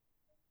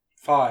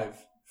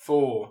5,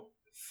 4,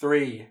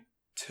 3,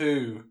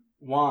 2,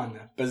 1.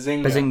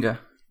 Bazinga. Bazinga.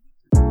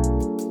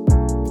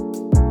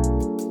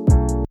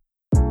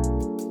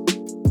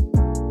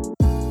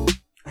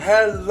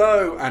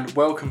 Hello and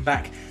welcome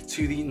back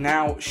to the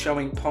Now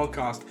Showing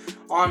podcast.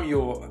 I'm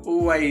your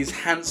always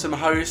handsome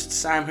host,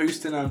 Sam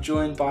Houston. I'm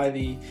joined by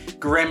the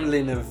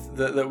gremlin of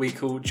that we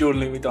call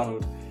Jordan Luke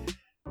McDonald.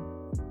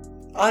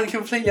 I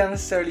completely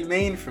unnecessarily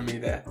mean from me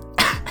there.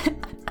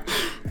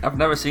 I've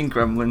never seen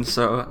Gremlins,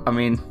 so I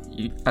mean,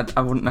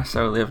 I wouldn't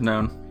necessarily have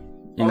known,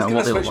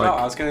 what they look like.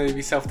 I was going to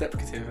be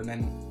self-deprecative and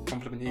then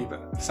compliment you,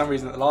 but for some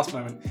reason at the last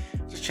moment,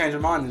 I just changed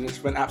my mind and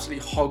just went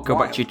absolutely hog Go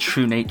wild. back to your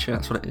true nature.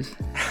 That's what it is.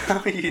 How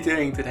are you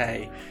doing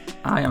today?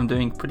 I am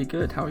doing pretty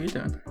good. How are you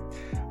doing?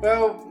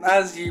 Well,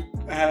 as you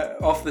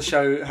off the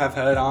show have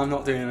heard, I'm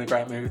not doing in a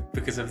great mood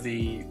because of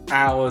the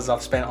hours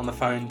I've spent on the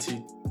phone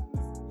to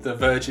the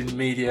Virgin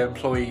Media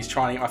employees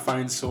trying to get my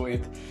phone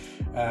sorted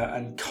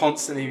and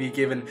constantly be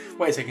given,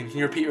 wait a second, can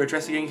you repeat your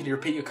address again? Can you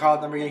repeat your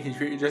card number again? Can you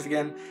repeat your address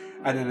again?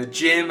 And then the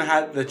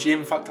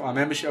gym fucked up my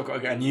membership. I've got to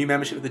get a new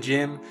membership with the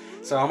gym.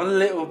 So I'm a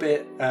little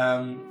bit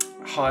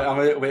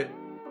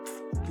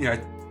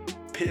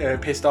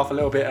pissed off, a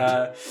little bit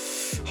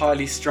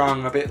highly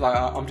strung, a bit like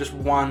I'm just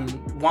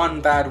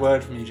one bad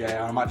word from you, JR,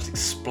 I might just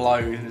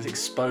explode and just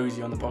expose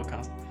you on the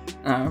podcast.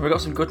 We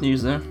got some good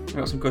news there.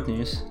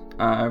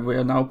 We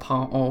are now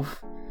part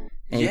of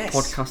a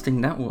podcasting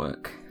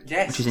network,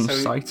 which is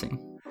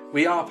exciting.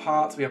 We are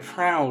proud to be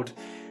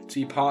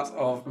part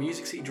of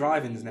Music City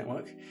Drive-In's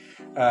network,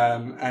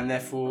 and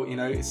therefore,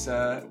 it's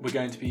we're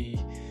going to be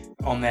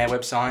on their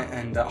website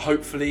and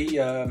hopefully,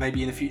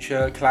 maybe in the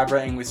future,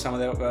 collaborating with some of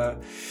their other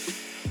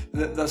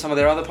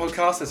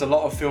podcasts. There's a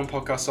lot of film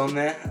podcasts on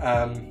there.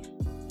 I'm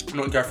not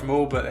going to go from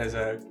all, but there's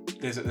a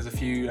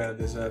few.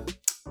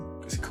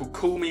 It's called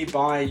Call Me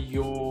By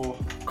Your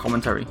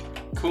Commentary.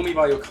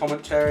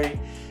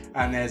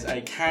 And there's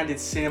a Candid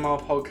Cinema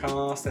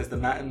podcast. There's the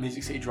Matt and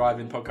Music City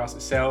Drive-In podcast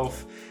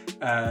itself.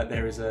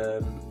 There is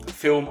a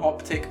Film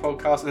Optic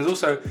podcast. And there's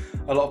also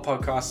a lot of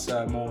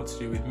podcasts more to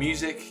do with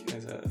music.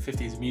 There's a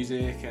 50s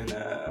music and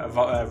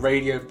a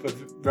radio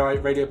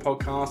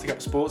podcast. A couple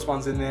of sports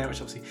ones in there,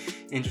 which is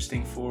obviously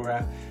interesting for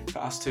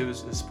us too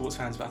as sports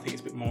fans. But I think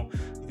it's a bit more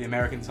the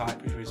American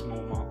type, which is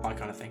more my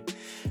kind of thing.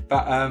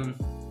 But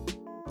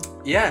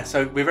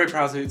so we're very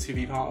proud to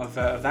be part of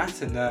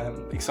that,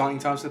 and exciting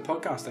times for the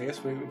podcast, I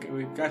guess. We're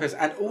going to this.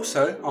 And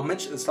also, I'll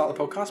mention at the start of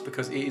the podcast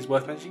because it is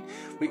worth mentioning,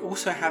 we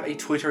also have a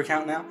Twitter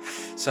account now.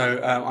 So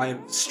I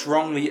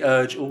strongly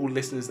urge all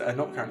listeners that are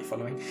not currently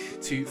following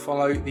to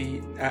follow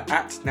the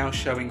at Now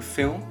Showing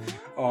Film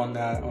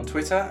on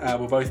Twitter.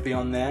 We'll both be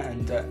on there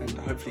and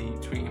hopefully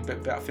tweeting a bit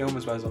about film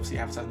as well as obviously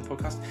advertising the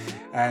podcast.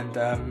 And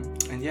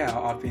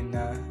I've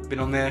been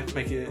on there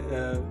making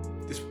it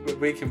this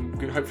week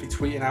and hopefully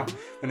tweeting out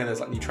whenever there's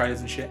like new trailers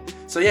and shit.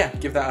 So yeah,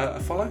 give that a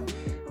follow.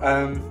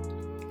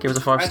 Give us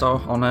a 5-star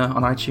on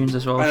iTunes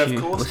as well. And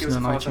of course, give us a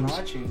 5-star on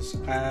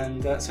iTunes.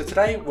 And so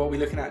today, what are we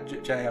looking at,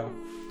 JL?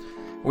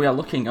 We are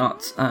looking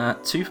at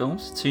two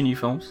new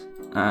films.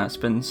 It's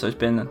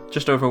been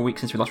just over a week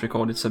since we last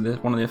recorded, so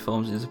one of the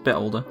films is a bit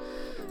older.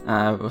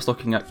 We're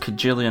looking at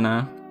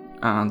Kajillionaire,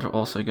 and we're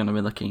also going to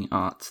be looking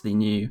at the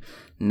new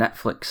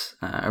Netflix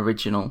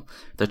original,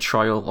 The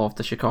Trial of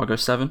the Chicago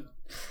 7.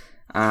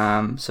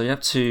 So you have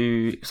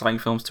two exciting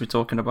films to be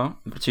talking about.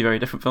 Two very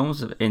different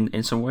films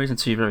in some ways, and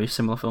two very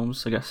similar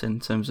films, I guess, in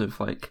terms of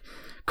like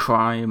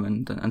crime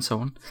and so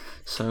on.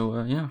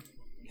 So yeah.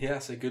 Yeah,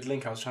 it's a good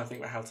link. I was trying to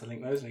think about how to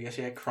link those, and I guess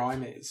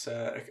crime is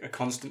a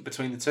constant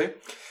between the two.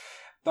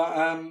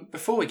 But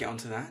before we get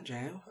onto that,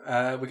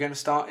 JL, we're going to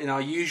start in our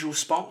usual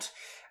spot,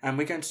 and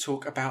we're going to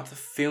talk about the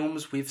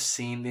films we've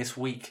seen this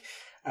week.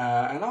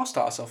 And I'll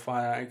start us off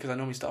because I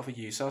normally start off with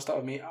you. So I'll start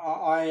with me.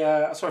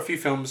 I saw a few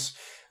films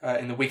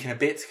in the week and a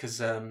bit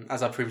because,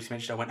 as I previously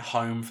mentioned, I went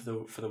home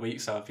for the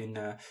week, so I've been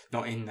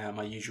not in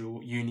my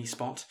usual uni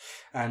spot.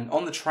 And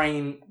on the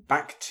train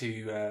back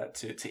to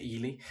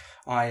Ely,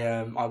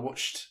 I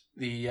watched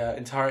the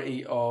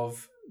entirety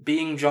of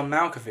Being John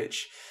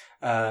Malkovich.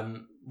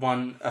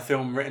 A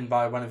film written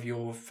by one of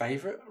your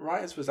favourite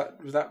writers. Was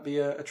that be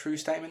a true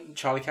statement,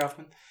 Charlie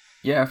Kaufman?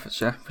 Yeah, for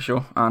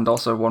sure. And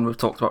also one we've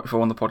talked about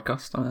before on the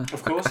podcast.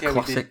 Of course, a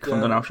classic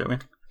from the Now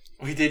Showing.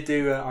 We did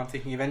do I'm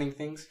Thinking of Ending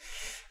Things.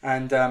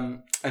 And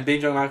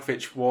Being John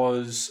Malkovich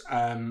was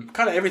kind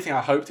of everything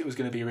I hoped it was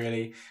going to be,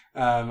 really.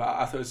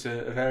 I thought it was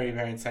a very,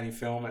 very entertaining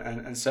film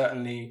and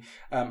certainly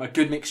a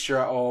good mixture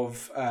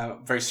of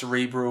very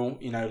cerebral,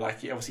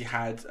 like it obviously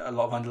had a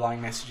lot of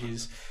underlying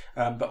messages,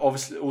 but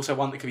obviously also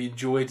one that could be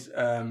enjoyed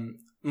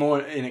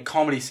more in a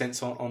comedy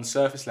sense on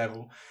surface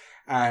level.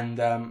 And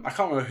I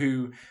can't remember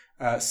who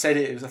said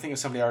it. I think it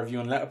was somebody I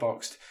reviewed on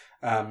Letterboxd.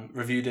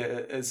 Reviewed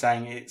it as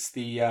saying it's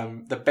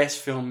the best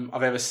film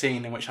I've ever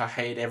seen in which I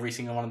hate every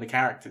single one of the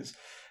characters.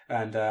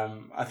 And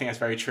I think that's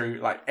very true.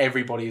 Like,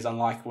 everybody is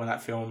unlikable in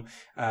that film.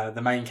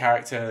 The main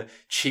character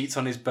cheats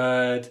on his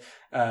bird.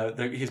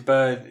 his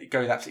bird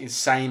goes absolutely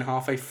insane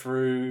halfway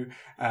through.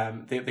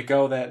 The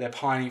girl they're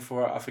pining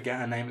for, I forget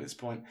her name at this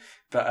point,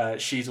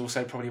 but she's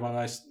also probably one of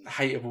the most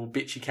hateable,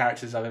 bitchy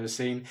characters I've ever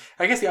seen.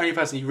 I guess the only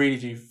person you really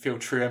do feel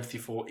true empathy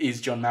for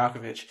is John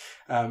Malkovich.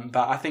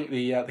 But I think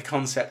the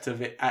concept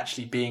of it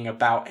actually being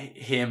about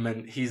him,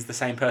 and he's the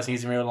same person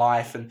he's in real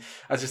life, and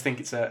I just think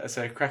it's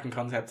a cracking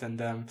concept, and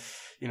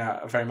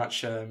very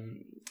much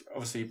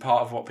obviously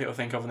part of what people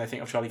think of when they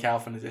think of Charlie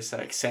Kaufman as this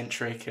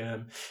eccentric,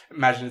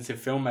 imaginative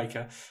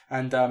filmmaker.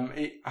 And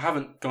I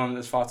haven't gone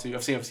as far to...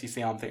 I've seen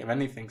obviously I'm thinking of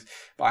ending things,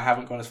 but I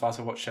haven't gone as far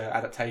to watch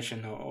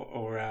adaptation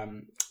or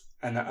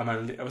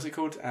what's it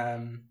called?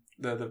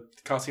 The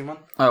cartoon one?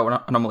 Oh,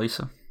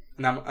 Anomalisa.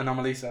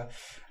 Anomalisa.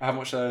 I haven't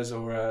watched those,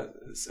 or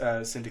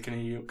Syndicate in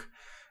New York,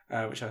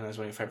 which I know is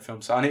one of your favourite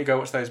films. So I need to go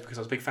watch those because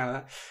I was a big fan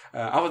of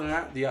that. Other than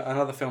that,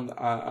 another film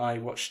that I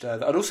watched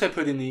that I'd also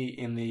put in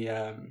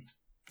the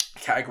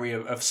category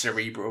of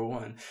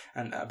cerebral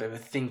and a bit of a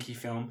thinky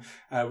film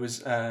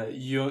was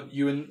You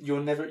Were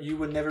Never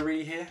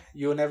Really Here.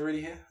 You Were Never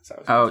Really Here. Is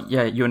that what it was?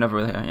 Yeah, You Were Never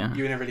Really Here. Yeah,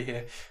 You Were Never Really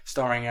Here,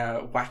 starring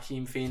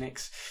Joaquin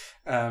Phoenix,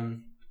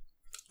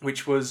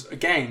 which was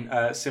again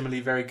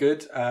similarly very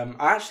good. I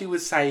actually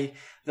would say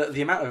that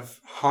the amount of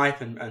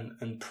hype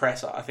and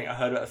press I think I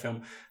heard about the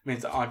film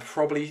means that I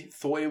probably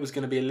thought it was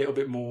going to be a little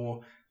bit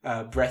more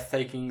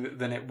breathtaking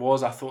than it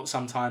was. I thought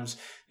sometimes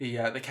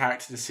the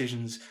character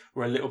decisions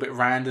were a little bit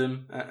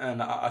random,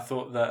 and I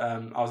thought that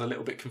I was a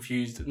little bit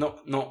confused,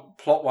 not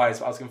plot wise,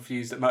 but I was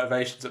confused at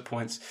motivations at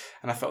points,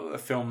 and I felt that the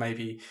film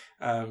maybe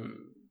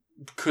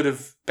could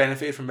have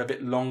benefited from a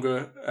bit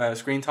longer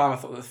screen time. I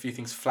thought that a few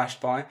things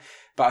flashed by,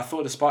 but I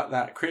thought despite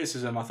that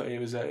criticism, I thought it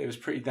was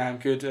pretty damn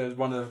good.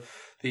 One of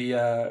the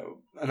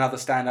another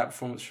standout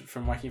performance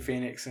from Joaquin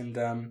Phoenix,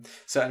 and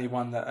certainly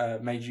one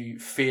that made you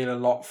feel a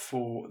lot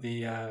for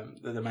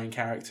the main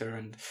character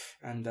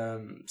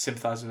and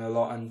sympathise with her a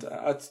lot. And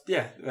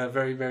a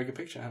very, very good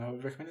picture, and I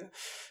would recommend it.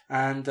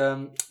 And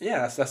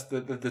that's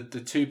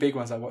the two big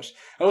ones I watched.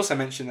 I also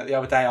mentioned that the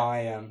other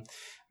day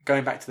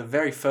going back to the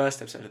very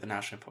first episode of the Now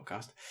Show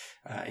podcast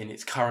in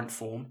its current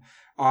form,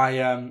 I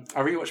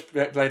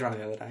rewatched Blade Runner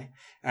the other day,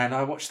 and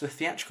I watched the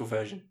theatrical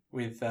version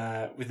with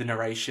the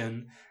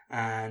narration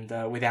and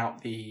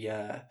without the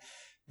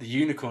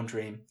unicorn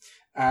dream,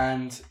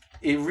 and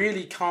it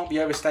really can't be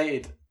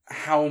overstated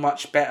how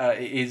much better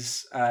it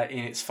is in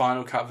its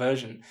final cut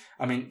version.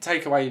 I mean,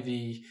 take away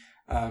the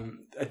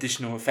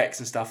additional effects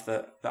and stuff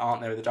that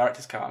aren't there with the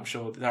director's cut. I'm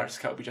sure the director's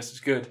cut will be just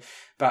as good,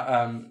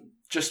 but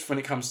just when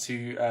it comes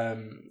to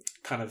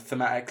kind of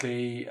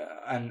thematically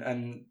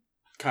and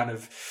kind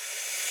of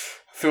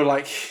feel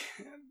like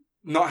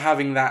not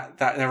having that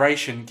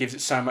narration gives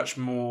it so much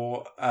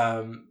more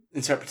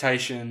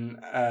interpretation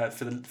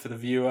for the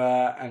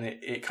viewer, and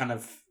it kind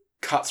of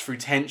cuts through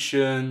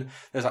tension.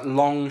 There's like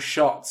long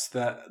shots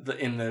that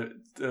in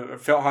the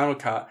final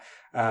cut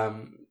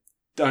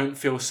don't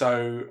feel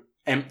so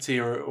empty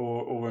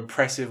or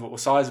impressive or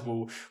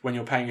sizable when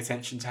you're paying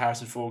attention to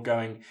Harrison Ford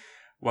going,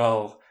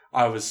 well,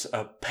 I was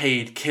a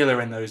paid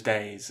killer in those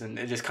days, and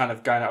it just kind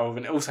of going over,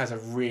 and it also has a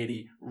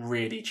really,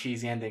 really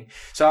cheesy ending.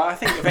 So I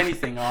think, if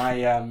anything,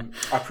 I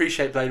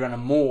appreciate Blade Runner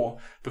more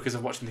because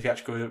of watching the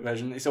theatrical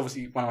version. It's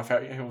obviously one of my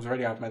favourite films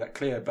already, I've made that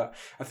clear, but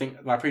I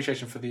think my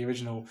appreciation for the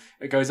original,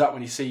 it goes up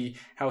when you see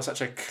how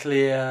such a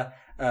clear,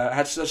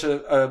 had such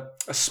a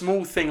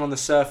small thing on the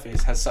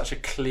surface has such a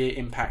clear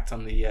impact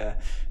on the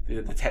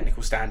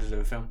technical standards of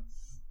a film.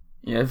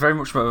 Yeah, very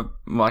much about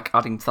like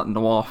adding to that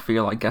noir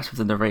feel, I guess, with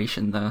the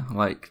narration there,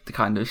 like the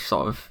kind of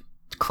sort of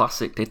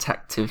classic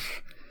detective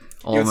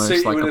almost like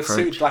approach. It would have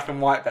suited black and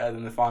white better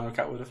than the final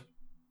cut would have.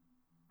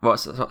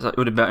 It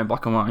would have been better in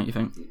black and white, you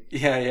think?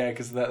 Yeah,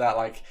 because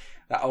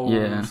that old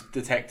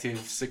detective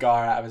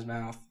cigar out of his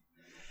mouth.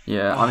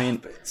 Yeah, I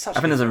mean,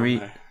 I think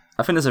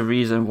there's a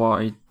reason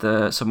why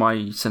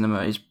my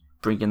cinema is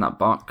bringing that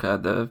back.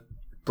 The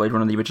Blade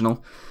Runner, the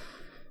original.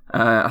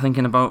 I think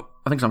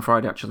it's on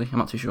Friday, actually. I'm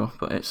not too sure,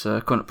 but it's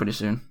coming up pretty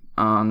soon.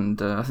 And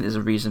I think there's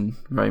a reason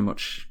very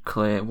much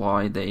clear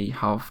why they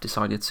have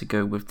decided to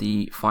go with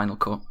the final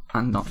cut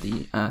and not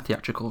the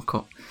theatrical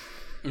cut.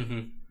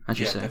 Mm-hmm. As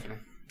you say.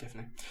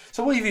 Definitely.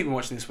 So what have you been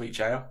watching this week,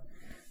 JL?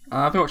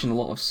 I've been watching a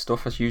lot of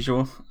stuff as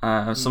usual.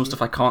 Some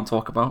stuff I can't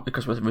talk about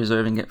because we're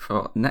reserving it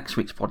for next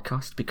week's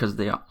podcast because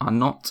they are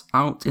not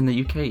out in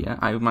the UK yet.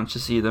 I managed to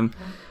see them.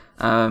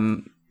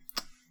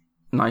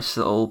 Nice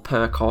little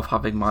perk of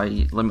having my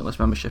Limitless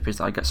membership is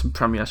that I get some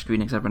premiere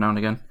screenings every now and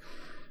again.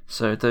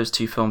 So those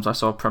two films I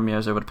saw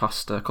premieres over the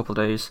past couple of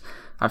days.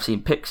 I've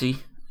seen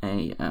Pixie,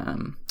 a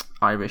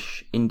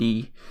Irish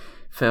indie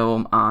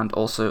film, and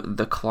also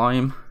The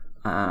Climb,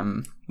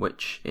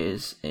 which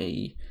is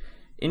a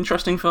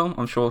interesting film.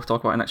 I'm sure we'll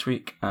talk about it next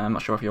week. I'm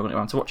not sure if you're going to get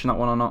around to watching that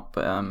one or not,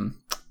 but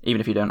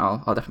even if you don't,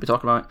 I'll definitely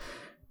talk about it.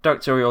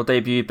 Directorial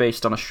debut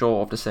based on a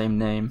short of the same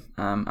name,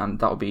 and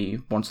that'll be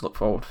one to look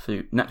forward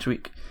to next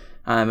week.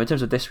 In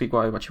terms of this week,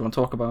 what I actually want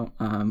to talk about,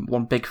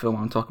 one big film I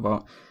want to talk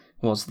about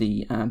was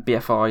the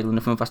BFI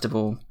London Film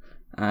Festival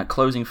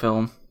closing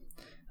film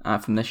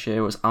from this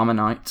year was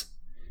Ammonite,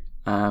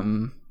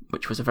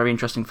 which was a very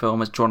interesting film,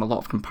 has drawn a lot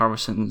of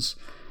comparisons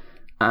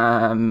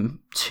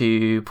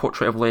to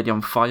Portrait of a Lady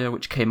on Fire,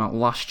 which came out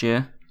last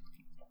year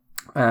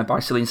by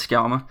Celine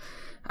Sciamma,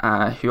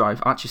 who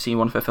I've actually seen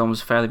one of her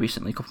films fairly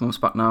recently, a couple months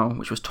back now,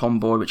 which was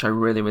Tomboy, which I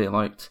really, really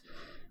liked.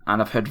 And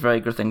I've heard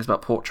very good things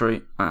about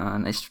Portrait,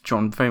 and it's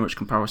drawn very much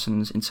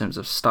comparisons in terms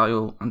of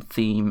style and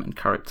theme and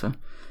character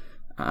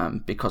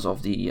because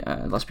of the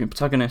lesbian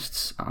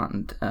protagonists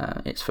and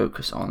its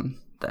focus on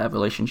their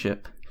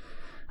relationship.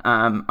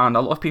 And a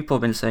lot of people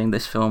have been saying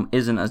this film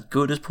isn't as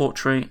good as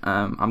Portrait.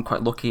 I'm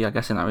quite lucky, I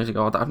guess, in that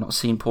regard that I've not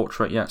seen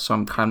Portrait yet, so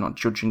I'm kind of not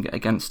judging it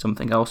against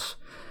something else,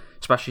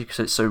 especially because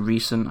it's so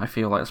recent. I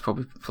feel like that's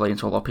probably playing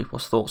into a lot of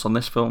people's thoughts on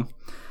this film.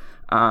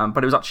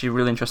 But it was actually a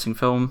really interesting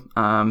film,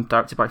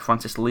 directed by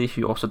Francis Lee,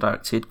 who also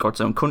directed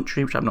God's Own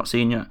Country, which I've not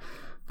seen yet,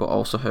 but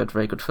also heard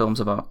very good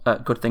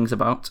good things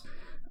about.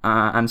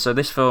 And so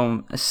this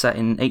film is set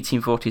in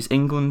 1840s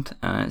England.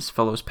 It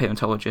follows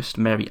paleontologist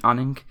Mary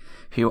Anning,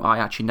 who I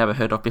actually never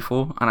heard of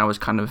before, and I was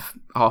kind of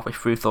halfway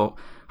through thought,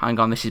 hang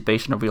on, this is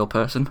based on a real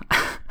person.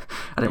 I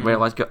didn't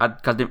realise, I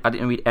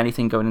didn't read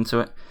anything going into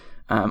it.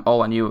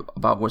 All I knew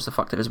about was the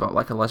fact that it was about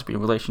like a lesbian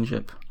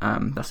relationship.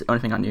 That's the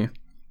only thing I knew.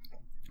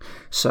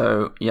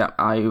 So yeah,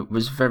 I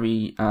was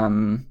very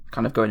kind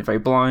of going very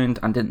blind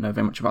and didn't know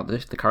very much about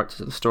the characters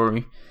of the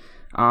story,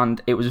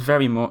 and it was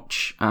very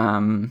much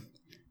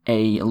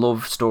a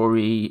love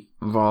story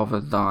rather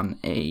than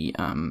a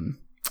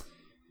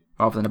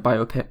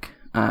biopic.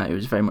 It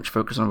was very much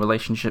focused on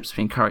relationships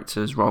between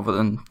characters rather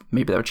than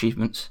maybe their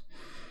achievements,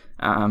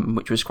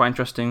 which was quite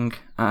interesting,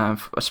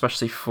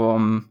 especially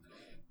from.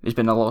 There's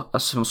been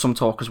some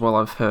talk as well,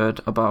 I've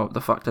heard, about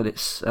the fact that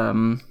it's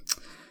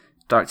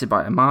directed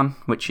by a man,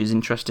 which is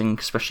interesting,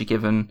 especially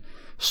given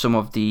some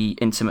of the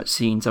intimate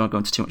scenes. I won't go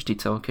into too much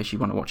detail in case you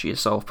want to watch it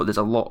yourself, but there's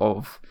a lot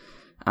of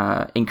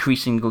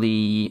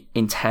increasingly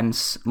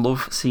intense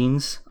love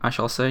scenes, I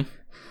shall say,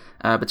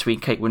 between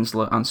Kate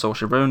Winslet and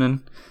Saoirse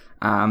Ronan.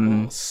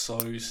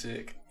 So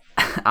sick.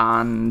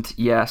 And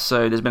yeah,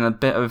 so there's been a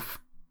bit of,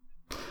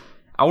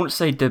 I wouldn't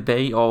say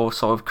debate or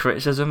sort of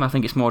criticism. I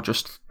think it's more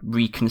just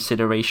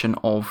reconsideration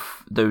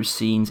of those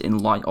scenes in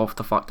light of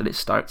the fact that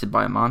it's directed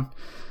by a man.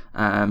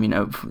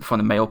 From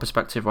the male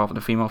perspective rather than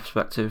the female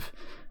perspective.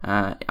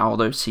 Are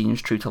those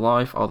scenes true to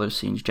life? Are those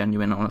scenes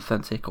genuine or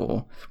authentic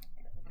or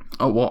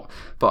what?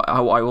 But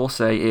what I will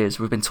say is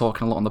we've been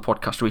talking a lot on the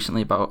podcast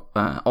recently about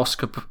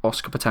Oscar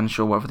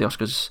potential, whether the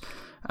Oscars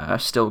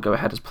still go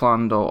ahead as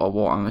planned or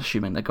what. I'm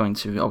assuming they're going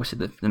to. Obviously,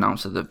 they've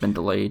announced that they've been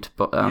delayed.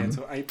 But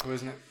until April,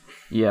 isn't it?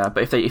 Yeah,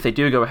 but if they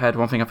do go ahead,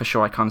 one thing for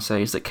sure I can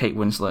say is that Kate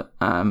Winslet,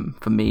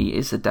 for me,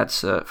 is a dead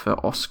cert for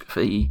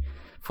Oscar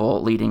for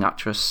leading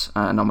actress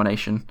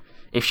nomination.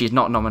 If she's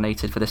not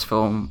nominated for this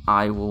film,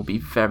 I will be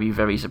very,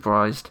 very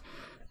surprised.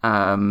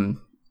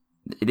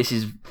 This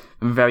is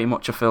very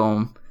much a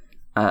film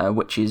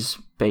which is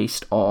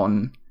based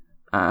on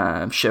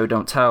show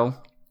don't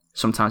tell.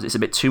 Sometimes it's a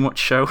bit too much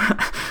show,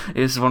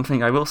 is one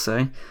thing I will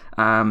say.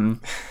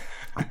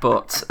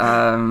 But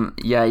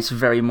it's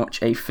very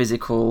much a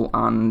physical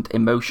and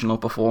emotional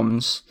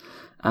performance.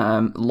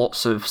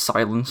 Lots of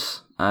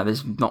silence.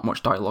 There's not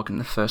much dialogue in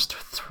the first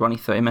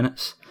 20-30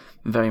 minutes.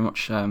 Very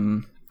much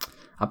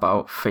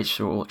about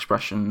facial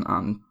expression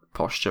and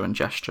posture and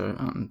gesture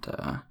and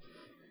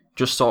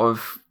just sort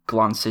of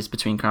glances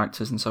between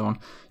characters and so on.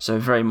 So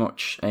very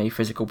much a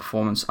physical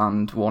performance,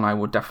 and one I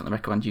would definitely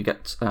recommend you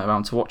get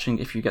around to watching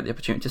if you get the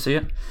opportunity to see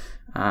it.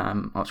 I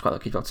was quite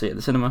lucky to see it at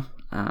the cinema.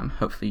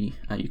 Hopefully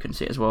you can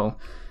see it as well.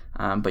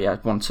 But yeah,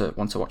 one to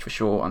watch for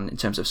sure. And in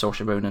terms of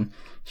Saoirse Ronan,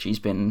 she's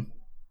been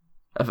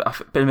a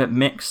bit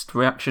mixed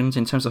reactions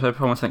in terms of her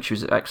performance. I think she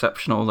was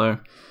exceptional, though.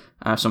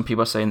 Some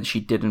people are saying that she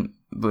didn't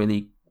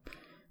really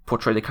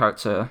portray the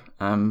character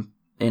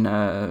in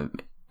a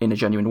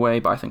genuine way,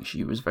 but I think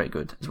she was very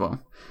good as well.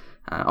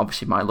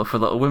 Obviously, my love for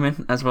Little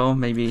Women as well,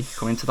 maybe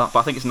come into that. But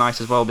I think it's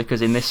nice as well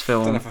because in this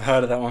film, I don't know if I've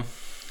heard of that one.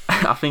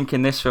 I think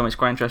in this film it's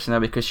quite interesting though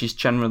because she's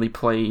generally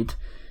played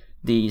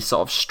the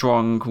sort of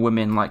strong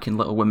women like in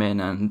Little Women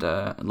and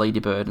Lady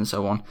Bird and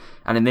so on.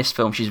 And in this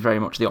film, she's very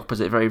much the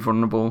opposite, very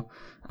vulnerable,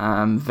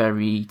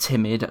 very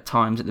timid at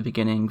times at the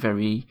beginning,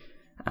 very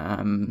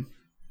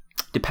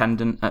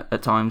dependent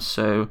at times.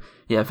 So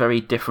yeah,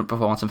 very different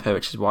performance of her,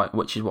 which is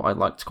what I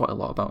liked quite a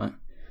lot about it.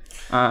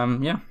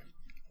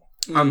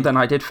 And then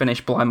I did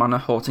finish Bly Manor,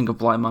 Haunting of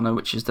Bly Manor,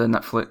 which is the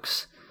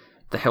Netflix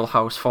The Hill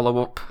House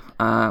follow-up.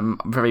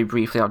 Very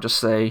briefly, I'll just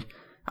say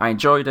I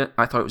enjoyed it.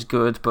 I thought it was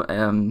good, but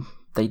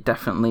they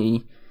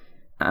definitely...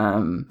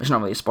 it's not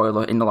really a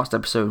spoiler. In the last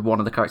episode, one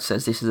of the characters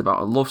says this is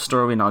about a love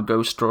story, not a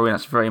ghost story, and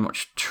that's very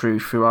much true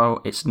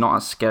throughout. It's not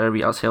as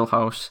scary as Hill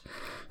House.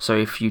 So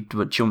if you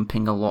were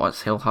jumping a lot at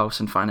Hill House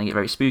and finding it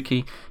very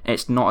spooky,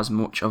 it's not as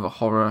much of a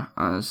horror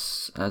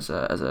as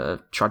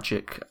a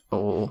tragic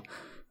or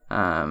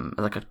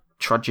like a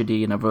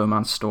tragedy and a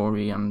romance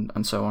story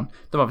and so on.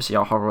 There obviously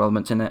are horror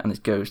elements in it and it's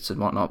ghosts and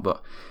whatnot,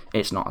 but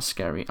it's not as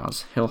scary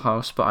as Hill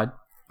House. But I'd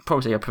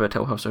probably say I preferred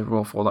Hill House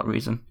overall for that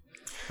reason.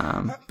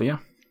 But yeah.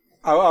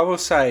 I will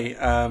say,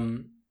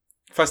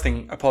 first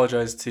thing,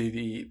 apologise to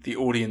the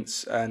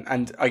audience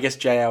and I guess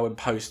JL in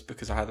post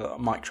because I had a lot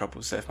of mic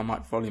trouble. So if my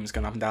mic volume is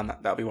going up and down,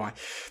 that'll be why.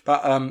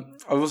 But I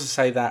will also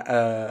say that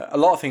a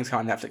lot of things come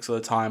out on Netflix all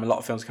the time. A lot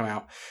of films come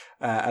out.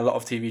 A lot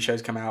of TV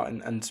shows come out,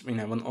 and you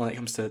know, when it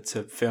comes to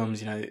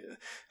films, you know,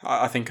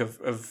 I think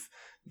of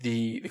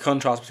the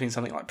contrast between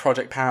something like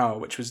Project Power,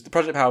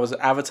 Project Power was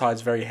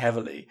advertised very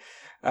heavily.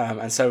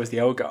 And so was The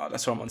Old Guard. I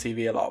saw them on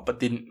TV a lot,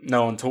 but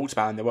no one talked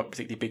about them. They weren't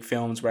particularly big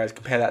films. Whereas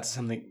compare that to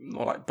something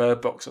more like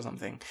Bird Box or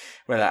something,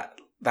 where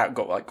that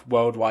got like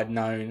worldwide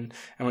known.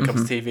 And when it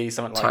comes to TV,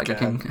 something like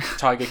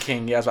Tiger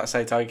King. Yeah, I was about to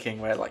say Tiger King,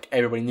 where like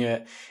everybody knew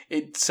it.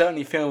 It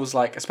certainly feels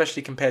like,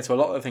 especially compared to a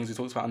lot of the things we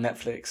talked about on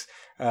Netflix,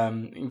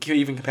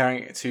 even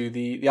comparing it to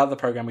the other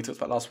program we talked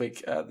about last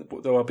week,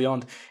 The World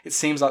Beyond, it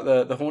seems like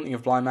the Haunting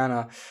of Bly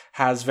Manor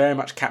has very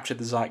much captured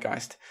the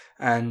zeitgeist.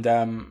 And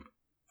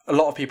a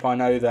lot of people I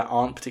know that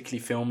aren't particularly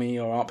filmy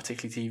or aren't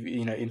particularly TV,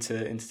 you know, into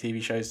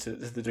TV shows to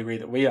the degree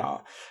that we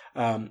are,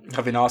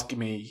 have been asking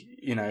me,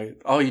 you know,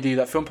 oh, you do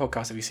that film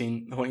podcast? Have you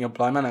seen The Haunting of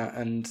Bly Manor?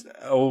 And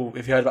oh,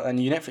 have you heard about that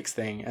new Netflix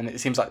thing? And it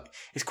seems like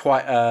it's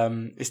quite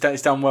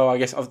it's done well, I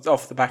guess,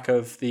 off the back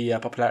of the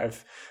popularity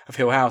of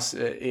Hill House.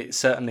 It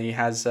certainly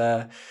has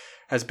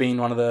been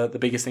one of the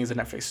biggest things on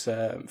Netflix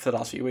for the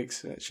last few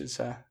weeks, which is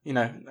you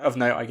know, of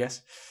note, I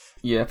guess.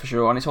 Yeah, for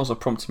sure. And it's also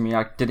prompted me,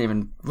 I didn't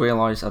even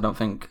realise, I don't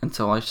think,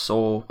 until I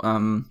saw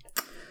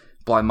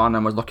Bly Manor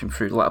and was looking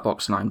through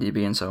Letterboxd and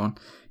IMDb and so on,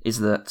 is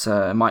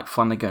that Mike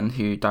Flanagan,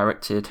 who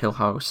directed Hill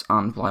House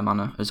and Bly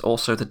Manor, is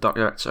also the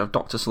director of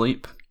Doctor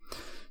Sleep.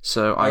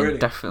 So I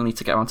definitely need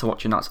to get around to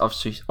watching that.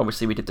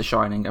 Obviously we did the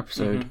Shining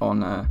episode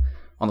on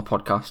the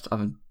podcast.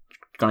 I'm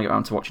going to get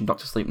around to watching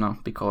Doctor Sleep now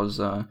because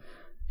I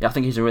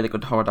think he's a really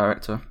good horror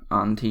director,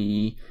 and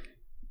he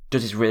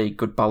does this really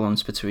good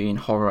balance between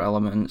horror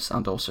elements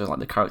and also like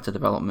the character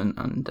development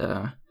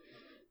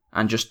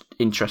and just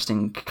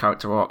interesting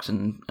character arcs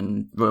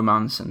and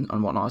romance and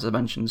whatnot, as I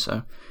mentioned.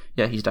 So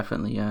yeah, he's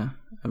definitely a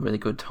really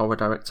good horror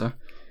director.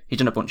 He's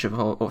done a bunch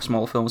of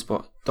smaller films,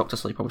 but Doctor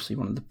Sleep obviously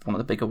one of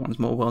the bigger ones,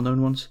 more well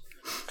known ones.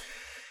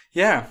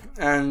 Yeah,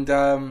 and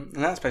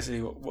that's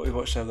basically what we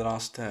watched over the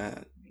last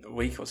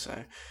week or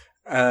so.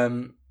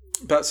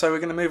 But so we're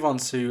going to move on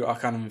to our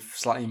kind of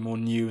slightly more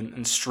new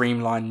and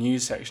streamlined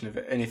news section of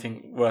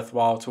anything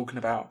worthwhile talking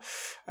about.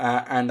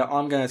 And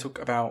I'm going to talk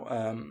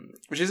about,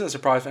 which isn't a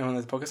surprise for anyone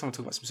on the podcast, I'm going to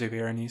talk about some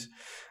superhero news.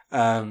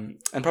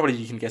 And probably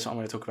you can guess what I'm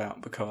going to talk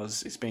about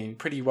because it's been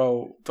pretty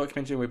well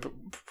documented. We're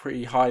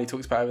pretty highly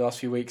talked about over the last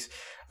few weeks.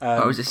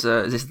 Is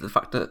this the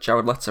fact that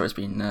Jared Leto has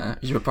been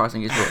is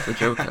reprising his role as the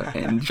Joker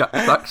in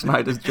Zack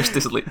Snyder's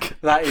Justice League?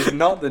 That is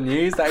not the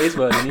news. That is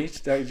world news.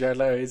 Jared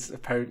Leto is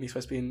apparently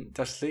supposed to be in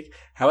Justice League.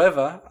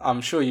 However, I'm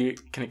sure you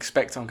can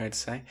expect what I'm going to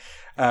say.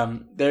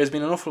 There has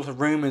been an awful lot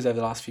of rumours over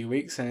the last few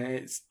weeks, and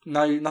it's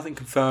nothing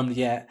confirmed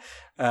yet,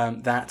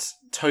 that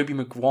Tobey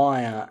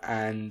Maguire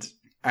and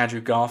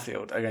Andrew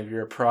Garfield are going to be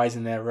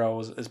reprising their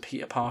roles as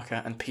Peter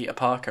Parker and Peter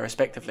Parker,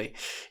 respectively,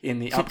 in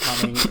the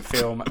upcoming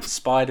film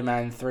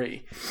Spider-Man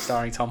 3,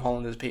 starring Tom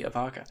Holland as Peter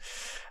Parker.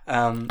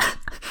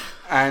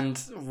 And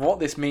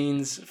what this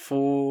means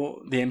for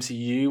the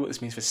MCU, what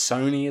this means for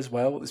Sony as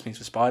well, what this means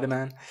for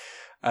Spider-Man,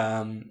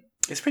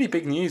 it's pretty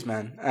big news,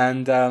 man.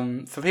 And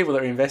for people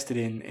that are invested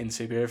in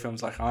superhero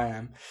films like I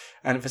am,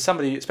 and for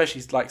somebody,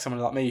 especially like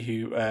someone like me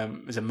who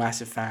is a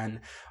massive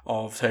fan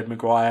of Tobey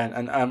Maguire,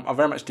 and I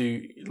very much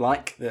do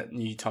like the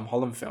new Tom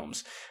Holland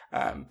films.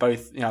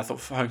 Both, you know, I thought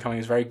Homecoming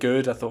was very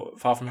good. I thought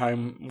Far From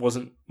Home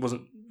wasn't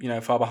you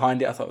know, far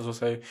behind it. I thought it was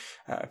also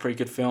a pretty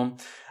good film.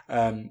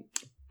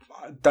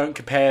 Don't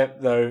compare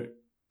though,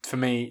 for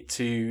me,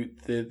 to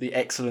the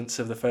excellence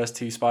of the first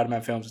two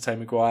Spider-Man films with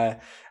Tobey Maguire.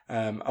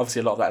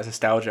 Obviously, a lot of that is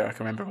nostalgia. I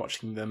can remember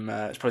watching them.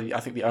 It's probably, I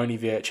think, the only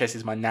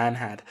VHSs my nan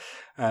had.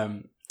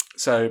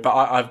 But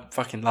I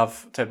fucking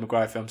love Tobey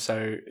Maguire films,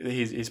 so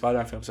his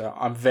Spider-Man film. So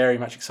I'm very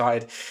much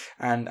excited,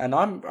 and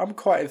I'm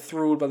quite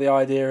enthralled by the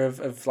idea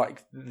of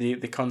like the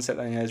concept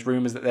that, you know, there's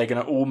rumors that they're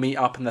going to all meet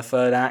up in the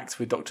third act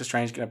with Doctor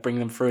Strange going to bring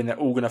them through, and they're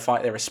all going to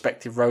fight their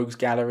respective rogues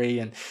gallery,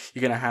 and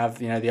you're going to have,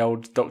 you know, the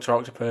old Doctor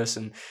Octopus,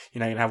 and you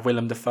know, you're going to have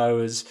Willem Dafoe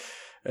as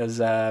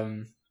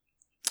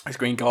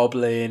Green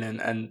Goblin,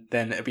 and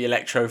then it'll be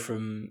Electro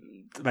from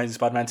Amazing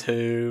Spider-Man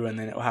 2, and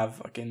then it'll have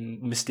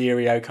fucking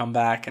Mysterio come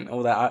back and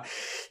all that.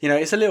 You know,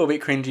 it's a little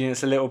bit cringy, and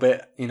it's a little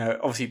bit, you know,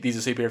 obviously these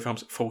are superhero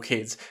films for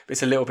kids, but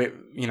it's a little bit,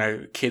 you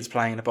know, kids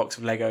playing in a box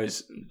of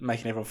Legos,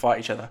 making everyone fight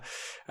each other.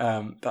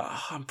 But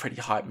I'm pretty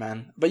hyped,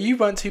 man. But you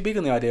weren't too big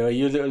on the idea.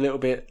 You were a little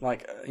bit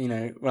like, you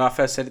know, when I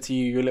first said it to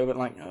you, you were a little bit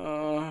like,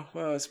 oh,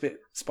 well, it's a bit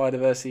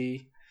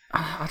Spider-Verse-y.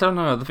 I don't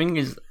know. The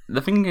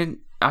thing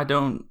I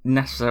don't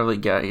necessarily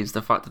get is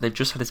the fact that they've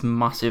just had this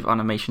massive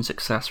animation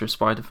success with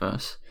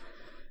Spider-Verse,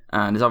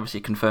 and there's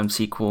obviously a confirmed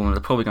sequel, and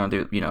they're probably going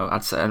to do, you know,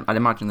 I'd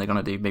imagine they're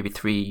going to do maybe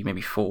 3,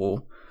 maybe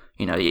 4.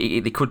 You know,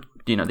 they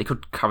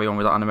could carry on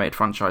with that animated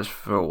franchise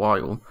for a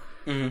while.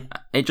 Mm-hmm.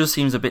 It just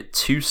seems a bit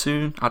too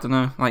soon. I don't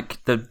know,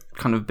 like they're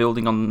kind of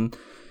building on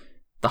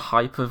the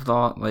hype of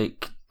that,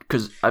 like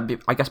because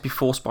I guess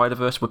before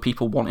Spider-Verse, were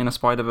people wanting a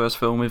Spider-Verse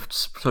film with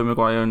Tobey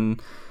Maguire and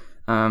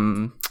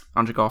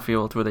Andrew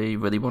Garfield? Were they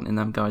really wanting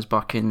them guys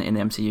back in the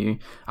MCU?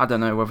 I don't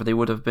know whether they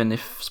would have been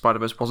if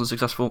Spider-Verse wasn't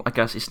successful. I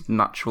guess it's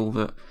natural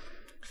that,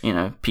 you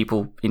know,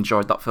 people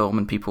enjoyed that film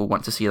and people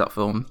went to see that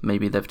film.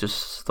 Maybe they've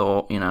just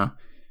thought, you know,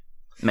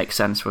 makes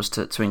sense for us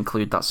to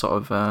include that sort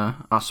of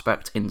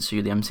aspect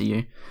into the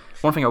MCU.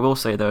 One thing I will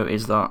say though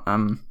is that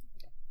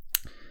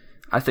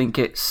I think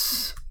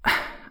it's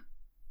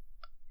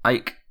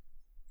like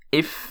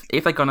if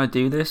they're gonna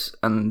do this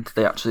and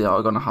they actually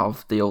are gonna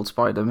have the old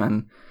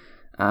Spider-Man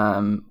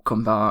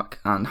come back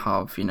and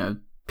have, you know,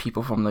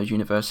 people from those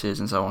universes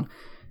and so on,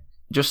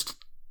 just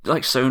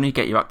like Sony,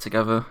 get your act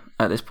together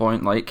at this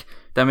point. Like,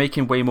 they're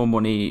making way more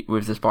money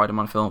with the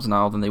Spider-Man films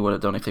now than they would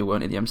have done if they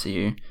weren't in the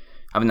MCU.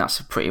 I mean,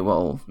 that's pretty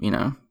well, you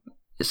know,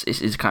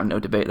 it's kind of no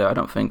debate there, I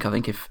don't think. I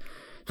think if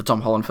the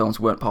Tom Holland films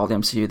weren't part of the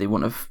MCU, they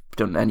wouldn't have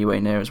done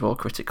anywhere near as well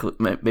critically,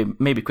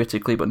 maybe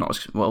critically, but not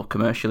as well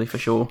commercially for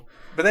sure.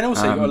 But then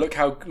also, you've got to look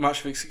how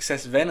much of a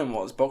success Venom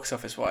was, box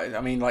office wise.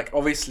 I mean, like,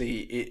 obviously,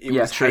 it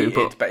was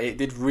hated, but it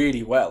did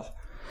really well.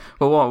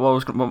 Well,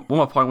 what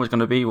my point was going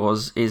to be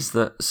is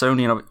that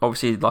Sony,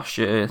 obviously last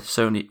year,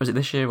 was it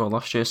this year or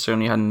last year,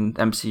 Sony and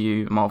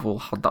MCU, Marvel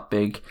had that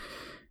big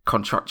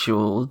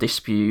contractual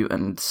dispute,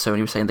 and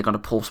Sony was saying they're going to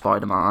pull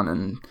Spider-Man,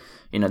 and,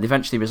 you know, they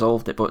eventually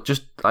resolved it. But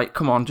just, like,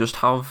 come on, just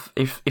have,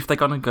 if they're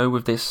going to go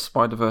with this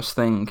Spider-Verse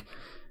thing,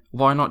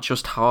 why not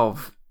just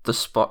have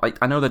like,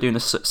 I know they're doing a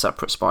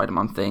separate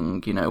Spider-Man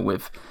thing, you know,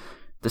 with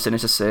the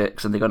Sinister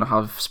Six, and they're going to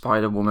have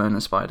Spider-Woman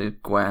and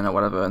Spider-Gwen or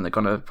whatever, and they're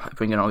going to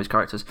bring in all these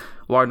characters.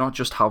 Why not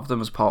just have them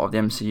as part of the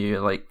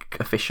MCU, like,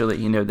 officially?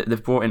 You know,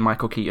 they've brought in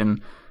Michael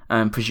Keaton,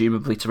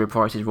 presumably to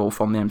reprise his role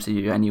from the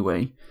MCU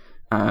anyway,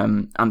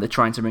 and they're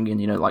trying to bring in,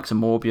 you know, like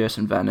some Morbius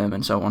and Venom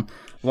and so on.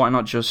 Why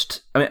not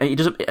just... I mean, it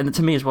doesn't... And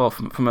to me as well,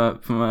 from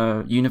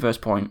a universe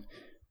point,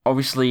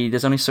 obviously,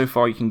 there's only so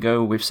far you can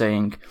go with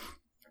saying...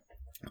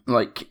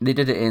 Like, they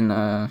did it in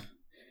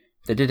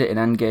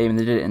Endgame, and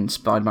they did it in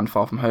Spider-Man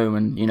Far From Home,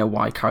 and, you know,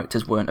 why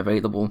characters weren't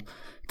available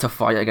to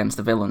fight against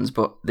the villains,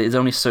 but there's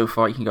only so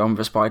far you can go on with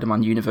a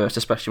Spider-Man universe,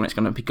 especially when it's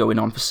going to be going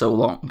on for so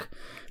long,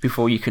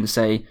 before you can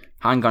say,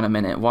 hang on a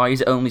minute, why is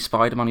it only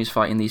Spider-Man who's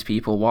fighting these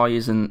people? Why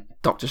isn't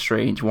Doctor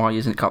Strange, why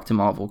isn't Captain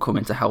Marvel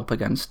coming to help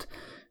against,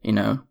 you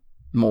know,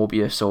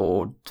 Morbius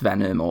or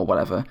Venom or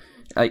whatever?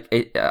 Like,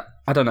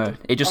 I don't know,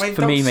 it just,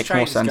 for me, makes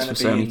more sense for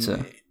Sony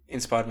to... in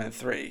Spider-Man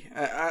 3.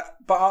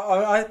 But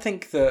I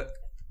think that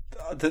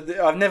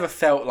I've never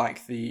felt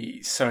like the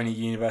Sony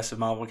universe of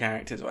Marvel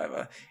characters or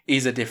whatever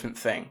is a different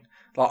thing.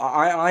 Like,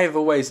 I have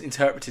always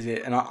interpreted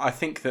it, and I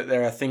think that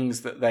there are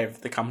things that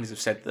the companies have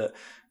said that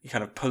you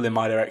kind of pull in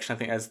my direction. I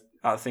think there's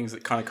things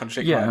that kind of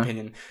contradict my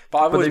opinion. But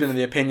I've always been of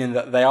the opinion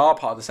that they are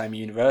part of the same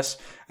universe,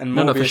 and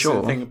Morbius for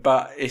sure. Thing,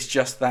 but it's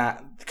just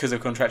that because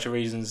of contractual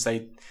reasons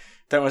they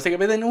don't want to think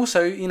of it. But then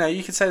also, you know,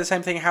 you could say the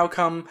same thing. How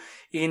come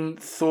in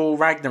Thor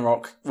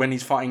Ragnarok when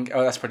he's fighting...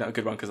 Oh, that's probably not a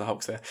good one because the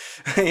Hulk's there.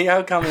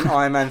 How come in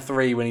Iron Man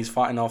 3 when he's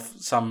fighting off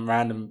some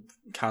random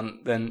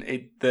cunt,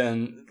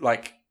 then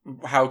like,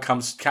 how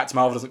comes Captain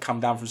Marvel doesn't come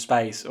down from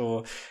space?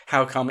 Or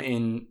how come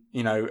in,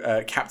 you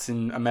know,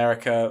 Captain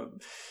America,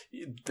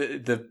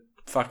 the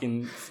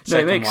fucking no,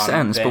 it makes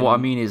sense, but what I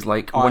mean is,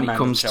 like, when it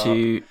comes to...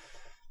 You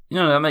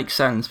know, that makes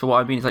sense, but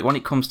what I mean is, like, when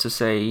it comes to,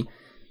 say...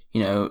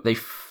 You know, they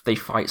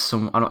fight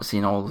some... I'm not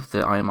seeing all of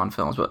the Iron Man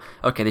films, but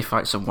okay, they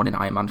fight someone in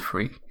Iron Man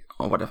 3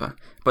 or whatever.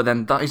 But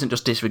then that isn't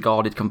just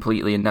disregarded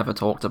completely and never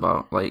talked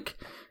about. Like,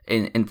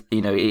 in you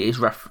know, it is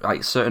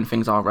like, certain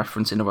things are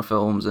referenced in other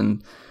films,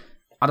 and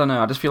I don't know.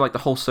 I just feel like the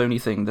whole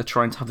Sony thing, they're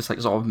trying to have this, like,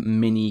 sort of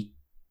mini,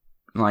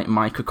 like,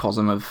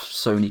 microcosm of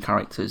Sony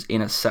characters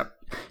in a set.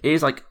 It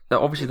is like,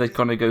 obviously they're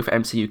going to go for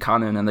MCU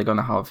canon, and they're going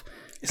to have...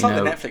 It's like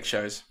the Netflix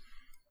shows.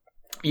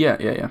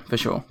 Yeah, for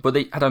sure. But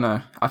I don't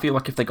know. I feel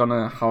like if they're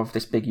gonna have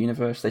this big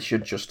universe, they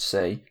should just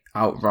say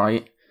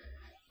outright,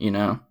 you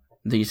know,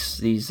 these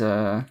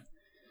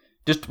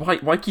just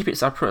why keep it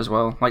separate as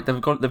well? Like, they've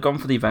gone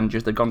for the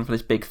Avengers, they've gone for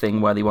this big thing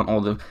where they want all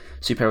the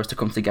superheroes to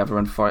come together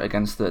and fight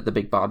against the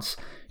big bads.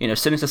 You know,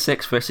 Sinister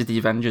Six versus the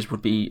Avengers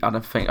would be, I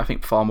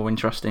think far more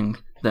interesting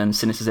than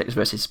Sinister Six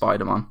versus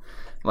Spider-Man.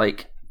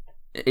 Like,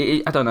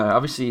 I don't know.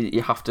 Obviously,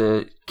 you have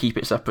to keep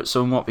it separate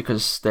somewhat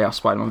because they are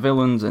Spider-Man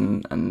villains,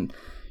 and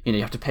you know,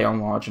 you have to pay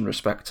homage and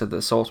respect to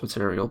the source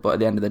material, but at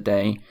the end of the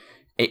day,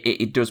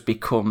 it does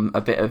become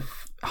a bit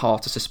of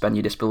hard to suspend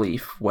your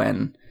disbelief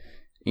when,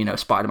 you know,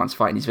 Spider-Man's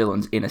fighting these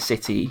villains in a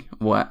city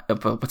where,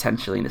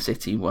 potentially in a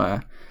city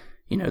where,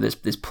 you know,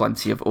 there's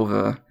plenty of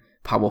other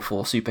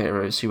powerful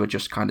superheroes who are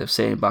just kind of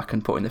sitting back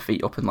and putting their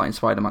feet up and letting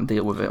Spider-Man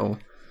deal with it all.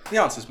 The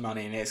answer's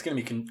money, and it's going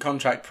to be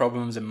contract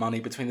problems and money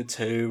between the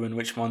two, and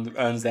which one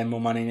earns them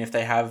more money. And if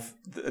they have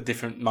a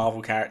different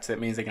Marvel character,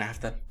 it means they're going to have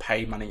to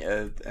pay money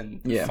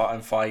and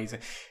fight.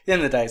 At the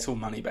end of the day, it's all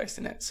money based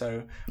in it.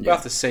 So we'll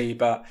have to see.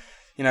 But,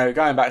 you know,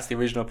 going back to the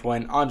original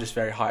point, I'm just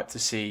very hyped to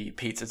see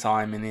Pizza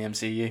Time in the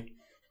MCU.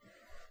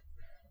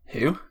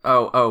 Who?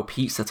 Oh,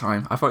 Pizza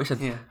Time. I thought you said.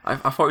 Yeah. I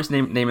thought he was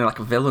naming like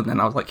a villain,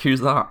 and I was like,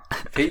 who's that?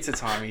 Pizza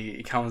Time.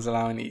 He comes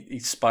along and he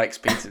spikes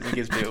pizzas and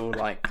gives people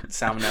like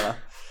salmonella.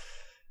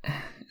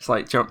 It's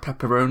like, do you want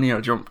pepperoni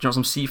or do you want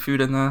some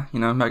seafood in there? You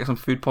know, might get some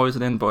food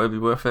poisoning, but it'll be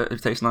worth it.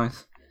 It tastes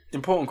nice.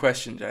 Important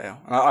question, JL.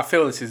 I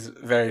feel this is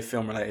very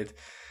film related.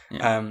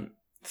 Yeah.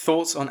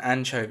 Thoughts on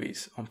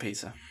anchovies on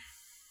pizza?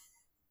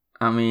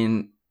 I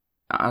mean,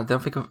 I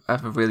don't think I've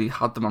ever really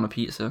had them on a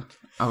pizza.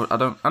 I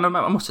don't. I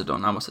must have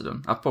done.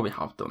 I probably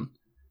have done.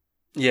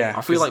 Yeah.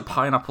 I feel like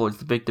pineapple is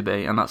the big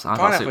debate, and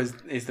pineapple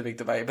is the big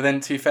debate. But then,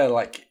 to be fair,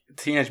 like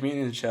Teenage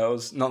Mutant Ninja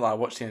Turtles. Not that I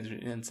watched Teenage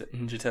Mutant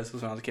Ninja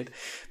Turtles when I was a kid,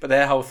 but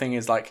their whole thing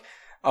is like,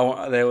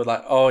 they were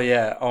like, oh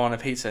yeah, I want a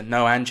pizza,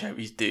 no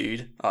anchovies,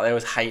 dude. Like, they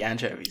always hate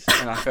anchovies,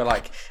 and I feel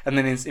like, and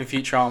then in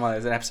Futurama,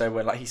 there's an episode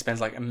where like he spends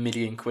like £1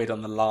 million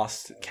on the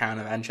last can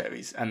of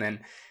anchovies, and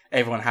then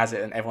everyone has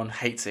it and everyone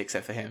hates it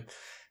except for him.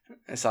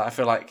 It's like, I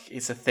feel like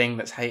it's a thing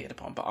that's hated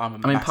upon, but I'm a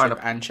massive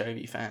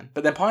anchovy fan.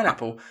 But then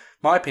pineapple,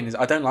 my opinion is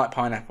I don't like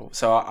pineapple,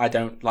 so I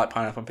don't like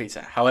pineapple on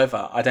pizza.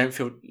 However, I don't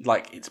feel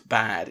like it's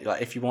bad.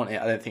 Like, if you want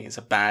it, I don't think it's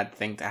a bad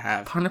thing to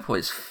have. Pineapple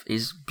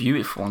is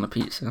beautiful on a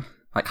pizza.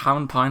 Like ham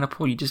and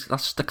pineapple, that's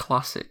just a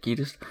classic.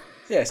 Yeah,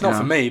 it's not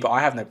for me, but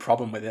I have no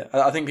problem with it.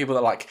 I think people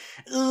that are like,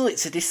 oh,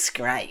 it's a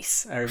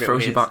disgrace, are a bit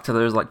throws weird. You back to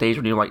those like days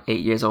when you're like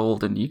 8 years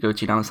old and you go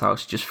to your nan's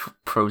house, just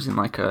throws in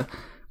like a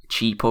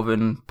cheap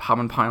oven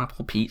ham and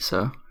pineapple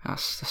pizza.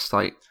 That's just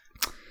like,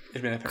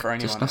 it's been a pepperoni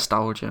just one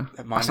nostalgia.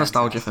 That's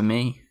nostalgia for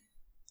me.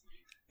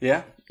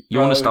 Yeah.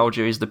 Your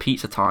nostalgia is the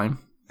Pizza Time.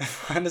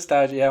 My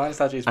nostalgia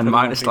is. And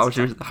my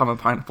nostalgia is the ham and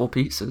pineapple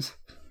pizzas.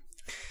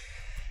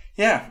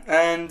 Yeah,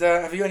 and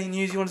have you got any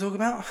news you want to talk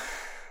about?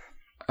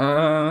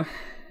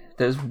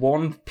 There's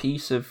one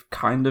piece of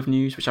kind of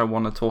news which I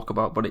want to talk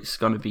about, but it's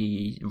going to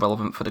be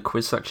relevant for the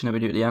quiz section that we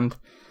do at the end.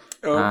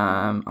 Oh.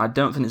 I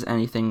don't think there's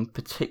anything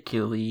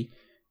particularly.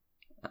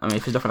 I mean,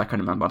 if there's nothing I can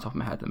remember on top of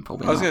my head, then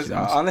probably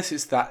not. Unless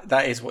it's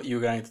that is what you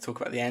were going to talk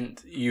about at the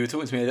end. You were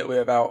talking to me a little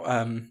bit about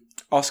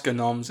Oscar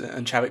noms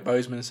and Chadwick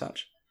Boseman and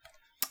such.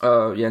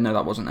 Yeah, no,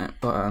 that wasn't it.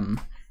 But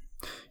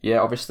yeah,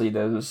 obviously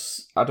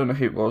there's. I don't know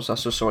who it was. I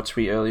just saw a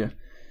tweet earlier.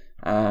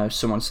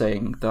 Someone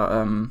saying that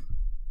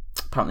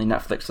apparently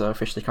Netflix are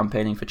officially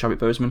campaigning for Chadwick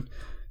Boseman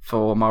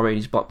for Ma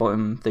Rainey's Black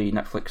Bottom, the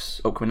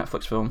upcoming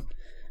Netflix film.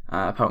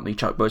 Apparently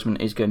Chadwick Boseman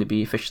is going to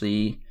be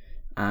officially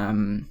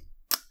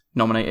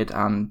nominated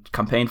and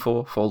campaigned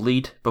for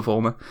lead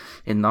performer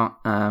in that.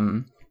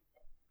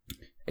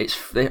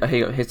 Here's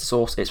the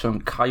source. It's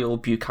from Kyle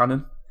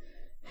Buchanan,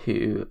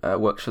 who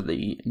works for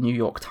the New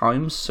York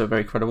Times, so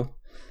very credible.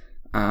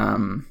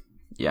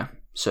 Yeah,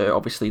 so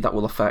obviously that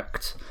will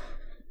affect.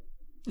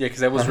 Yeah, because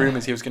there was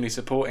rumours he was going to be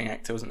supporting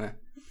actor, wasn't there?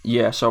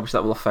 Yeah, so obviously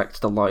that will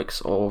affect the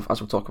likes of, as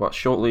we'll talk about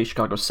shortly,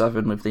 Chicago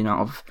 7 with the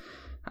amount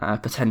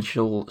of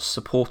potential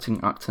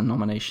supporting actor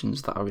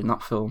nominations that are in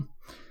that film.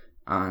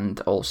 And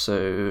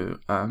also,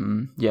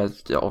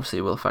 obviously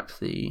it will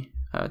affect the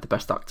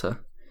Best Actor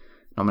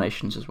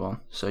nominations as well.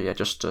 So yeah,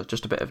 just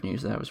a bit of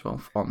news there as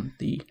well on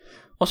the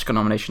Oscar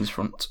nominations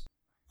front.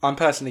 I'm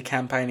personally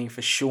campaigning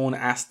for Sean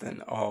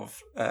Astin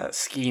of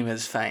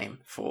Schemers fame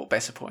for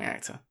Best Supporting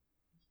Actor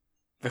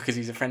because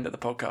he's a friend of the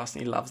podcast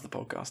and he loves the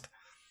podcast.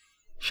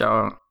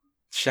 Shout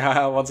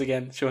out once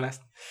again, Sean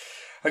Astin.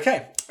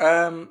 Okay,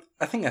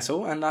 I think that's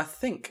all, and I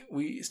think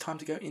it's time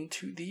to go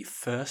into the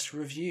first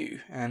review,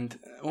 and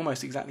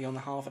almost exactly on the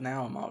half an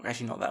hour mark.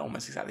 Actually, not that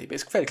almost exactly, but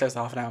it's fairly close to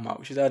the half an hour mark,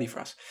 which is early for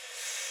us.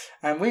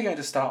 And we're going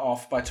to start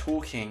off by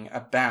talking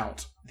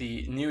about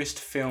the newest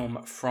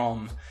film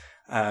from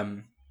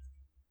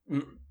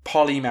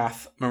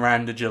polymath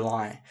Miranda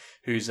July,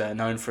 who's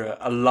known for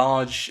a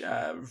large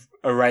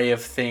array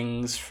of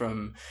things,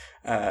 from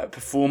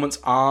performance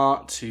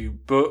art to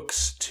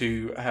books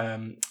to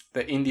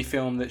the indie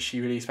film that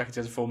she released back in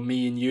 2004,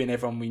 Me and You and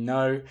Everyone We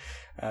Know,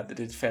 that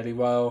did fairly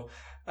well.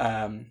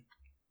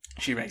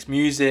 She makes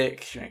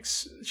music. She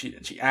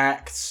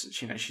acts.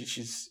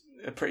 She's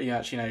pretty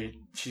much,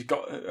 she's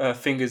got her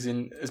fingers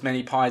in as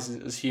many pies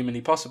as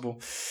humanly possible,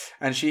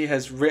 and she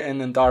has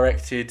written and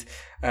directed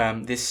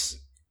this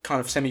kind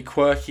of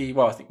semi-quirky,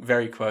 well, I think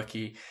very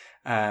quirky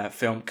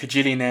film,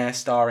 Kajillionaire,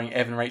 starring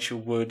Evan Rachel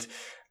Wood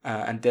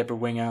and Deborah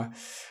Winger,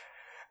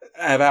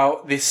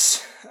 about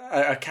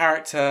a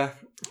character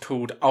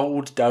called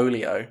Old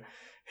Dolio,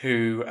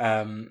 who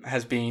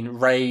has been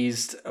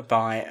raised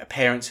by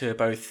parents who are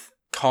both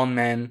con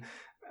men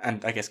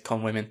and I guess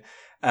con women,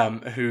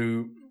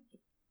 who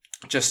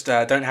just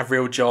don't have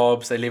real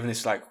jobs. They live in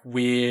this like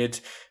weird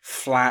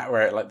flat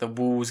where like the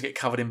walls get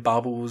covered in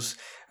bubbles,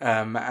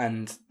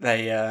 and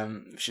they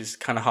which is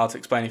kind of hard to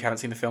explain if you haven't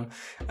seen the film.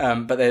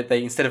 But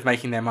they instead of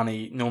making their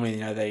money normally,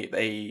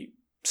 they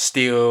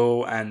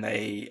steal, and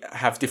they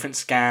have different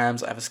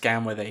scams. I have a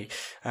scam where they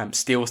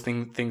steal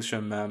things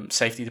from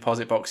safety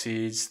deposit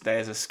boxes.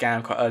 There's a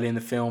scam quite early in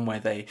the film where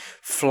they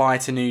fly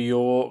to New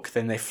York,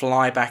 then they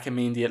fly back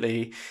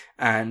immediately,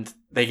 and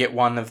they get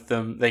one of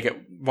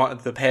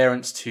the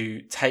parents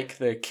to take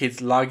the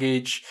kids'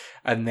 luggage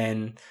and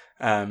then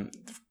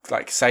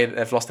say that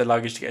they've lost their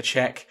luggage to get a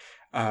check.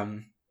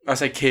 I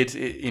say kid,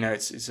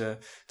 it's a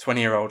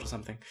 20-year-old or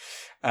something.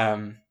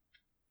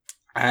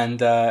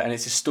 And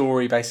it's a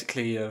story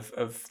basically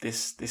of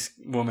this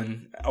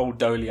woman, old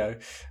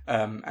Dolio,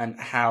 and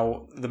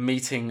how the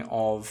meeting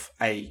of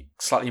a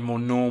slightly more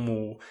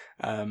normal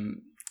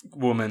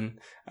woman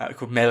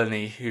called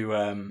Melanie,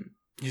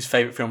 whose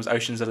favourite film is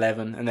Ocean's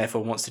 11 and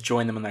therefore wants to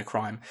join them in their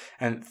crime.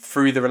 And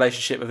through the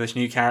relationship of this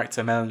new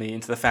character, Melanie,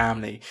 into the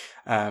family,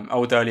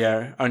 old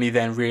Dolio only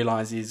then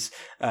realises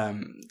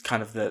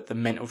kind of the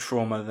mental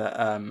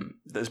trauma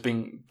that's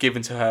been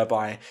given to her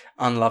by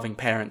unloving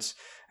parents.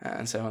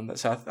 And so on.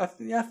 So I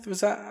think that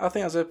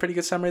was a pretty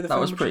good summary of the film.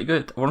 That was pretty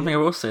good. One thing I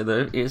will say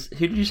though is,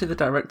 who did you say the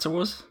director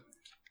was?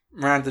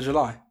 Miranda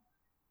July.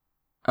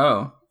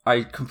 Oh,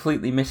 I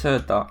completely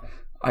misheard that.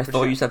 I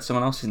thought you said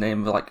someone else's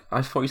name.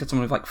 I thought you said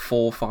someone with like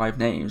 4 or 5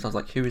 names. I was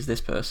like, who is this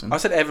person? I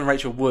said Evan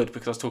Rachel Wood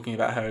because I was talking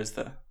about her as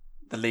the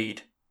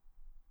lead.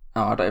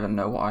 Oh, I don't even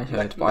know what I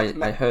heard.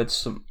 I heard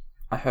some.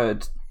 I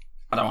don't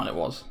know what it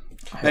was.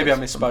 Maybe I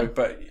misspoke, something.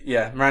 But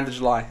yeah, Miranda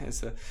July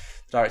is the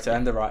director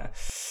and the writer.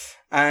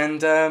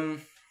 And I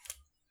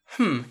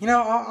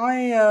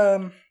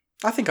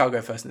think I'll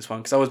go first in this one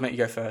because I always make you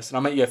go first, and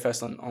I'll make you go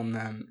first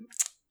on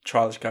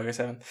Trial of Chicago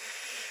 7.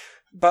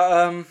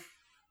 But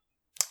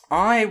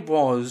I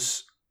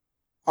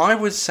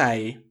would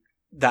say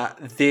that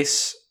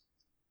this.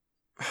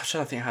 How should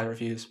I think how to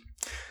review this?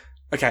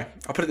 Okay,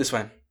 I'll put it this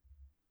way.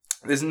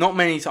 There's not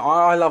many.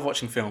 I love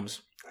watching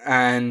films,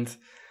 and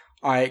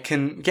I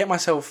can get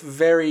myself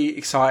very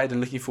excited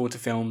and looking forward to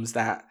films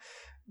that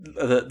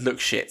look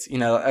shit.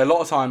 A lot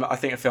of time I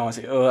think a film, I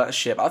say, oh, that's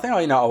shit. But I think,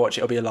 I'll watch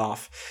it. It'll be a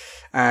laugh.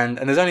 And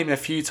there's only been a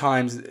few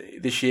times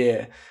this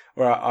year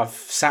where I've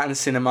sat in the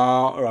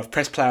cinema or I've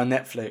pressed play on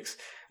Netflix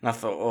and I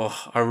thought,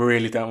 oh, I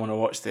really don't want to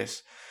watch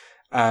this.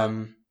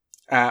 One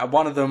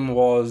of them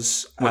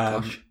was...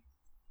 Did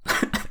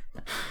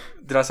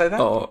I say that?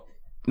 Oh,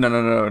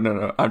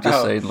 no. I'm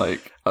just saying,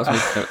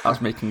 I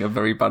was making a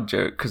very bad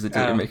joke because it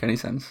didn't make any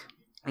sense.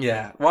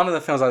 Yeah. One of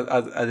the films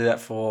I did that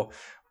for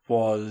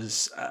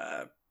was...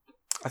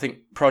 I think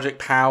Project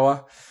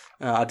Power.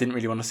 I didn't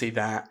really want to see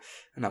that,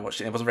 and I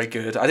watched it. It wasn't very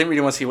good. I didn't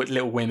really want to see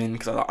Little Women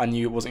because I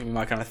knew it wasn't going to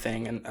be my kind of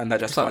thing, and that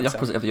just... It's like the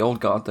opposite of the old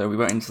guard, though. We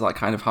went into that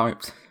kind of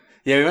hyped.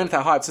 Yeah, we went into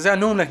that hyped. So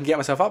normally I can get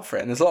myself up for it,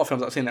 and there's a lot of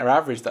films I've seen that are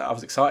average that I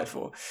was excited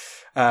for.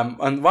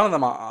 And one of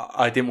them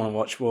I didn't want to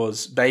watch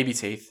was Baby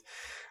Teeth,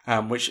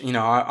 which,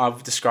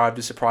 I've described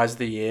as surprise of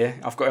the year.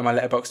 I've got in my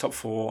Letterboxd top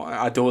 4.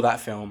 I adore that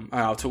film,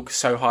 and I'll talk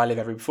so highly of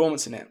every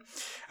performance in it.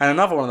 And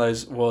another one of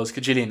those was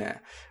Kajillionaire.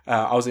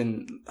 I was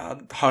in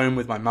home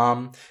with my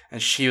mum,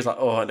 and she was like,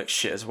 oh, it looks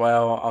shit as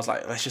well. I was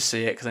like, let's just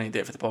see it, because I need to do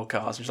it for the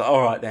podcast. And she was like,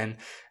 all right then.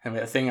 And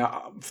the thing,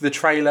 for the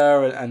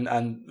trailer and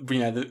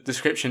the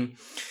description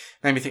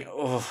made me think,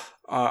 oh,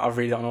 I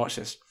really don't want to watch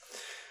this.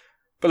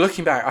 But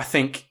looking back, I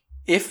think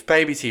if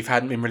Baby Teeth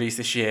hadn't been released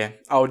this year,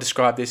 I would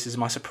describe this as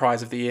my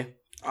surprise of the year.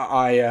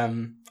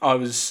 I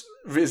was...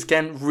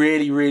 Again,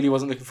 really, really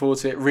wasn't looking forward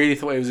to it. Really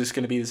thought it was just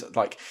going to be this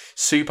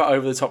super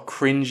over the top,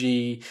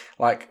 cringy,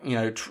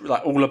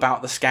 all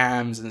about the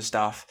scams and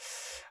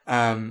stuff.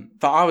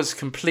 But I was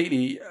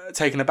completely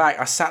taken aback.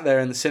 I sat there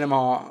in the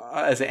cinema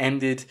as it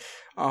ended.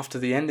 After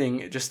the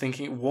ending, just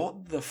thinking,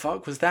 what the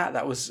fuck was that?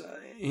 That was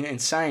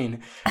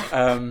insane.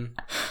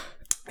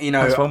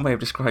 That's one way of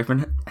describing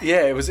it.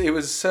 Yeah, it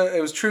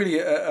was truly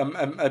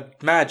a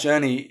mad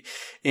journey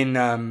in,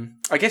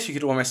 I guess you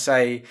could almost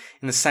say,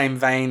 in the same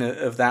vein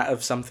of that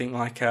of something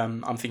like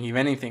I'm Thinking of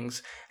Ending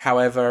Things.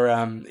 However,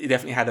 it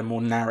definitely had a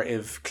more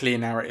clear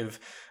narrative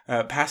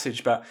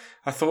passage, but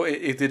I thought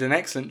it did an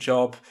excellent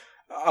job.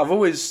 I've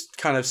always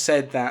kind of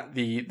said that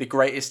the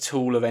greatest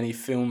tool of any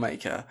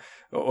filmmaker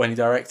or any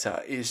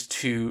director is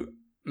to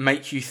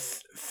make you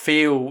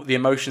feel the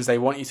emotions they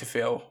want you to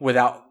feel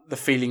without the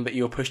feeling that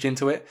you're pushed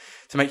into it,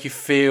 to make you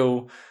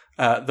feel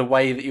the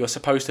way that you're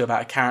supposed to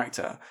about a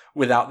character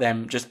without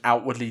them just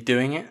outwardly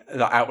doing it,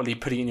 outwardly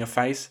putting it in your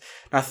face.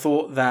 And I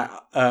thought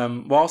that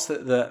whilst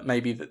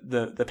maybe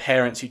the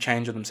parents who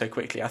change on them so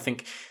quickly, I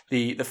think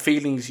the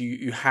feelings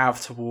you have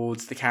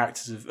towards the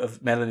characters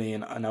of Melanie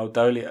and Old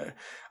Dolio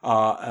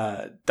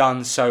are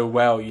done so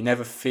well. You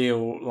never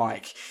feel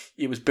like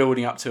it was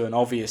building up to an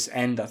obvious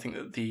end. I think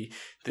that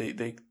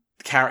the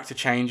character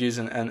changes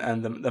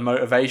and the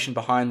motivation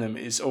behind them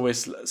is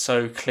always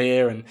so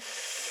clear, and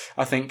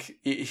I think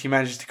he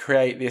manages to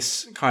create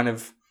this kind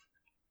of,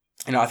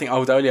 I think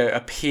Old Dolio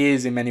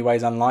appears in many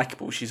ways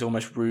unlikable. She's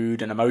almost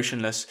rude and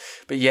emotionless,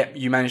 but yet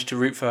you manage to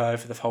root for her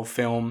for the whole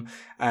film.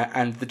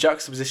 And the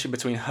juxtaposition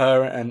between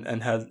her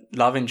and her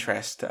love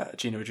interest,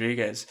 Gina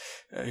Rodriguez,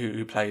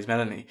 who plays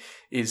Melanie,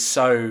 is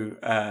so,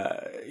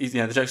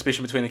 the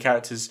juxtaposition between the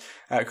characters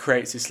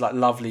creates this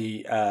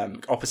lovely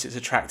opposites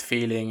attract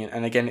feeling.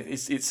 And again,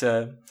 it's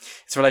a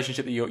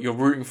relationship that you're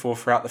rooting for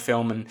throughout the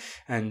film,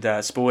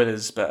 and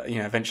spoilers, but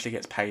eventually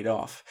gets paid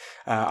off.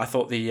 I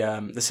thought the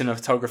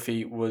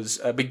cinematography was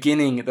the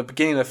beginning of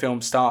the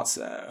film starts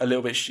a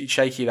little bit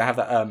shaky. They have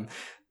that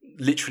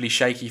literally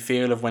shaky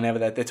feel of whenever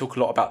they talk a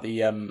lot about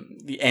the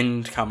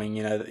end coming,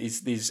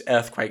 these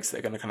earthquakes that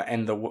are going to kind of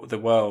end the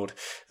world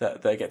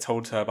that get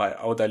told to her by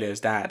old Dolio's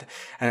dad,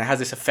 and it has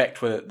this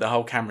effect where the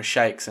whole camera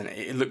shakes and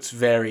it looks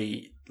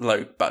very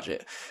low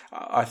budget,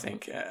 I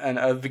think. And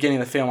at the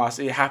beginning of the film,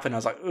 it happened, I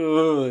was like,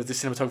 oh, the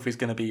cinematography is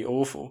going to be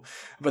awful.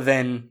 But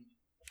then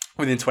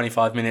within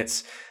 25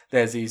 minutes,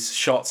 there's these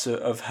shots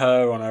of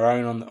her on her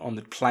own on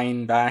the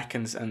plane back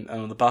and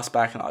on the bus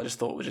back, and I just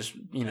thought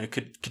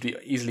could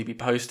easily be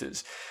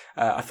posters.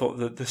 I thought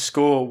that the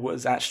score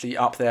was actually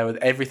up there with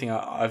everything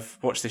I've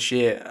watched this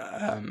year.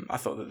 I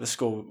thought that the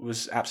score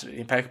was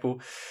absolutely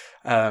impeccable.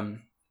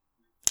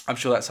 I'm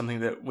sure that's something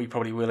that we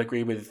probably will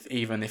agree with,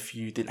 even if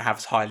you didn't have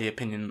as highly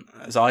opinion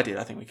as I did.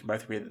 I think we can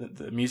both agree that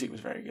the music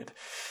was very good.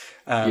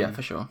 Yeah,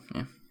 for sure.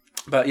 Yeah.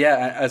 But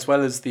yeah, as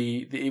well as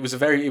it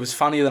was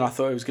funnier than I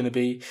thought it was going to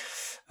be.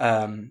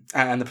 And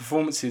the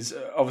performances,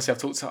 obviously I've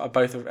talked to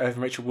both of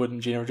Richard Wood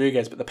and Gina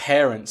Rodriguez, but the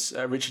parents,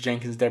 Richard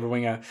Jenkins and Deborah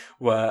Winger,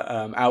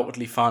 were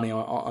outwardly funny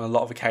on a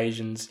lot of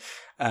occasions.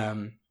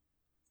 I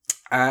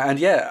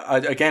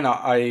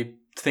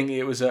think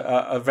it was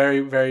a very,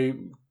 very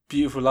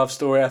beautiful love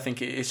story. I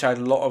think it showed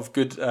a lot of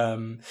good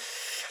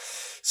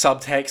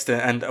subtext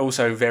and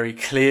also very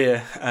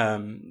clear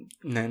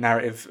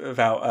narrative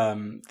about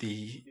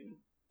the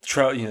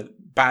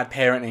bad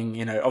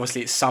parenting.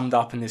 Obviously it's summed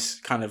up in this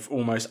kind of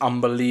almost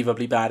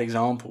unbelievably bad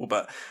example,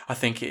 but I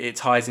think it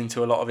ties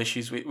into a lot of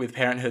issues with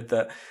parenthood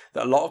that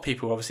a lot of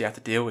people obviously have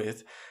to deal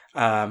with.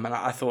 And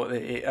I thought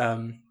that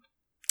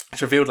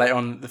it's revealed later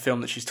on in the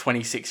film that she's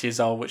 26 years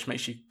old, which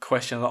makes you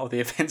question a lot of the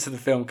events of the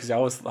film, because I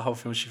always thought the whole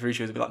film she was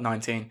a bit like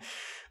 19.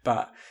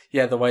 But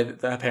yeah, the way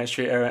that her parents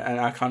treat her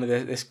and kind of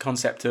this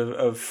concept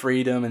of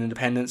freedom and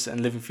independence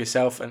and living for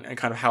yourself and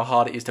kind of how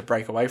hard it is to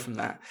break away from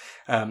that,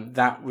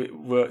 that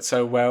worked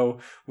so well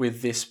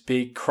with this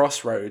big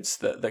crossroads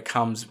that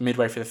comes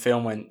midway through the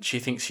film when she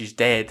thinks she's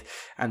dead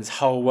and this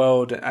whole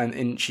world,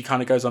 and she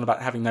kind of goes on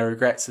about having no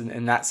regrets, and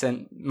in that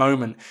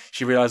moment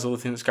she realizes all the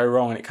things that go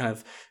wrong, and it kind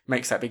of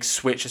makes that big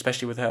switch,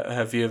 especially with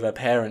her view of her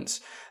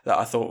parents, that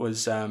I thought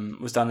was done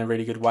in a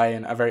really good way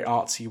and a very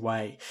artsy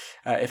way.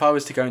 If I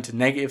was to go into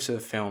negatives of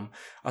the film,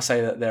 I'll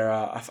say that there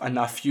are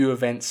a few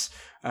events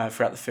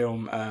throughout the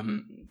film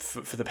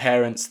for the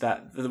parents.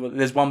 That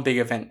there's one big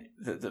event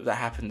that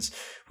happens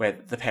where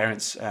the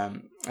parents,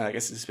 I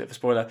guess it's a bit of a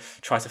spoiler,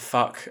 try to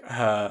fuck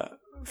her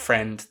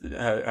friend,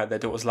 their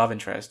daughter's love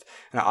interest,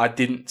 and I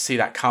didn't see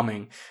that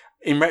coming.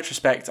 In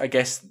retrospect, I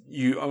guess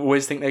you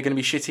always think they're going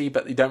to be shitty,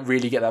 but you don't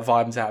really get that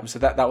vibe into them. So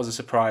that was a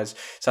surprise.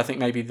 So I think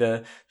maybe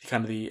the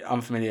kind of the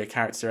unfamiliar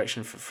character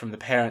direction from the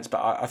parents,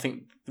 but I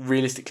think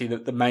realistically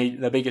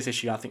the biggest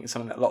issue, I think, is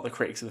something that a lot of the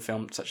critics of the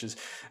film, such as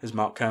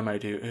Mark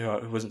Kermode,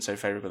 who wasn't so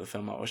favourable of the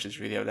film, I watched his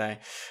review the other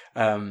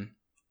day,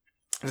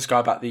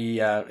 describe about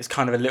it's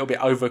kind of a little bit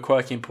over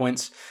quirky in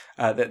points.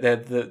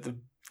 The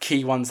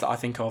key ones that I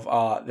think of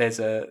are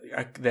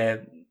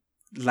their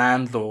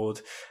landlord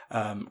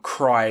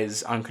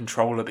cries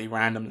uncontrollably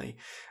randomly,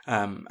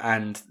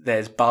 and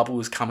there's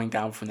bubbles coming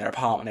down from their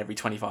apartment every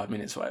 25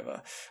 minutes or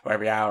whatever, or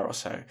every hour or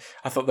so.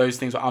 I thought those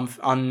things were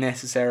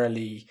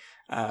unnecessarily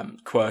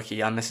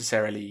quirky,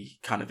 unnecessarily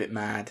kind of a bit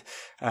mad,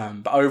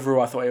 but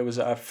overall I thought it was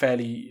a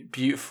fairly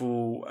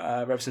beautiful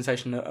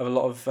representation of a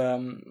lot of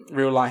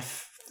real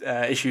life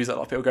issues that a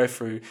lot of people go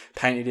through,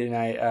 painted in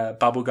a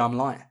bubblegum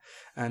light.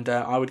 And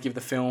I would give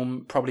the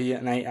film probably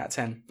an 8 out of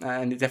 10,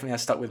 and it definitely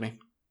has stuck with me.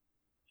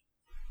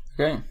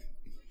 Okay.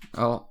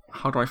 Well,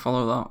 how do I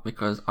follow that?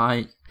 Because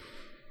I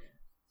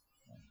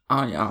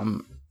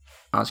am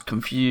as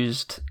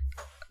confused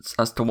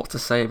as to what to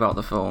say about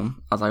the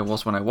film as I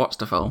was when I watched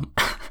the film.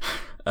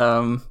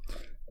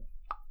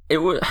 It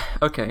would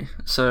okay.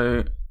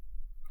 So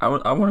I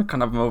want to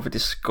kind of have more of a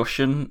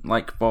discussion,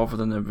 rather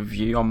than a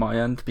review on my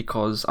end,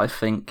 because I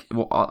think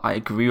I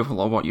agree with a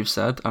lot of what you've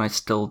said, and I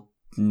still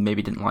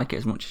maybe didn't like it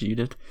as much as you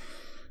did.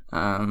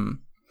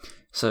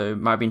 So it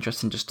might be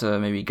interesting just to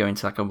maybe go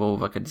into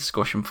a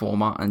discussion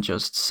format and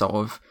just sort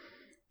of,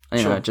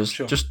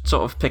 just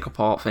sort of pick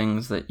apart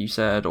things that you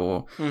said,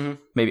 or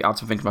maybe add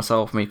something to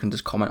myself. Maybe you can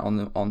just comment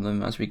on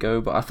them as we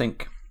go. But I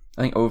think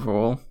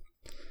overall,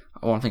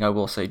 one thing I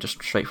will say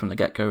just straight from the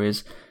get-go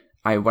is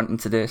you went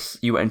into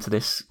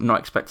this not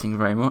expecting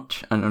very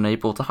much and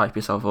unable to hype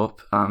yourself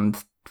up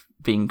and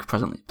being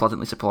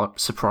pleasantly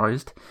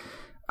surprised.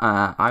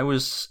 I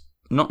was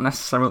not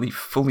necessarily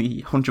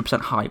fully 100%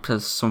 hyped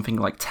as something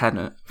like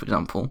Tenet, for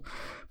example,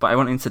 but I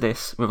went into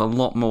this with a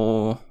lot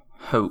more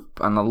hope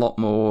and a lot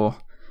more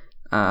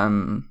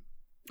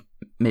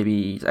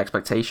maybe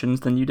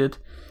expectations than you did,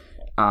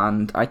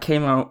 and I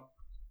came out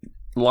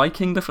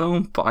liking the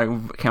film, but I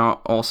came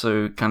out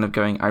also kind of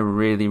going, I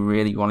really,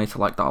 really wanted to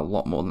like that a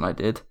lot more than I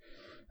did.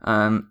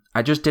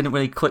 I just didn't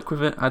really click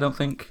with it, I don't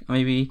think,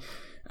 maybe.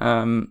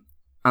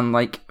 And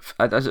I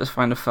just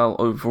kind of felt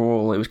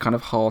overall it was kind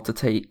of hard to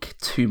take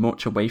too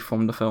much away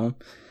from the film.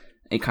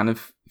 It kind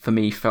of, for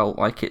me, felt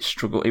like it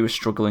was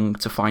struggling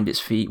to find its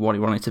feet, what he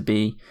wanted to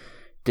be.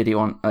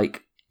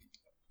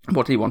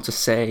 What did he want to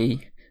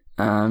say?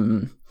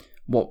 What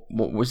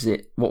what was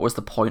it? What was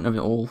the point of it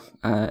all?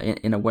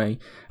 In a way,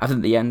 I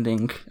think the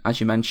ending, as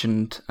you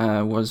mentioned,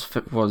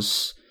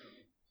 was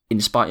in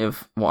spite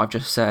of what I've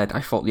just said,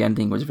 I thought the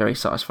ending was very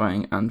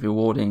satisfying and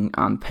rewarding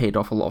and paid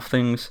off a lot of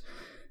things.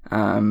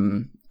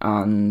 And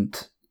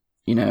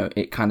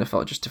it kind of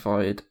felt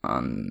justified,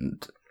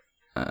 and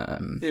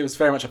it was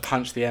very much a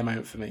punch to the air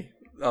moment for me.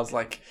 I was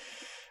like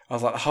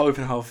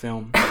hoping the whole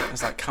film. I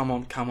was like, come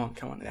on.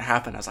 It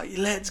happened. I was like,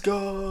 let's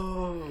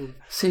go.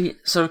 See,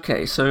 so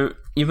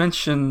you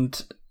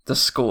mentioned the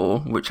score,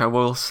 which I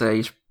will say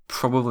is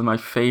probably my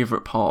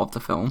favourite part of the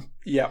film.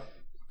 Yeah.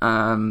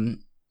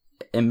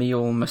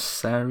 Emile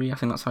Masseri, I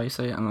think that's how you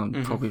say it, and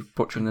I'm probably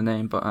butchering the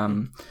name, but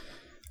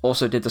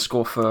also did the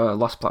score for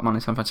Last Black Man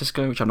in San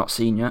Francisco, which I've not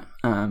seen yet.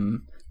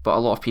 But a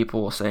lot of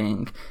people were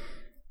saying,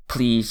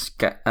 please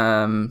get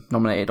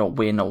nominated or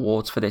win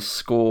awards for this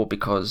score,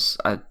 because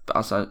as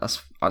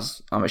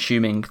I'm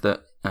assuming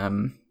that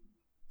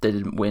they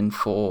didn't win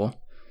for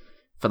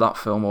that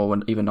film or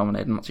weren't even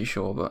nominated. I'm not too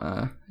sure, but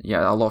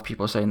a lot of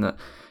people are saying that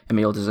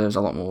Emile deserves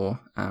a lot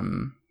more.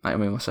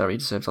 Emile Masseri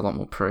deserves a lot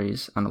more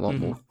praise and a lot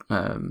more,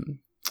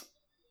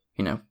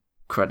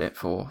 credit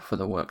for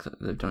the work that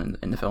they've done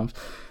in the films.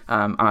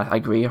 I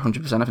agree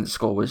 100%. I think the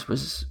score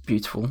was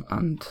beautiful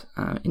and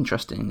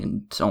interesting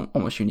and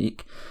almost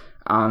unique.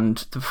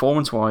 And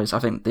performance-wise, I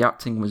think the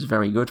acting was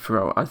very good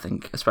throughout. I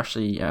think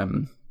especially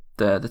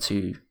the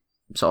two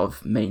sort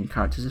of main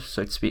characters,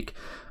 so to speak,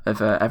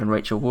 of Evan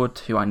Rachel Wood,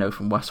 who I know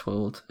from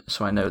Westworld,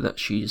 so I know that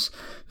she's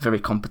very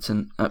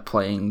competent at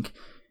playing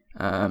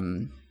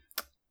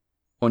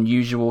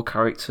unusual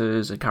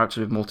characters, a character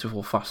with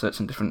multiple facets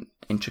and different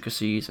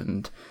intricacies,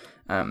 and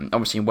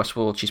obviously in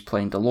Westworld she's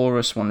playing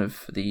Dolores, one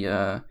of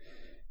the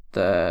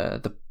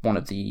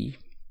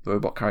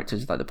robot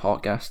characters, like the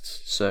park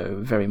guests. So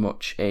very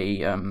much a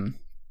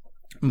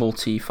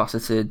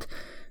multifaceted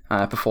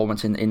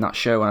performance in that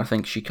show, and I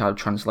think she kind of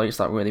translates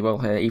that really well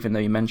here. Even though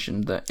you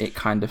mentioned that it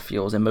kind of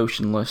feels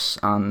emotionless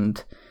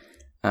and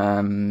that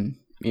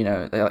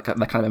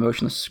kind of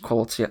emotionless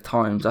quality at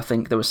times, I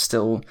think there was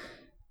still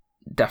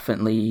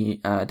definitely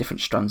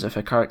different strands of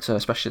her character,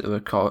 especially that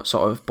were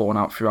sort of borne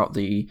out throughout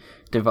the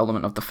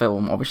development of the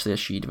film. Obviously, as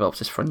she develops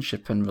this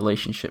friendship and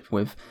relationship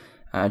with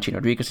Gina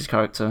Rodriguez's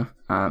character,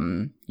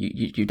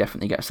 you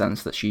definitely get a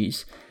sense that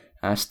she's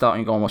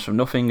starting almost from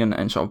nothing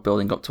and sort of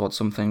building up towards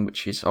something,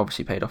 which is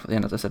obviously paid off at the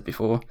end, as I said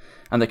before.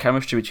 And the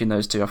chemistry between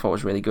those two I thought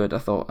was really good. I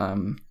thought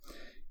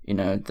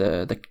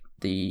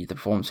the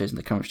performances and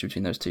the chemistry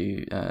between those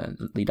two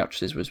lead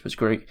actresses was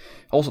great.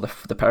 Also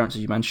the parents,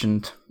 as you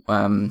mentioned,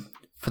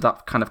 for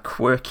that kind of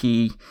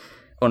quirky,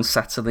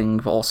 unsettling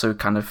but also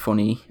kind of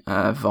funny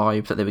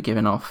vibe that they were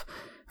giving off.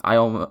 I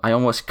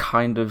almost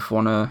kind of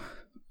want to,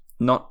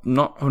 not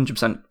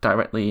 100%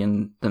 directly,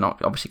 and they're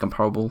not obviously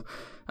comparable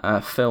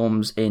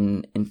films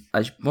in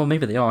well,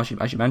 maybe they are, as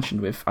you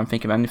mentioned, with I'm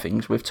Thinking of Ending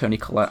Things with Toni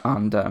Collette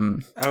and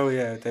David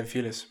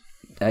Thewlis.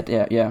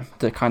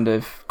 The kind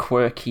of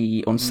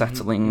quirky,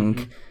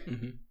 unsettling,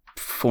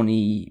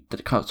 funny,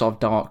 the kind of sort of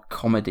dark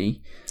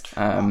comedy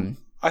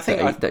I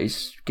think that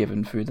is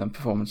given through them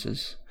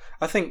performances.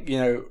 I think,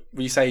 when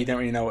you say you don't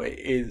really know what it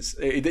is,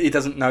 it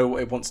doesn't know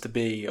what it wants to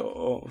be,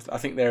 or I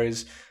think there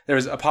is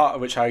a part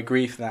of which I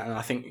agree for that, and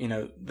I think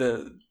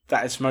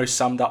that is most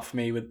summed up for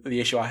me with the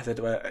issue I had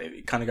where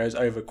it kind of goes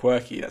over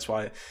quirky. That's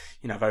why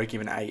I've only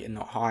given it 8 and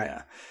not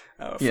higher,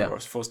 or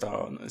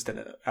 4-star instead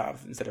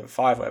of a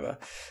 5, whatever.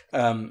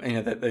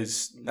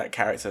 That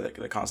character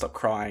that can't stop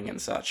crying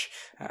and such.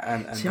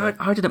 And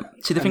I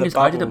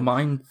didn't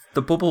mind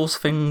the bubbles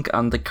thing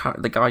and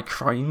the guy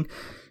crying.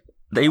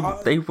 They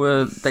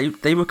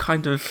were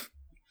kind of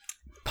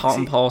part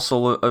and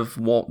parcel of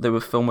what the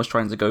film was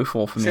trying to go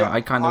for me.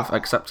 I kind of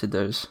accepted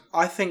those.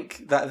 I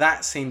think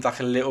that seemed like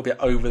a little bit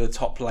over the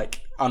top,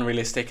 like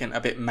unrealistic and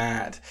a bit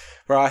mad,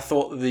 where I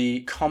thought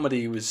the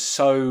comedy was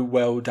so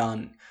well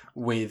done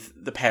with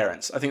the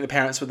parents. I think the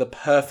parents were the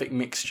perfect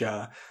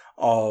mixture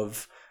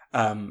of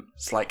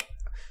it's like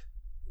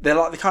they're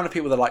like the kind of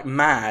people that are like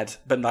mad,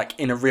 but like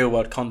in a real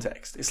world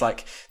context. It's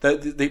like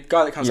the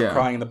guy that comes up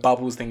crying in the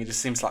bubbles thing. It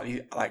just seems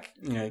slightly like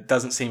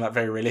doesn't seem like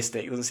very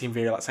realistic. It doesn't seem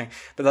very like saying.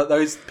 But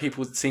those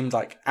people seemed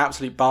like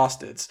absolute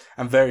bastards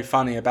and very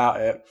funny about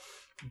it.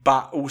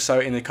 But also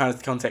in the kind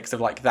of context of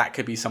like that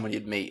could be someone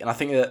you'd meet. And I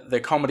think that the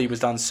comedy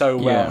was done so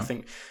well. I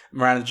think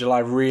Miranda July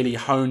really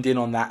honed in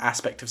on that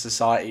aspect of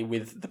society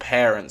with the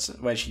parents,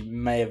 where she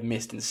may have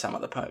missed in some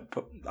other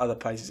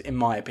places, in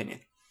my opinion.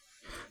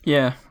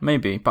 Yeah,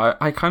 maybe. But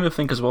I kind of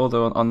think as well,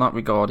 though, on that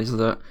regard, is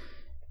that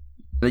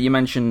you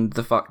mentioned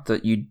the fact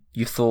that you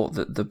thought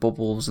that the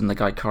bubbles and the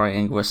guy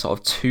crying were sort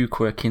of too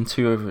quirky and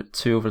too over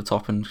the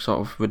top and sort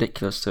of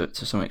ridiculous to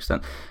some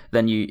extent.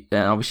 Then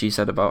obviously you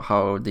said about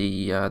how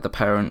the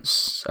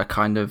parents are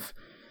kind of,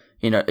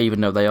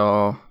 even though they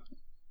are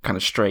kind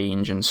of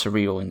strange and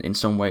surreal in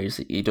some ways,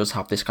 it does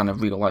have this kind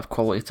of real life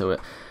quality to it,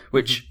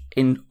 which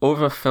in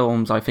other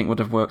films I think would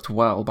have worked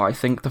well. But I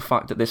think the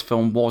fact that this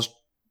film was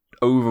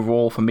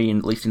overall, for me,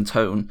 at least in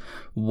tone,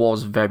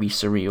 was very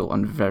surreal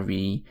and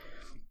very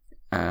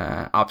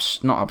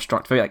not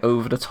abstract, very like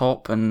over the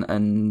top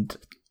and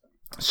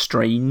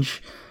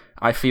strange.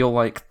 I feel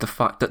like the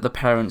fact that the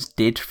parents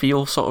did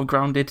feel sort of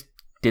grounded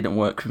didn't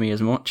work for me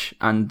as much,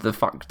 and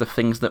the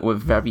things that were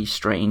very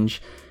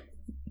strange,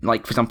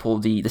 like for example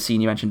the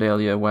scene you mentioned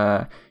earlier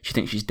where she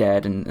thinks she's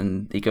dead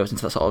and it goes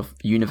into that sort of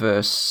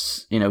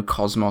universe,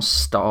 cosmos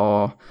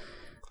star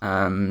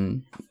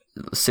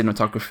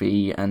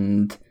cinematography,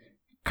 and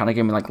kind of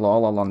gave me like La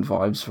La Land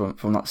vibes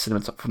from that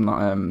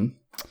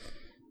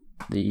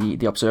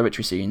the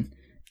observatory scene.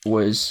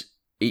 Was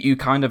you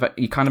kind of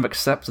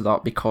accept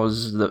that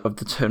because of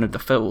the turn of the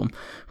film,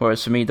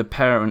 whereas for me the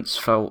parents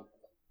felt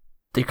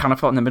in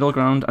the middle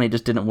ground, and it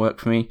just didn't work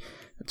for me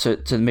to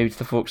maybe to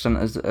the full extent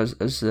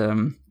as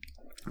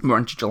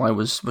Miranda July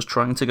was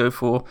trying to go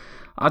for.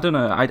 I don't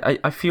know.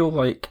 I feel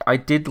like I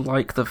did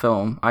like the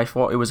film. I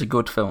thought it was a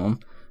good film,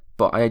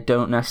 but I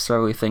don't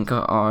necessarily think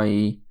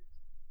I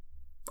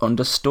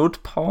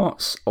understood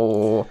parts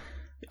or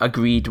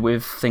agreed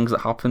with things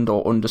that happened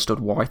or understood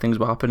why things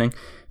were happening.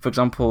 For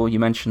example, you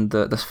mentioned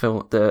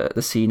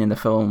the scene in the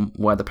film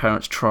where the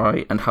parents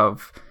try and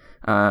have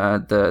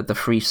the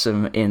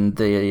threesome in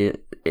the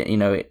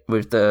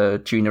with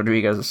the Gina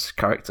Rodriguez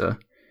character,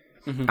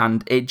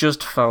 and it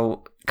just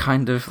felt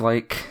kind of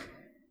like,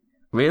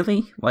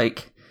 really,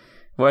 like,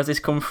 where's this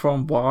come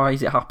from? Why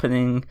is it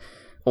happening?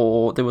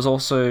 Or there was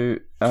also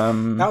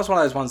that was one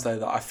of those ones though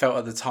that I felt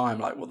at the time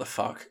like, what the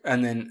fuck,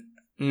 and then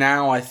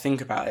now I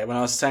think about it, when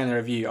I was saying the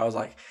review, I was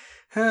like,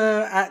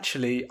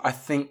 actually, I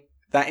think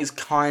that is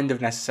kind of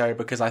necessary,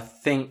 because I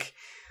think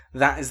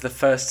that is the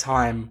first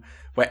time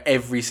where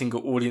every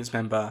single audience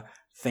member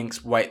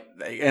thinks, wait,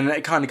 and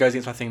it kind of goes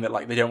into my thing that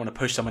like they don't want to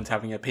push someone to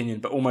having an opinion,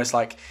 but almost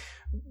like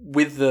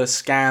with the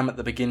scams at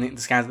the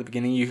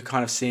beginning, you could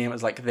kind of see them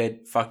as like they're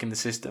fucking the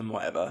system,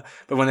 whatever.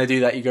 But when they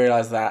do that, you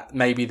realise that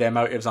maybe their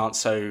motives aren't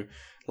so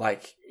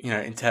like,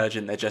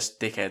 intelligent, they're just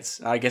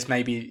dickheads. I guess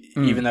maybe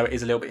even though it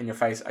is a little bit in your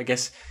face, I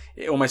guess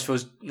it almost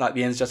feels like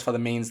the ends justify the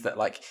means, that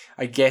like,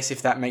 I guess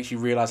if that makes you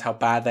realise how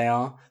bad they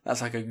are,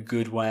 that's like a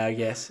good way, I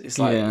guess. It's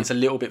like, it's a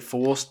little bit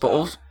forced.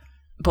 But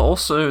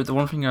also the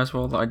one thing as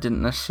well that I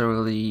didn't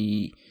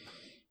necessarily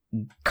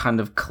kind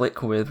of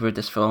click with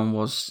this film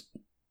was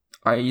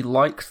I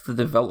liked the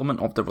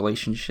development of the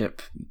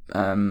relationship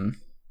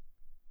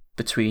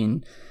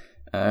between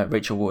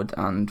Rachel Wood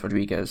and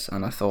Rodriguez,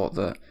 and I thought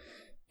that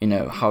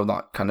how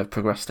that kind of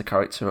progressed the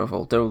character of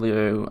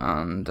Oldolio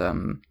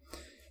and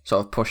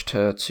sort of pushed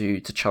her to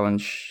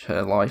challenge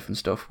her life and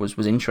stuff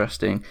was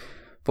interesting.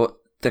 But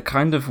the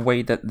kind of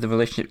way that the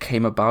relationship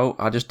came about,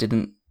 I just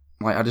didn't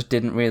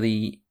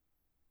really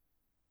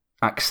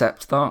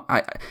accept that.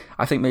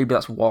 I think maybe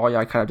that's why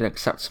I kind of didn't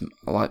accept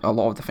like a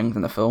lot of the things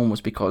in the film, was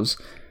because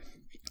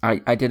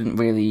I didn't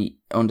really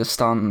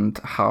understand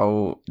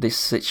how this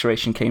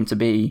situation came to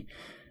be.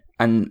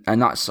 And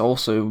that's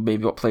also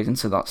maybe what played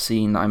into that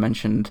scene that I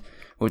mentioned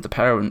with the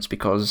parents,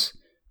 because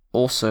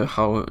also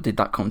how did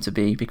that come to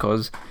be?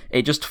 Because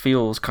it just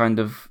feels kind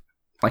of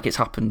like it's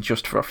happened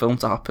just for a film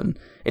to happen.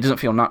 It doesn't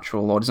feel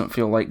natural, or doesn't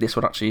feel like this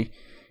would actually,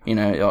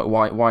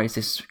 why is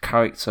this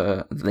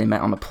character that they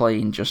met on a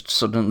plane just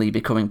suddenly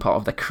becoming part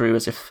of their crew,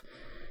 as if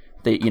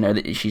they,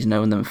 that she's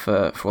known them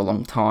for a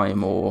long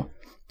time, or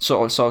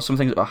so some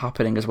things that were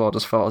happening as well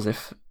just felt as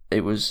if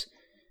it was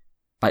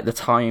like the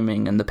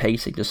timing and the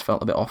pacing just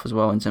felt a bit off as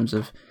well, in terms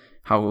of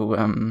how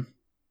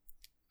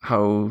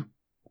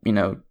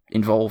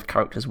involved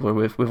characters were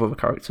with other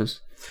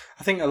characters.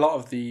 I think a lot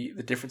of the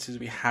differences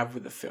we have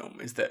with the film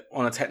is that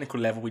on a technical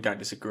level we don't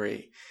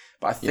disagree,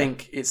 but I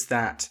think it's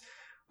that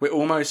we're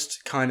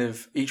almost kind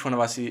of, each one of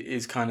us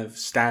is kind of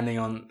standing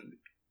on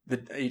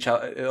each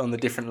other on the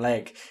different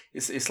leg.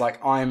 It's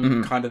like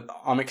I'm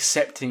I'm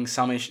accepting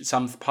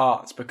some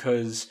parts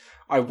because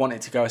I want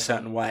it to go a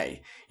certain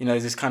way.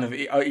 There's this kind of,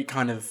 it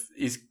kind of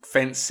is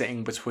fence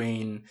sitting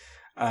between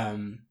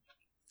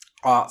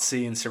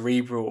artsy and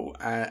cerebral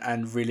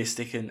and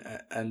realistic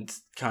and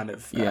kind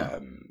of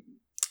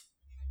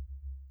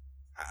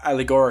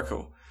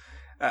allegorical.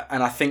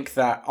 And I think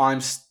that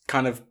I'm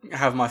kind of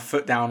have my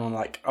foot down on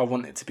like, I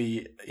want it to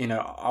be,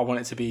 I want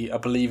it to be a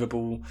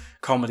believable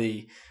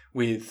comedy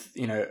with,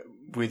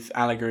 with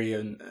allegory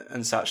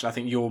and such. And I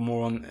think you're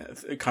more on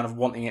kind of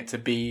wanting it to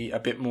be a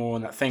bit more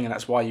on that thing. And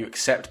that's why you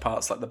accept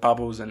parts like the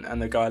bubbles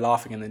and the guy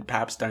laughing, and then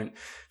perhaps don't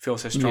feel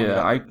so strong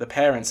about the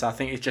parents. I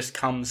think it just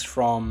comes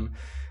from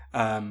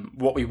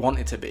what we want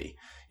it to be.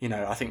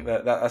 I think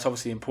that's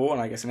obviously important,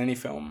 I guess, in any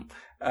film,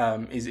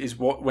 is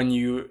what, when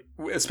you,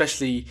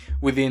 especially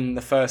within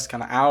the first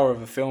kind of hour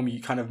of a film,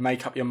 you kind of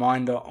make up your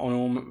mind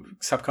on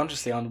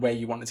subconsciously on where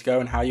you want it to go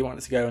and how you want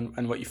it to go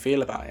and what you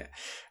feel about it.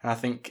 And I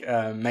think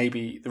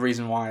maybe the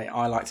reason why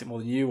I liked it more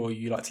than you, or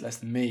you liked it less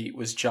than me,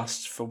 was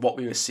just for what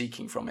we were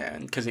seeking from it,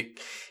 and because it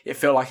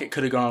felt like it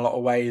could have gone a lot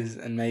of ways,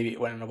 and maybe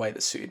it went in a way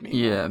that suited me.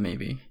 Yeah,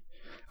 maybe.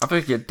 I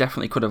think it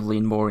definitely could have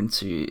leaned more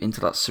into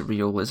that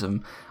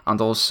surrealism, and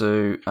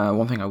also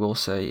one thing I will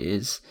say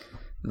is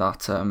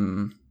that I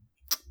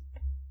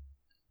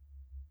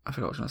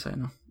forgot what I was going to say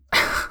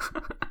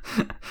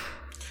now.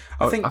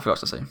 I forgot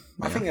to say.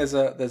 I think there's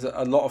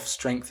a lot of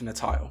strength in the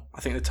title.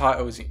 I think the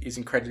title is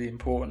incredibly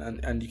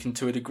important, and you can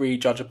to a degree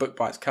judge a book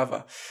by its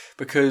cover,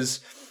 because,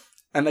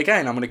 and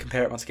again I'm going to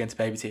compare it once again to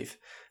Baby Teeth,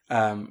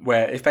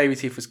 where if Baby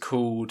Teeth was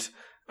called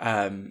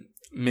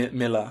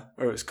Miller,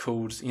 or it was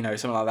called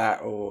something like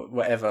that or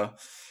whatever,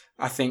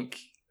 I think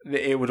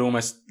that it would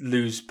almost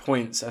lose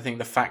points. I think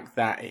the fact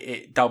that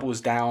it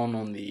doubles down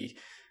on the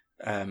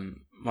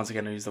once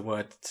again, I use the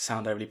word to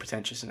sound overly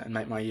pretentious and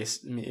make my year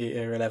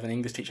 11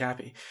 English teacher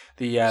happy.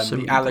 The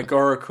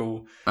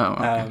allegorical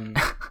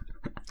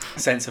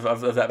sense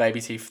of that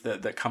Baby Teeth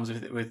that comes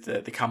with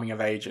the coming of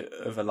age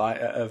of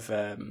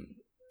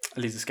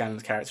Elisa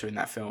Scanlon's character in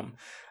that film.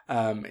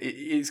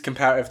 It's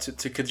comparative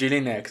to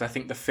Kajillionaire, because I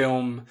think the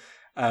film,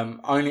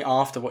 only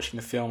after watching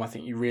the film, I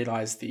think you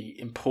realise the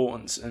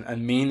importance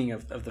and meaning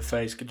of the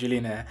phrase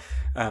Kajillionaire.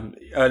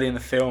 Early in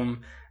the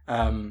film,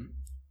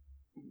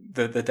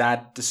 the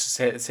dad just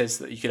says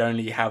that you could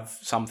only have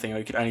something, or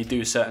you could only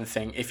do a certain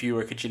thing if you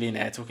were a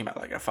Kajillionaire, talking about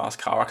like a fast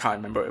car. I can't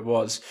remember what it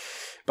was,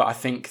 but I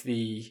think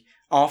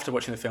after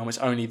watching the film, it's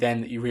only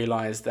then that you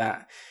realise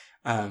that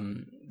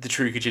the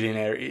true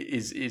Kajillionaire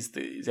is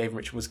Ava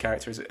Richards'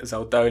 character as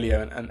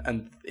Aldolio,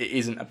 and it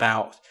isn't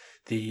about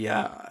the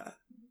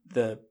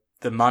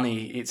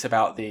money. It's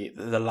about the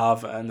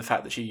love and the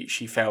fact that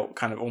she felt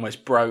kind of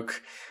almost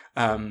broke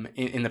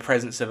in the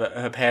presence of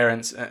her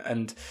parents,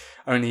 and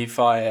only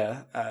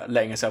via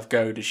letting herself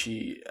go does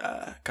she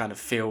kind of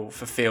feel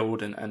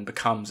fulfilled and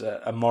becomes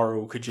a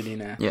moral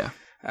Kajillionaire. Yeah,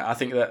 I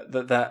think that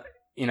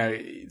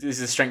this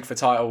is a strength for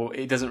title.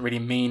 It doesn't really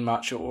mean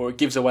much, or it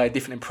gives away a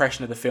different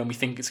impression of the film. We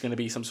think it's going to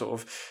be some sort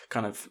of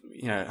kind of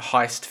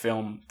heist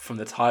film from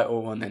the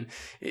title, and then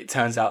it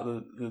turns out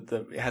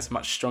that it has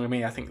much stronger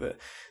meaning. I think that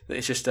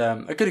it's just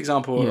a good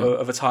example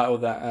of a title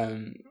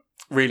that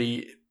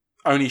really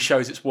only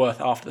shows its worth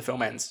after the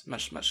film ends,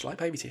 much like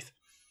Baby Teeth.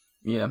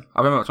 Yeah, I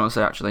remember what I was going to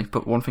say actually,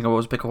 but one thing I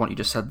was pick on what you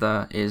just said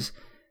there is,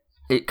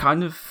 it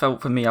kind of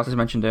felt for me, as I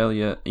mentioned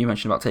earlier, you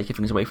mentioned about taking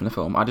things away from the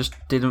film. I just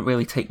didn't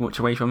really take much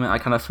away from it. I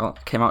kind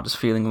of came out just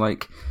feeling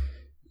like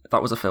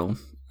that was a film.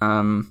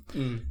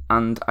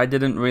 And I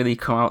didn't really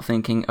come out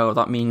thinking, oh,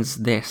 that means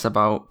this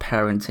about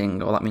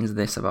parenting, or that means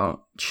this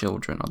about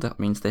children, or that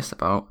means this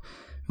about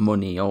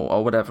money,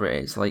 or whatever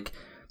it is. Like,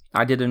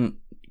 I didn't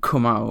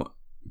come out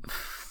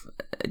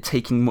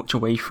taking much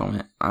away from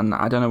it. And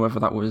I don't know whether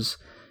that was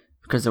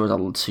because there was a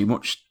little too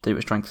much that it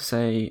was trying to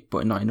say,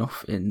 but not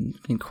enough in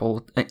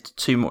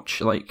too much,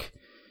 like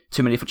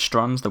too many different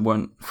strands that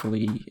weren't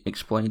fully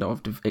explained or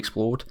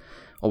explored,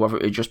 or whether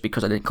it was just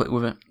because I didn't click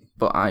with it.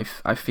 But I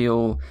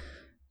feel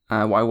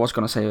what I was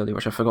going to say earlier,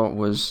 which I forgot,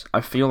 was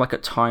I feel like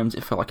at times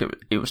it felt like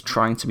it was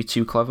trying to be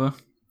too clever,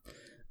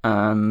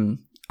 and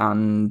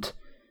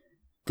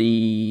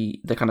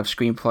the kind of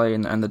screenplay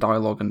and the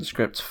dialogue and the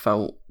script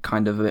felt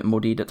kind of a bit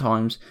muddied at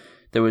times.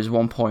 There was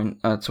one point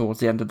towards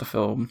the end of the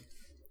film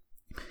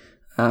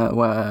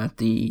where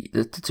the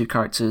two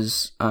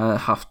characters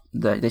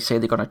they say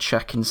they're going to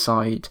check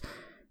inside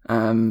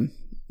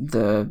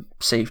the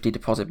safety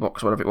deposit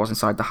box, whatever it was,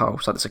 inside the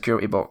house, like the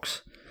security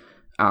box,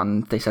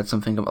 and they said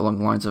something along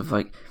the lines of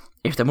like,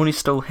 if the money's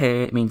still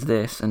here, it means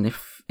this, and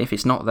if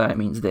it's not there, it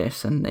means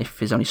this, and if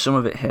there's only some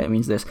of it here, it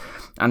means this.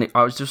 And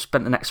I was just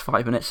spent the next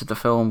 5 minutes of the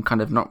film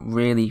kind of not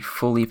really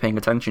fully paying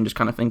attention, just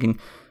kind of thinking,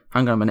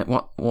 hang on a minute,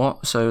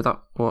 what? So that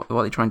what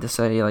are they trying to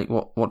say? Like,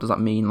 what does that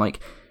mean?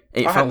 Like,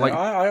 it felt like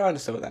I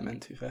understood what that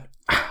meant. To be fair,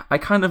 I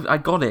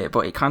got it,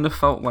 but it kind of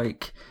felt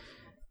like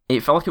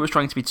it was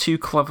trying to be too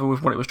clever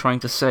with what it was trying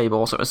to say, but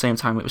also at the same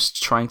time it was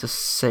trying to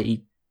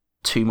say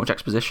too much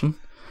exposition.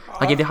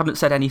 Like, if they hadn't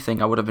said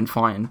anything, I would have been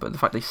fine, but the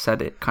fact they said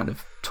it kind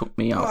of took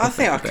me out. I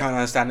think I kind of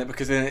understand it,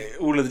 because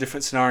all of the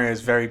different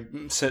scenarios very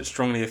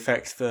strongly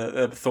affect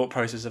the thought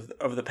process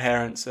of the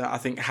parents. I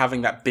think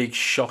having that big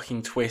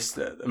shocking twist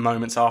at the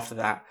moments after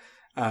that,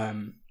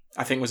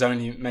 I think was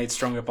only made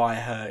stronger by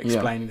her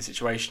explaining the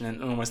situation,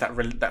 and almost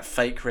that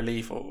fake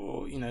relief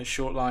or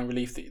short line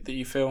relief that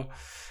you feel.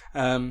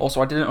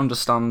 Also, I didn't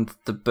understand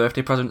the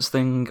birthday presents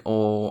thing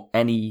or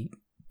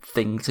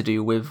anything to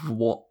do with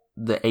what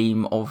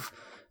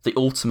the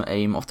ultimate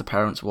aim of the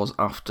parents was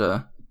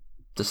after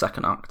the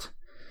second act.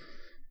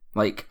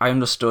 Like, I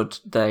understood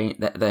their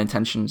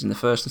intentions in the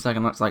first and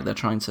second acts, like they're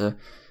trying to,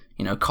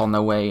 con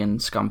their way and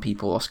scam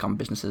people or scam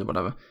businesses or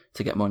whatever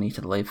to get money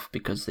to live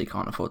because they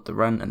can't afford the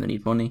rent and they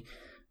need money.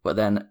 But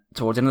then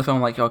towards the end of the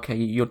film, like, okay,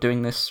 you're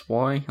doing this,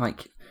 why?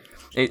 Like,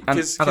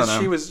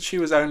 because she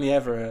was only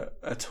ever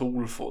a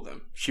tool for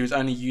them. She was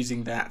only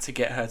using that to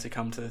get her to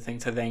come to the thing,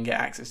 to then get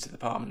access to the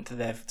apartment, to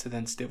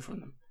then steal from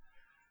them.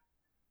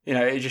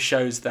 It just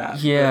shows that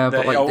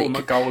the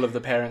ultimate goal of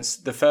the parents,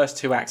 the first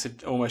 2 acts are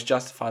almost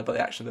justified by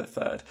the action of the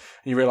third.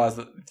 And you realise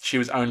that she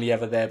was only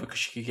ever there because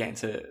she could get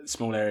into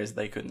small areas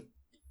they couldn't.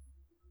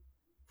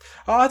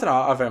 Oh, I don't know.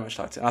 I very much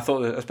liked it. I thought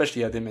that,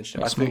 especially, I didn't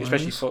mention it. I think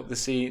especially thought the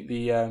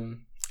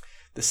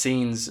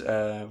scenes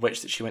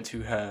which that she went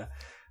to her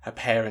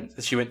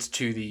parents. She went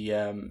to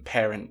the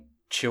parent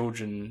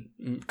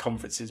children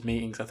conferences,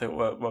 meetings, I thought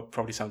were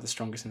probably some of the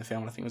strongest in the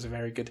film. I think it was a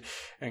very good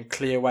and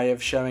clear way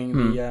of showing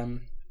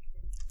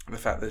the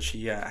fact that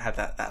she had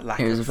that lack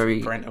of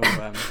parental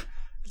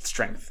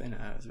strength in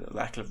her,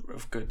 lack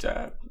of good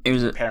it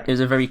was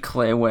a very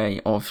clear way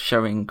of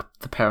showing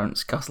the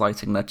parents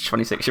gaslighting their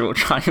 26-year-old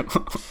child.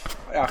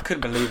 I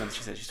couldn't believe when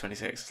she said she's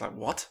 26. It's like,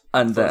 what?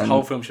 And then the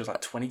whole film she was like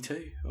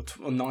 22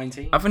 or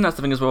 19. I think that's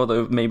the thing as well,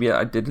 though, maybe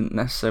I didn't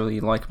necessarily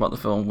like about the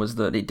film, was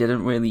that it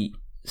didn't really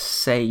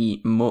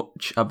say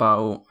much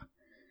about...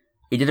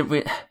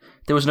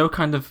 there was no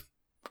kind of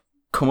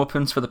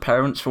comeuppance for the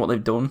parents for what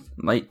they've done.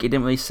 Like, it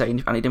didn't really say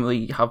anything, and it didn't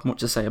really have much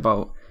to say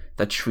about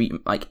their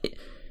treatment. Like,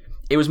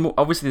 it was more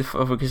obviously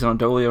focusing on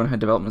Dolio and her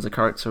development as a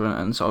character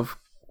and sort of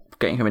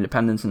getting her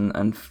independence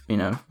and you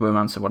know,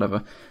 romance or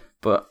whatever.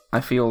 But I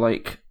feel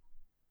like,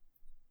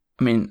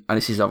 I mean, and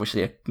this is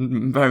obviously a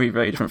very,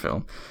 very different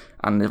film,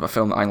 and a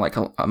film that I like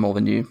more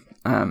than you.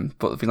 But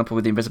for example,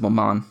 with The Invisible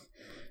Man,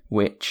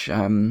 which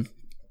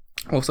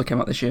also came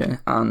out this year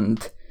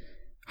and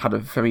had a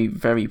very,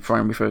 very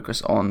primary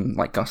focus on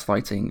like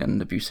gaslighting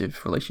and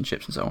abusive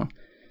relationships and so on.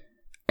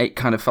 It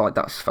kind of felt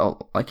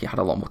like it had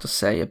a lot more to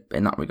say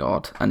in that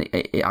regard, and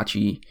it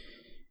actually,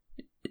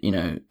 you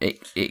know,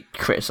 it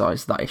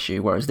criticised that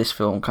issue, whereas this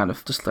film kind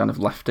of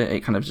left it.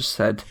 It kind of just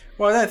said...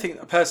 Well, I don't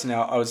think, personally,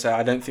 I would say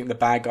I don't think the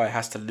bad guy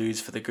has to lose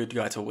for the good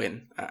guy to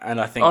win,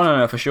 and I think... Oh,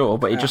 no, for sure,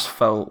 but it just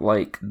felt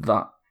like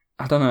that...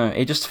 I don't know,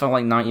 it just felt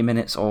like 90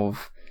 minutes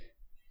of,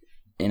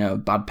 you know,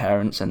 bad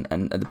parents, and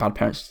the bad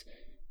parents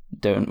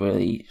don't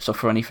really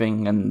suffer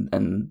anything,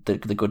 and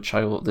the good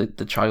child,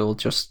 the child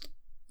just...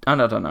 I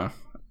don't know.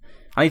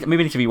 Maybe I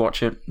need to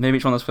rewatch it. Maybe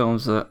it's one of those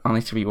films that I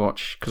need to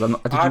rewatch because I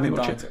have been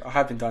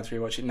dying to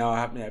rewatch it. No, I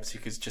haven't been able to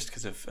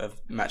because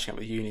of matching up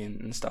with uni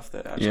and stuff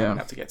that I just haven't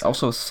have to get to.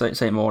 Also,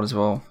 Saint Maud as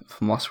well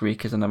from last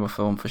week is another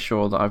film for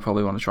sure that I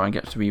probably want to try and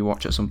get to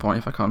rewatch at some point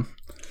if I can.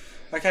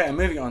 Okay, and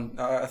moving on.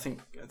 I think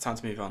it's time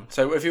to move on.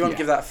 So, if you want to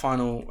give that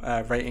final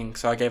rating,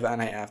 so I gave that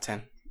an 8 out of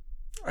 10.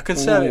 A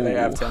conservative 8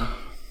 out of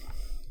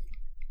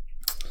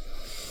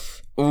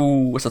 10.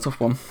 Ooh, it's a tough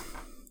one.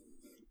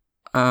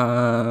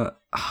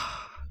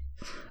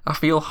 I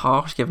feel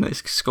harsh giving it this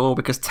score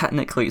because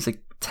technically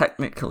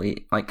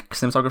like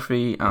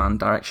cinematography and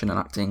direction and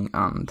acting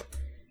and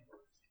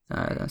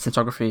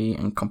cinematography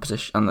and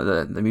composition and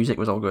the music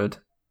was all good.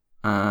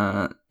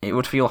 It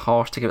would feel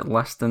harsh to give it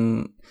less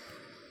than.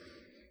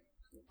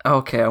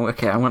 Okay.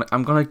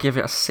 I'm gonna give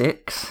it a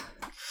 6.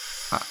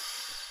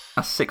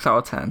 A 6 out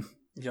of 10.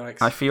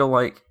 Yikes. I feel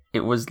like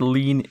it was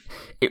lean.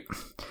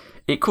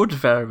 It could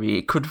vary.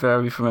 It could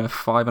vary from a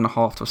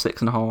 5.5 to a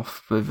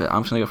 6.5.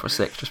 I'm just gonna go for a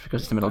 6 just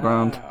because it's the middle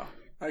ground.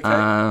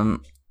 Okay.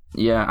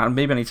 Yeah, and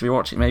maybe I need to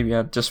rewatch it. Maybe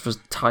I just was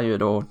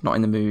tired or not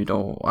in the mood,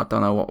 or I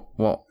don't know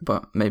what.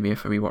 But maybe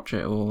if I rewatch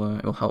it,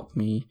 it'll help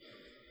me.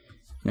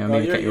 You know,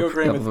 maybe get your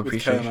level of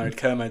appreciation.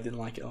 Kermode didn't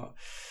like it a lot.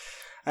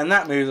 And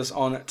that moves us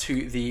on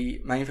to the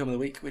main film of the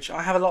week, which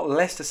I have a lot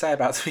less to say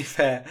about, to be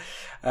fair,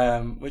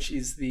 which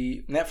is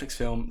the Netflix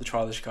film, The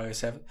Trial of Chicago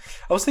 7.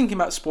 I was thinking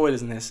about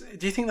spoilers in this.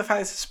 Do you think the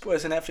fact it's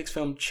a Netflix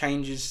film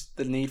changes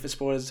the need for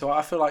spoilers? So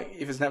I feel like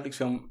if it's a Netflix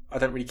film, I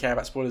don't really care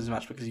about spoilers as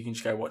much because you can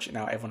just go watch it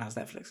now. Everyone has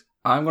Netflix.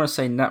 I'm going to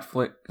say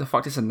Netflix. The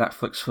fact it's a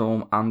Netflix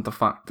film and the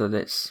fact that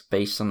it's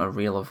based on a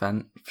real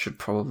event should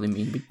probably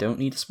mean we don't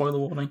need a spoiler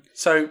warning.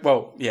 So,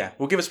 well, yeah,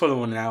 we'll give a spoiler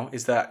warning now,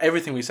 is that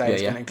everything we say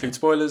is going to include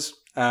spoilers.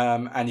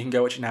 And you can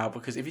go watch it now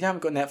because if you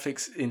haven't got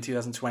Netflix in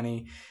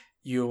 2020,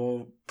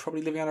 you're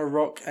probably living on a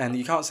rock, and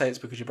you can't say it's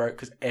because you're broke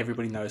because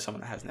everybody knows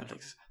someone that has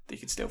Netflix that you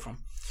can steal from.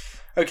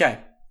 Okay,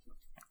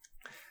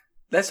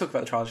 let's talk about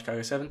The Trial of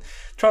Chicago 7.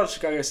 Trial of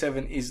Chicago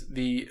 7 is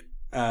the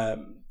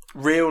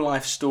real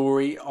life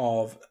story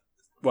of,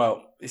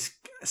 well, it's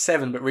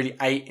 7 but really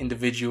 8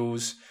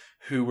 individuals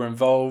who were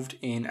involved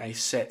in a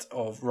set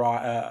of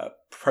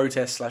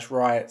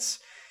protests/riots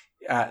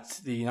at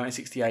the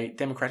 1968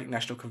 Democratic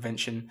National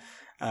Convention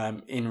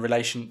in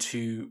relation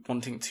to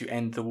wanting to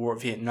end the war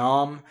of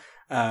Vietnam.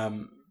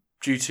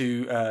 Due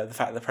to the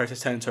fact that the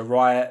protests turned into a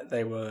riot,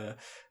 they were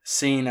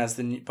seen as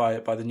by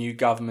the new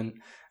government,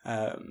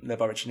 led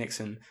by Richard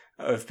Nixon,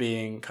 of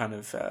being kind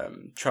of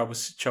trouble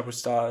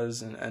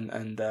starters and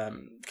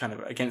kind of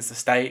against the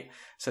state.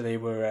 So they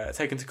were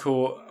taken to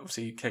court,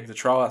 obviously taken to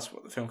trial. That's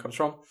what the film comes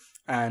from.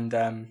 And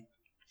the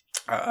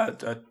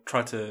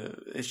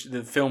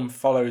film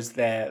follows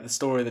the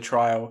story of the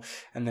trial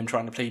and them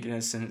trying to plead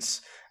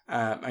innocence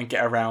and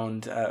get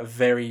around a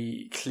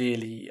very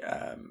clearly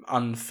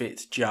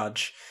unfit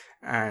judge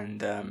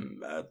and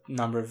a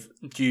number of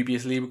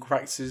dubious legal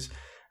practices.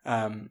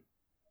 And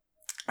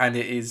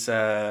it is,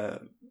 I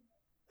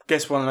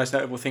guess one of the most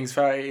notable things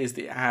for it is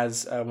that it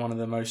has one of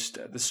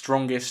the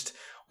strongest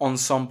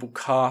ensemble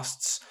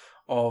casts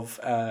of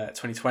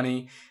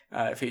 2020.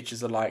 It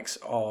features the likes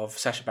of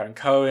Sacha Baron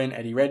Cohen,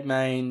 Eddie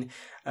Redmayne,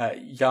 how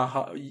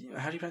do you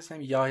pronounce his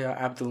name? Yahya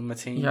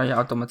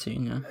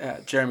Abdul-Mateen, yeah.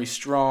 Jeremy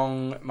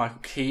Strong, Michael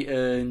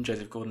Keaton,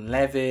 Joseph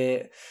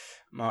Gordon-Levitt,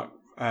 Mark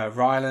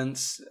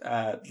Rylance,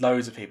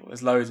 loads of people.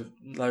 There's loads of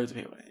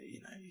people.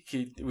 You know, you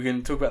we're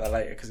going to talk about that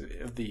later because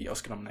of the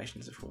Oscar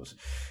nominations, of course.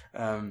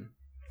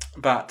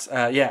 But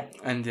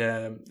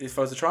it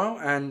follows the trial,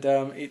 and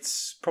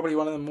it's probably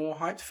one of the more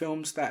hyped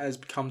films that has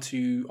come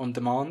to on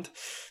demand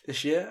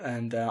this year,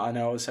 and I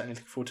know I was certainly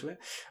looking forward to it.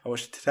 I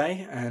watched it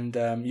today, and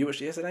you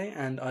watched it yesterday,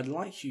 and I'd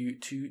like you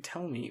to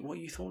tell me what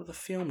you thought of the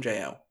film,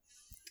 JL.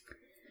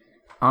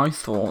 I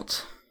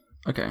thought,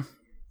 okay,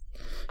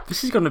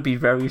 this is going to be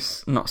very,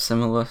 not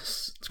similar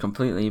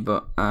completely,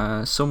 but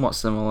somewhat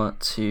similar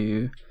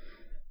to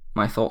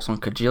my thoughts on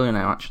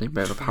Kajillionaire, actually, a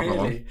bit of a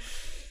parallel. Really?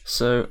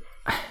 So,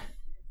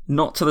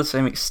 not to the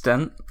same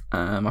extent,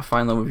 my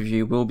final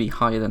review will be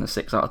higher than a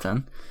 6 out of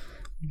 10,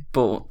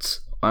 but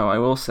what I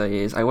will say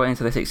is I went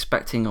into this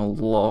expecting a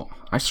lot.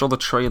 I saw the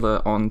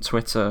trailer on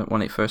Twitter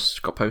when it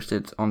first got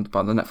posted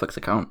by the Netflix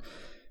account,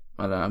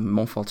 a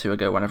month or two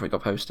ago, whenever it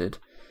got posted.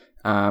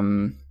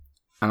 And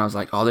I was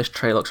like, oh, this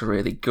trailer looks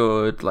really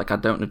good. Like, I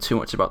don't know too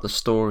much about the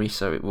story,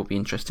 so it will be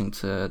interesting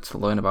to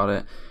learn about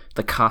it.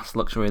 The cast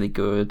looks really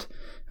good.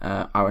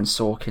 Aaron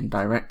Sorkin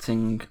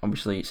directing.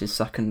 Obviously, it's his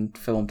second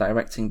film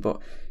directing,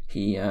 but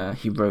he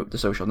wrote The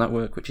Social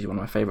Network, which is one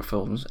of my favourite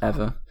films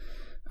ever.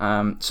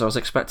 So I was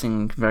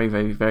expecting very,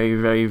 very, very,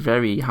 very,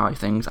 very high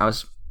things. I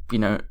was,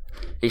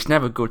 it's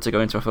never good to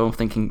go into a film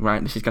thinking,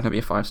 right, this is going to be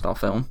a 5-star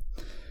film.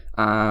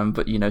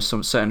 But,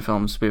 some certain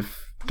films with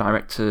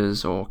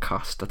directors or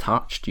cast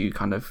attached, you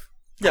kind of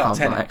have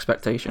that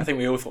expectation. I think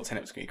we all thought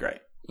Tenet was going to be great.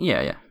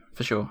 Yeah,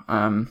 for sure.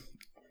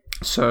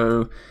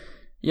 So,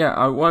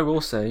 yeah, what I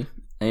will say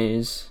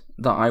is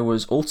that I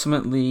was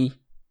ultimately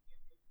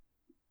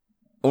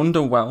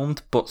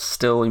underwhelmed, but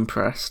still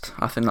impressed.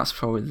 I think that's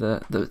probably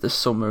the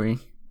summary,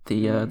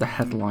 the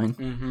headline.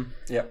 Mm-hmm.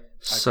 Yeah.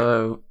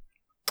 So,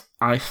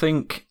 I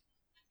think,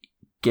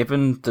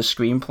 given the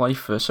screenplay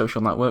for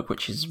Social Network,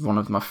 which is one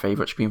of my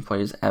favourite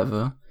screenplays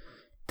ever,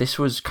 this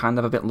was kind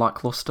of a bit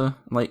lackluster.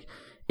 Like,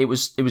 it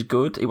was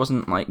good. It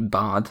wasn't like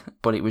bad,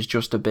 but it was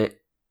just a bit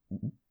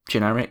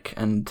generic.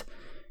 And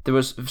there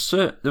were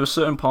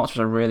certain parts which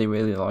I really,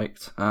 really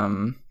liked.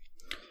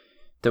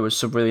 There was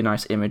some really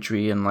nice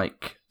imagery and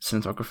like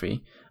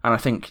cinematography, and I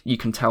think you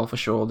can tell for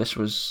sure this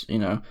was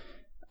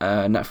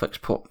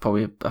Netflix put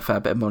probably a fair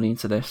bit of money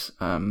into this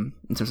in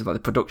terms of like the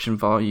production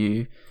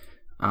value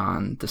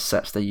and the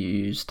sets they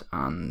used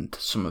and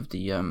some of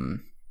the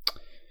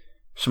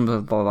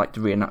like the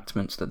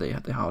reenactments that they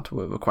had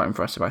were quite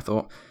impressive, I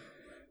thought.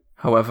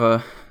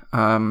 However,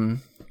 I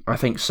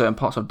think certain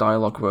parts of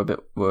dialogue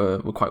were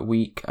quite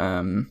weak.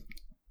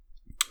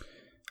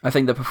 I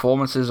think the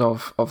performances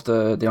of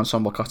the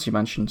ensemble cast you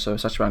mentioned, so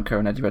Sacha Baron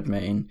Cohen, Eddie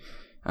Redmayne,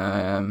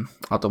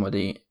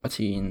 Adolmadi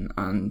Mateen,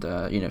 and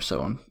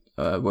so on,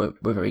 were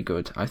very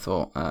good. I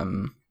thought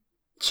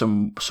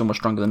some were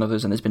stronger than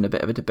others, and there's been a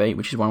bit of a debate,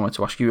 which is what I wanted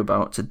to ask you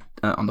about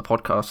on the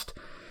podcast.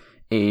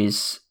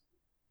 Is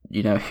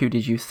who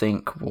did you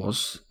think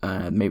was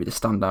maybe the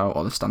standout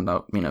or the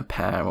standout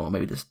pair, or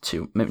maybe there's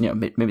two,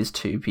 maybe there's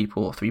 2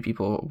 people or 3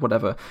 people or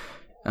whatever.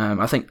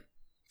 I think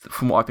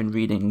from what I've been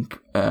reading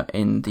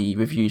in the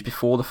reviews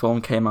before the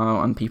film came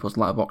out and people's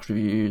letterbox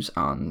reviews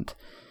and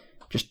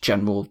just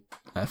general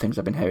things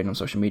I've been hearing on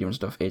social media and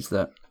stuff, is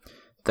that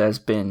it's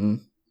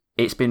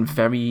been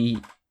very,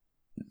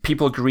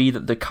 people agree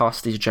that the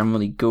cast is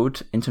generally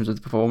good in terms of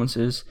the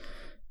performances,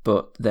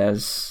 but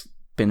there's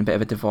been a bit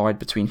of a divide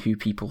between who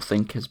people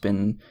think has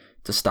been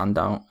to stand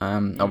out.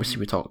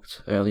 Obviously we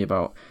talked earlier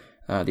about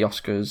the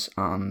Oscars,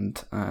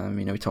 and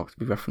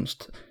we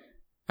referenced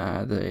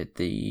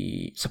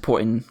the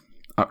supporting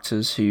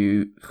actors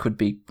who could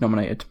be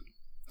nominated.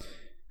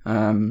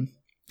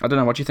 I don't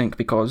know, what do you think?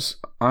 Because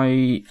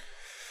I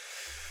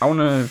want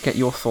to get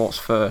your thoughts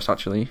first,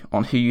 actually,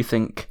 on who you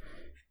think.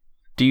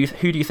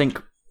 Who do you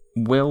think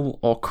will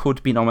or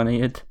could be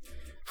nominated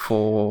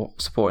for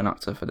supporting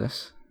actor for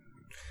this?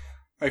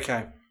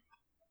 Okay,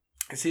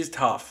 this is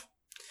tough.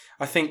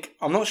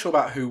 I'm not sure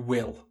about who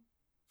will.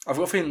 I've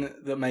got a feeling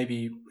that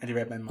maybe Eddie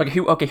Redmayne might.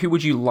 Who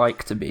would you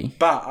like to be?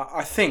 But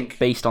I think,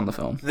 based on the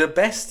film, the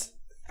best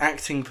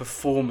acting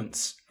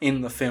performance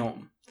in the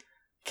film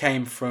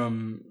came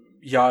from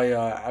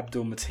Yahya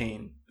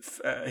Abdul-Mateen,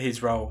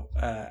 his role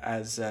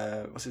as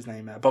what's his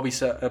name, Bobby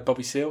Seale.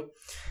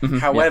 Mm-hmm,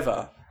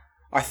 However,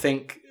 I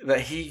think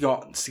that he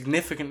got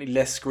significantly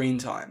less screen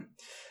time,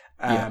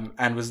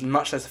 and was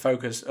much less the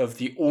focus of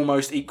the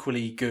almost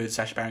equally good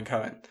Sacha Baron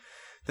Cohen.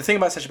 The thing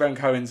about Sacha Baron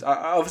Cohen's,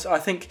 I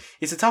think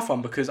it's a tough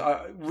one, because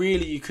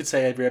you could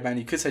say Eddie Redmayne,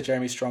 you could say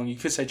Jeremy Strong, you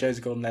could say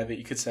Joseph Gordon-Levitt,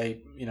 you could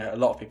say a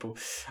lot of people.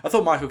 I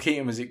thought Michael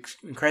Keaton was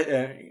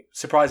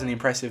surprisingly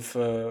impressive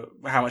for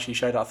how much he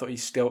showed. I thought he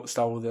still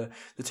stole the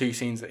 2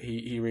 scenes that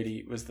he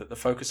really was the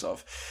focus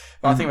of.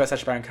 But I think about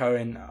Sacha Baron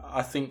Cohen,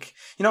 I think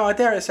I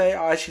dare say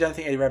I actually don't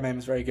think Eddie Redmayne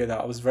was very good.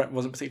 I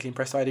wasn't particularly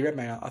impressed by Eddie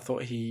Redmayne. I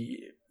thought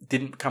he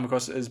didn't come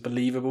across as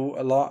believable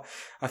a lot.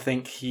 I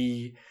think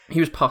he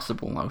was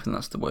passable. I think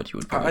that's the word you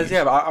would probably use.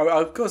 Yeah, but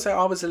I've got to say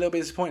I was a little bit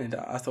disappointed.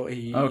 I thought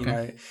he,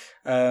 I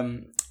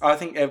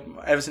think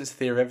ever since The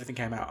Theory of Everything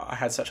came out, I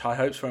had such high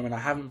hopes for him, and I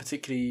haven't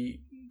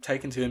particularly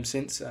taken to him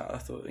since. I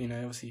thought,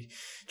 obviously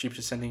Jupiter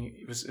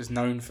Ascending is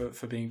known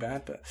for being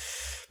bad, but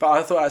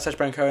I thought Sacha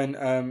Baron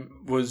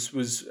Cohen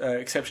was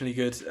exceptionally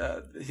good.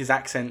 His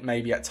accent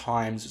maybe at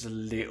times was a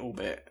little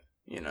bit,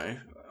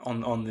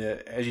 on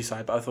the edgy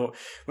side, but I thought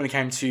when it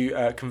came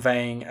to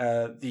conveying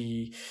I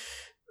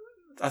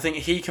think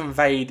he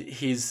conveyed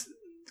his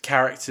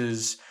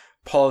character's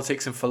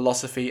politics and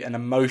philosophy and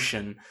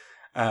emotion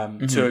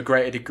to a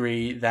greater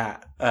degree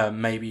that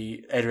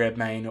maybe Eddie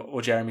Redmayne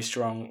or Jeremy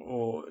Strong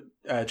or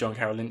John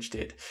Carroll Lynch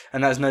did.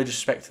 And that's no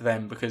disrespect to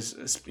them, because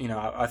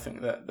I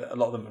think that a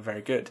lot of them are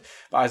very good.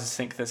 But I just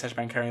think that Sacha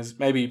Baron Cohen is,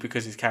 maybe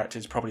because his character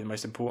is probably the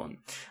most important,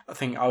 I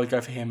think I would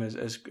go for him as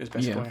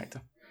best supporting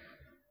actor.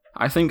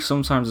 I think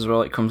sometimes as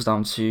well it comes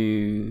down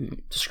to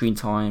screen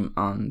time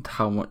and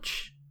how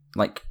much,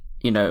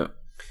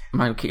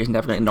 Michael Keaton's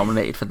never going to get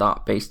nominated for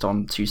that based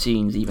on 2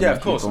 scenes, even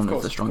if he's one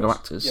of the stronger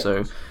actors. Yeah,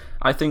 so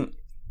I think,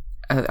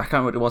 I can't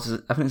remember what it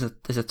was, I think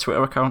there's a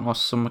Twitter account or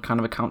some kind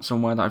of account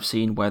somewhere that I've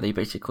seen where they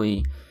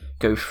basically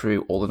go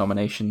through all the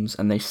nominations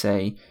and they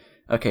say,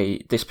 okay,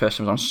 this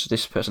person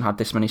had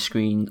this many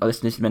screens, or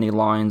this many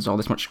lines, or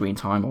this much screen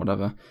time, or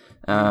whatever.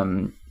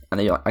 And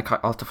I'll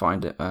have to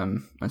find it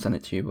and send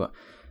it to you, but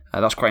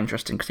that's quite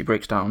interesting because he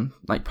breaks down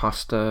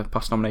past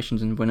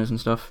nominations and winners and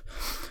stuff.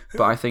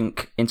 But I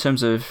think in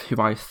terms of who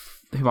I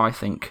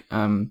think,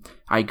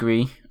 I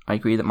agree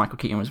that Michael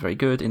Keaton was very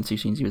good in 2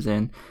 scenes he was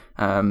in.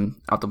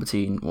 Abdul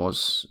Mateen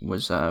was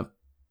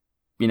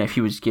if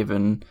he was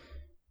given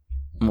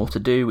more to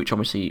do, which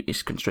obviously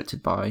is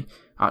constricted by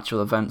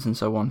actual events and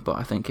so on, but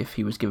I think if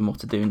he was given more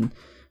to do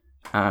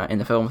in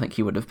the film, I think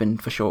he would have been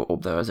for sure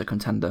up there as a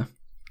contender.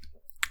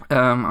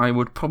 I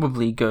would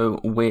probably go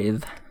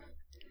with...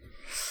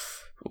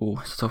 Oh,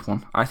 it's a tough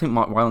one. I think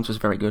Mark Rylance was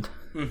very good.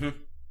 Mm-hmm.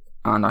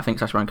 And I think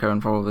Sacha Baron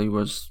Cohen probably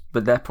was...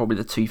 But they're probably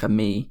the 2 for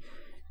me,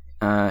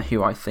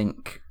 who I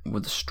think were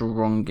the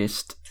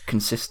strongest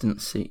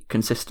consistently.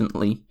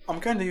 I'm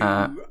going to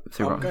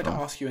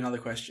ask you another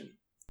question.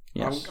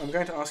 Yes. I'm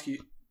going to ask you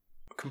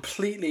a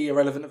completely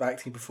irrelevant of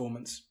acting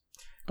performance.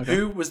 Okay.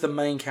 Who was the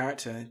main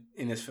character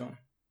in this film?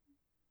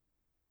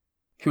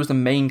 Who was the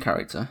main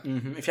character?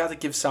 Mm-hmm. If you had to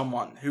give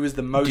someone, who was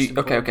the most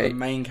important the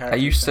main character? Are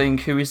you saying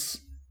who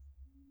is...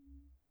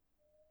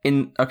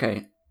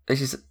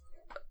 this is...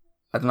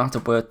 I don't know how to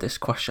word this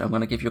question. I'm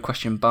going to give you a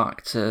question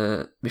back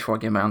before I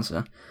give my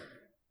answer.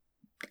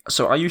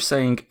 So are you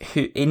saying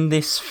who in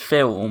this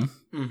film...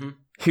 Mm-hmm.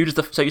 Who does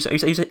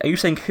the... are you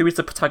saying who is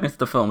the protagonist of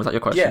the film? Is that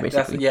your question,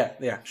 basically?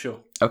 Yeah, sure.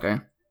 Okay.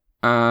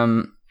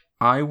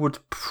 I would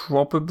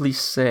probably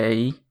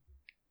say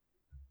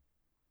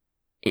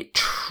it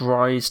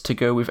tries to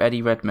go with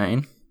Eddie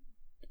Redmayne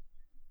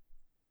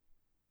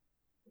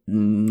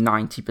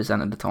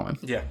 90% of the time.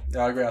 Yeah,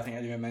 I agree. I think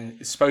Eddie Redmayne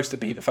is supposed to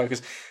be the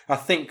focus. I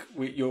think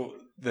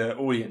the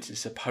audience is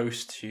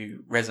supposed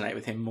to resonate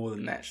with him more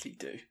than they actually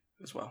do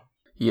as well.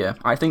 Yeah,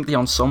 I think the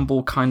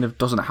ensemble kind of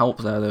doesn't help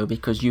there though,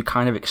 because you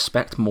kind of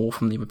expect more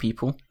from the other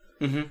people.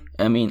 Mm-hmm.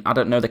 I mean, I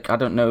don't know.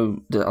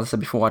 As I said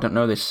before, I don't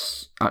know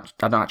this. I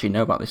don't actually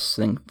know about this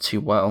thing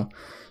too well.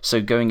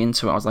 So going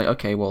into it, I was like,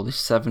 okay, well,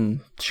 this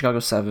Chicago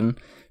 7,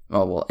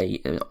 well,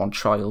 8 on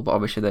trial, but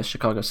obviously the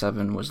Chicago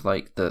 7 was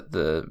like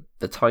the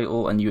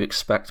title, and you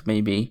expect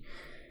maybe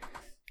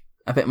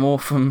a bit more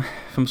from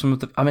some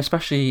of the. I mean,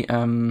 especially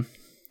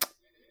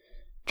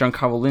John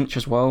Carroll Lynch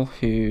as well,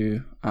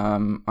 who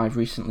I've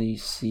recently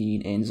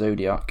seen in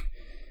Zodiac,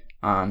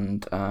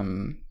 and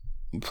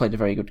played a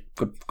very good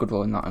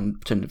role in that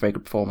and turned a very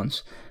good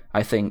performance.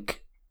 I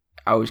think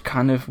I was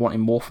kind of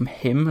wanting more from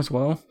him as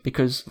well,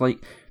 because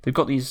they've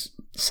got these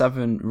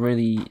 7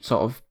 really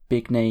sort of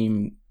big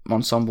name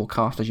ensemble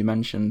cast, as you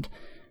mentioned,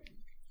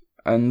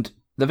 and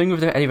the thing with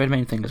the Eddie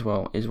Redmayne thing as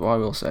well is, what I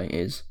will say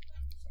is,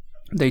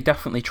 they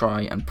definitely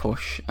try and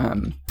push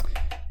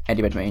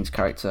Eddie Redmayne's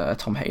character,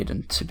 Tom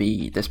Hayden, to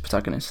be this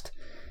protagonist.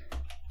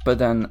 But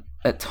then,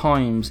 at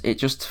times, it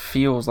just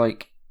feels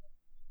like,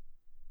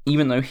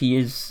 even though he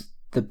is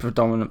the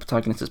predominant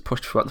protagonist that's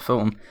pushed throughout the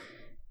film,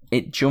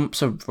 it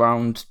jumps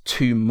around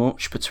too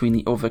much between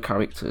the other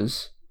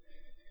characters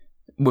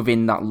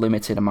within that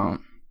limited amount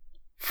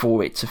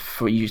for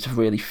you to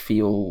really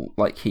feel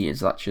like he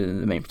is actually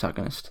the main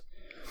protagonist.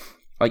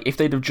 Like, if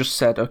they'd have just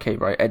said, okay,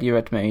 right, Eddie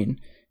Redmayne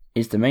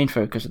is the main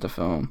focus of the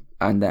film,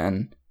 and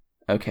then,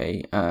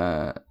 okay,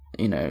 Sacha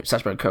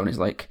Baron Cohen is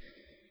like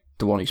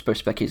the one who's supposed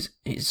to be like his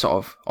sort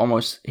of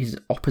almost his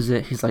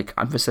opposite, his like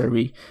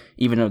adversary,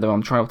 even though they're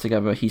on trial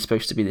together, he's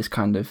supposed to be this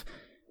kind of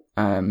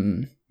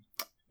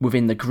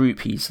within the group,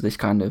 he's this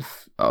kind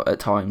of at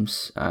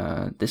times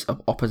this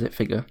opposite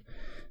figure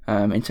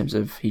in terms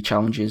of he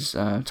challenges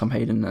Tom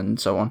Hayden and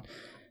so on.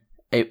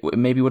 It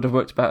maybe would have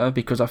worked better,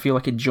 because I feel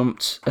like it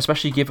jumped,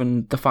 especially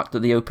given the fact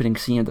that the opening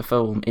scene of the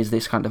film is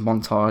this kind of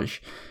montage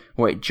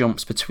where it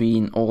jumps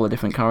between all the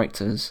different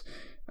characters,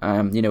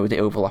 with the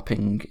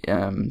overlapping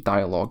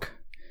dialogue,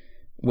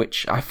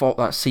 which I thought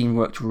that scene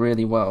worked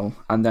really well,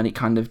 and then it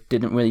kind of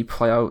didn't really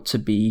play out to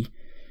be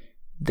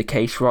the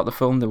case throughout the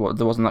film. There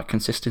wasn't that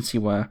consistency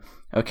where,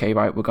 okay,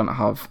 right, we're going to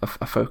have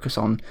a focus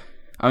on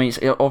I mean,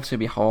 it'll obviously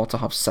be hard to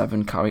have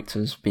 7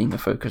 characters being the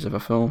focus of a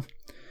film,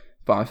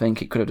 but I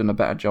think it could have done a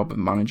better job of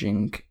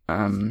managing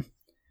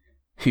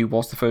who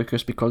was the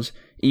focus, because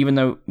even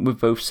though we've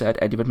both said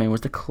Eddie Redmayne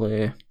was the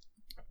clear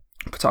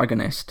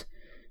protagonist,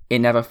 it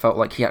never felt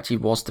like he actually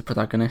was the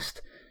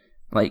protagonist.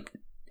 Like,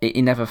 it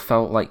never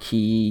felt like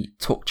he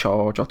took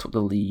charge or took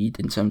the lead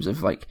in terms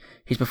of, like,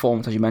 his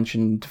performance, as you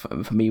mentioned,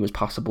 for me was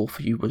passable,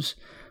 for you was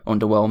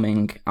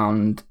underwhelming,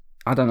 and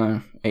I don't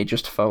know, it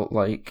just felt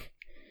like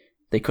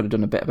they could have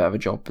done a bit better of a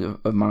job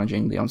of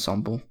managing the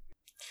ensemble.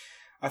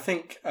 I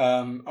think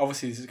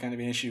obviously this is going to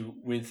be an issue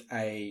with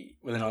an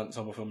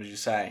ensemble film, as you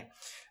say,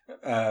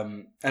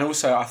 and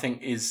also I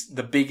think is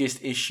the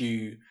biggest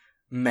issue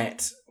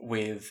met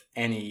with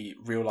any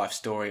real life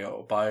story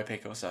or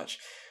biopic or such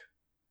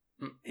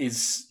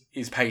is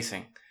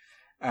pacing.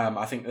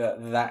 I think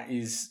that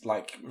is,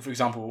 like, for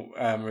example,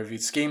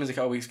 reviewed Schemers a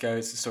couple of weeks ago.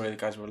 It's the story of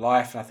the guy's real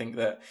life, and I think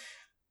that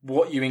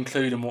what you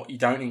include and what you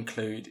don't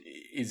include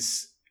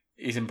is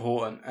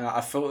important. And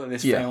I felt that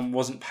this film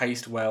wasn't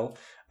paced well.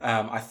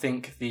 I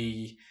think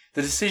the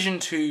decision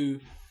to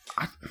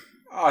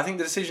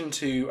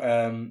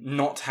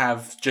not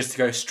have, just to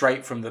go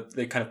straight from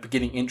the kind of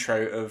beginning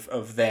intro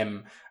of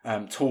them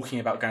talking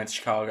about going to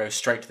Chicago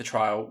straight to the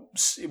trial,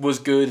 it was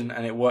good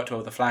and it worked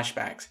well with the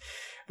flashbacks.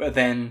 But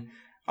then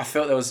I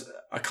felt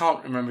I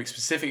can't remember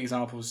specific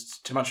examples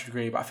to much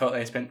degree, but I felt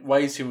they spent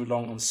way too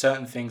long on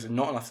certain things and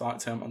not enough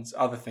time on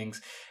other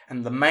things.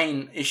 And the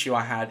main issue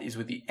I had is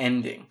with the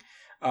ending.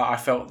 I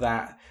felt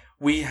that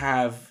we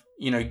have,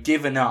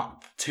 given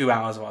up 2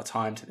 hours of our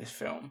time to this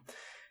film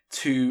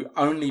to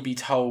only be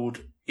told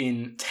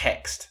in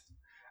text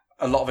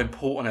a lot of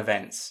important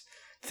events.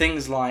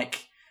 Things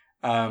like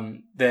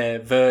their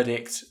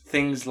verdict,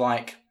 things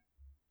like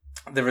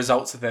the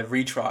results of their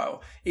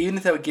retrial. Even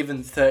if they were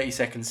given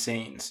 30-second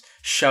scenes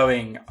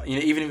showing,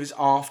 even if it was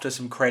after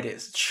some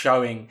credits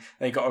showing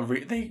they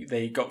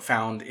got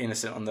found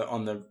innocent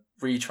on the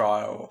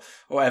retrial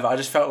or whatever, I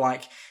just felt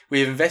like we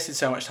have invested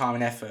so much time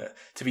and effort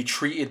to be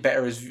treated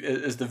better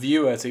as the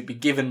viewer, to be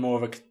given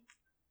more of a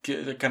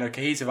kind of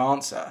cohesive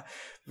answer,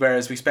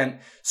 whereas we spent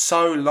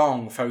so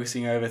long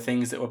focusing over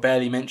things that were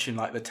barely mentioned,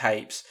 like the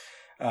tapes,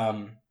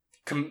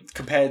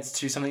 compared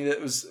to something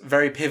that was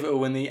very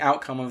pivotal in the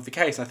outcome of the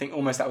case. And I think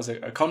almost that was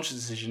a conscious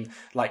decision,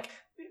 like,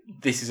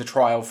 this is a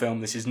trial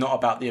film, this is not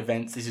about the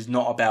events, this is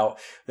not about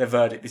the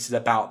verdict, this is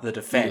about the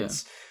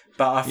defence. Yeah.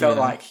 But I felt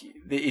like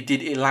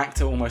it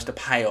lacked almost a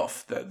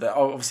payoff that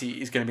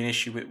obviously is going to be an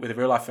issue with a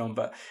real life film,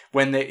 but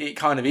when it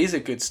kind of is a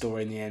good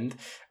story in the end,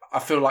 I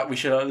feel like we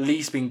should have at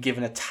least been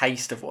given a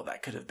taste of what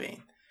that could have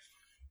been.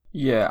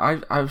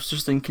 Yeah, I was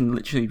just thinking,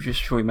 literally,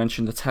 just before we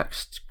mentioned the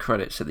text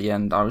credits at the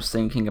end, I was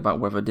thinking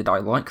about whether did I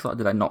like that or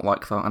did I not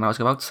like that, and I was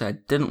about to say I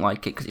didn't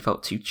like it because it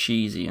felt too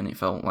cheesy, and it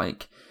felt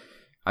like,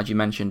 as you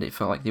mentioned, it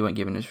felt like they weren't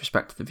giving us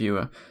respect to the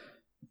viewer.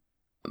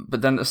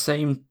 But then at the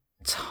same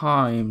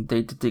time,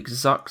 they did the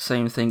exact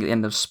same thing at the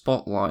end of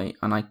Spotlight,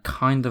 and I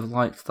kind of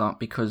liked that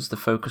because the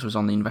focus was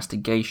on the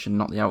investigation,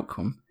 not the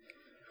outcome.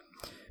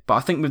 But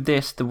I think with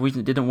this, the reason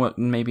it didn't work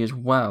maybe as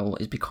well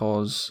is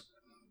because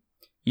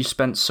you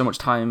spent so much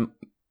time,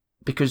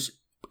 because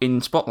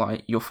in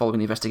Spotlight, you're following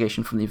the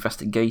investigation from the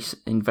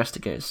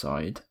investigator's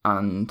side,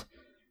 and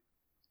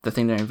the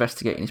thing they're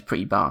investigating is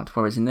pretty bad.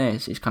 Whereas in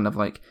this, it's kind of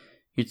like,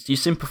 you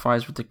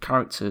sympathise with the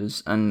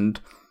characters, and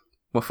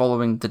we're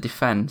following the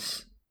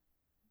defence.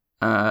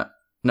 We're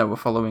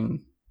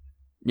following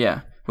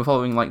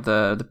like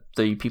the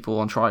people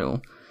on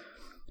trial.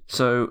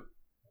 So,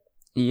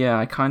 yeah,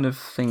 I kind of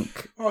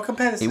think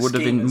it would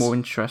have been more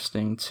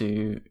interesting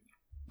to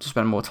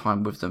spend more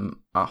time with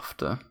them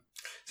after.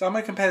 So I'm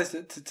going to compare this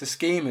to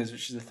Schemers,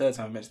 which is the third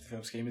time I mentioned the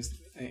film Schemers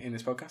in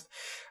this podcast.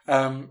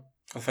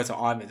 The first time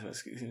I mentioned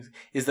Schemers,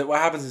 is that what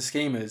happens in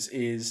Schemers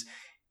is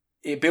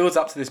it builds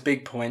up to this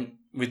big point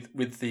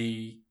with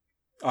the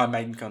Iron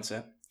Maiden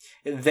concert.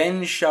 It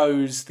then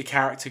shows the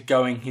character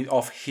going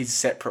off his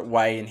separate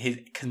way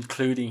and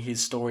concluding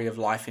his story of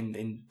life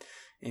in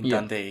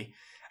Dundee.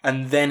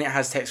 And then it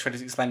has text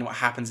credits explaining what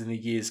happens in the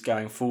years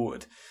going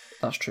forward.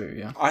 That's true,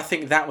 yeah. I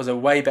think that was a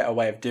way better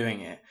way of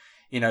doing it.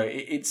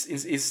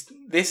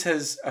 This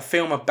has a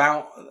film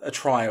about a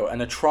trial,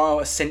 and a trial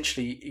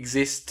essentially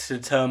exists to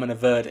determine a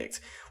verdict.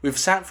 We've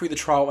sat through the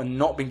trial and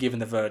not been given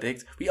the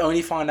verdict. We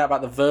only find out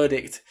about the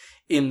verdict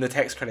in the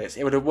text credits.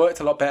 It would have worked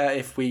a lot better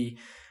if we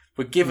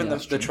were given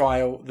the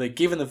trial, they're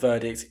given the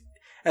verdict,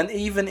 and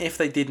even if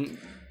they didn't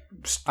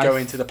go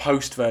into the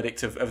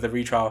post-verdict of the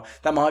retrial,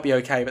 that might be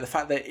okay, but the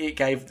fact that it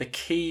gave the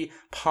key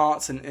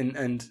parts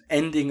and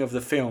ending of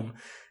the film,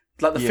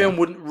 like the film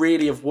wouldn't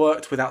really have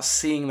worked without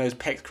seeing those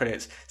text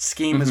credits.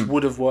 Schemers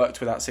would have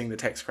worked without seeing the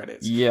text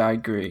credits. Yeah, I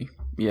agree.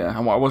 Yeah,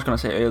 and what I was going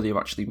to say earlier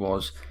actually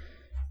was,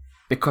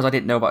 because I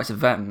didn't know about this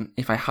event,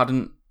 if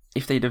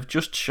they'd have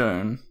just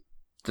shown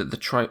the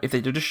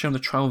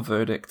trial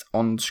verdict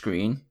on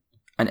screen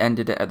and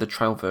ended it at the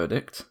trial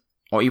verdict,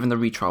 or even the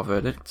retrial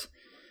verdict,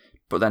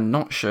 but then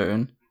not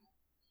shown,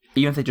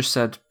 even if they just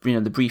said,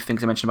 the brief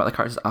things I mentioned about the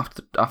characters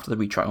after the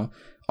retrial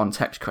on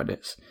text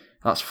credits,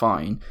 that's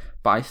fine.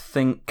 But I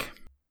think,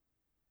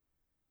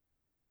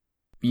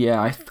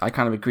 yeah, I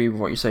kind of agree with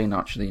what you're saying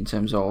actually in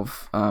terms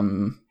of,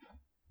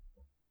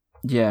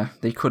 yeah,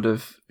 they could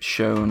have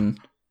shown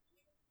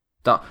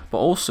that. But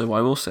also, what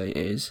I will say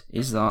is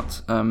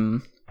that, I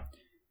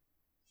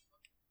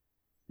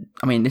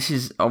mean, this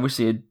is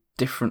obviously a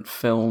different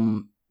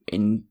film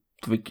in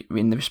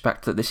the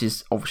respect that this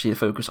is obviously a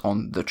focus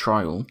on the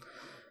trial.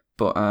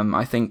 But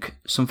I think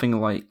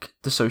something like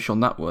The Social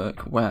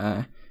Network,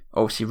 where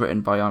obviously written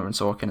by Aaron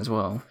Sorkin as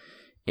well,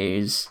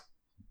 is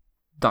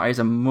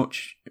a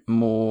much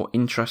more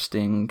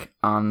interesting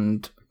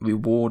and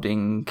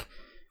rewarding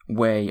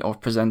way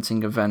of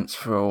presenting events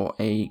for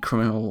a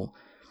criminal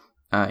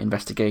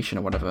investigation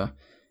or whatever,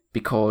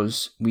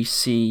 because we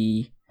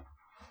see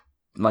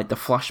like the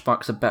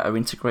flashbacks are better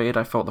integrated.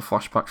 I felt the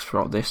flashbacks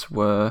throughout this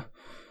were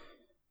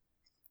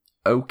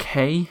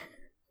okay,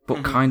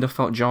 but kind of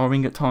felt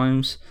jarring at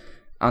times.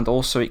 And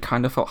also, it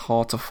kind of felt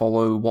hard to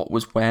follow what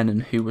was when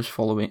and who was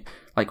following,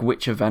 like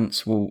which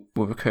events were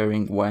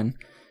occurring when.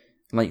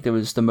 Like, there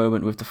was the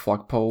moment with the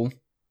flagpole,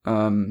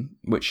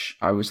 which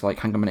I was like,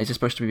 hang on a minute, is it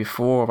supposed to be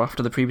before or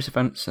after the previous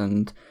events?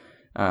 And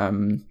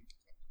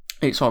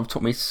it sort of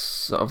took me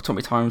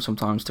time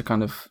sometimes to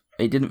kind of.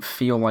 It didn't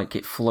feel like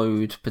it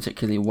flowed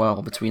particularly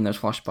well between those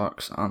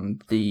flashbacks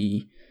and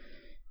the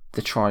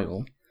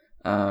trial,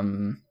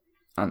 and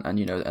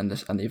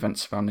the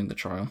events surrounding the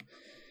trial.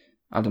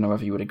 I don't know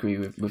whether you would agree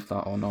with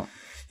that or not.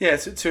 Yeah,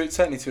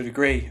 certainly to a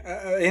degree.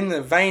 In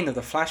the vein of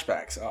the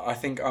flashbacks, I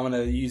think I'm going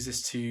to use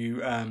this to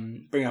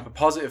bring up a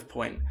positive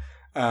point,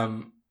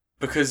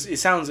 because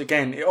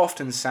it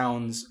often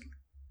sounds.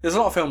 There's a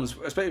lot of films,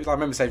 especially I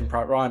remember Saving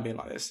Private Ryan being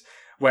like this,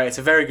 where it's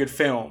a very good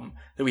film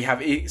that we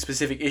have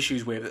specific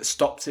issues with that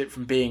stops it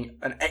from being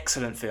an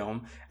excellent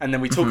film, and then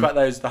we talk about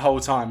those the whole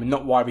time and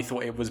not why we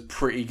thought it was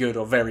pretty good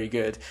or very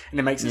good, and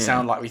it makes it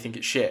sound like we think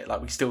it's shit,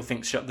 like we still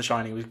think The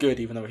Shining was good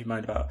even though we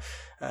moaned about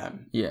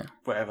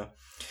whatever.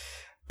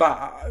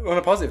 But on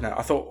a positive note,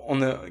 I thought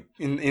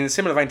in a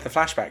similar vein to the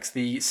flashbacks,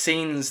 the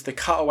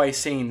cutaway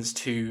scenes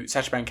to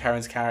Sacha Baron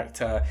Cohen's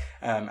character,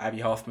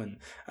 Abby Hoffman,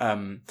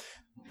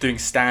 doing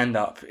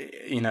stand-up,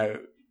 talking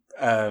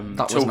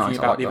nice.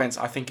 about the events.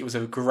 I think it was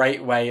a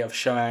great way of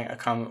showing a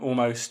kind of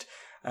almost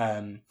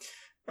a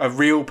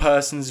real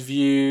person's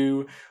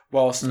view,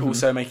 whilst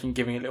also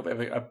giving a little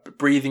bit of a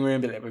breathing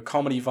room, a little bit of a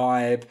comedy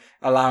vibe,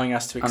 allowing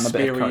us to experience, and a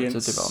bit of character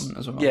development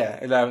as well. Yeah,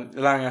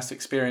 allowing us to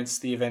experience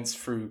the events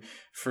through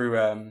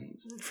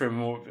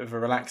more of a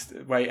relaxed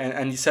way,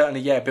 and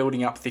certainly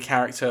building up the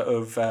character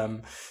of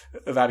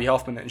Abby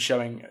Hoffman and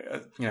showing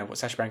what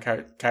Sacha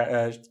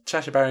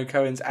Baron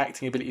Cohen's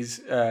acting abilities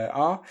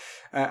are,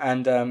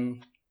 and I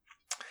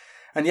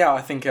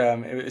think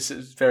it's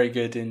very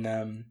good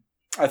in.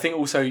 I think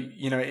also,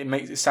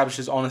 it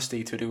establishes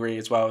honesty to a degree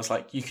as well. It's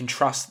like you can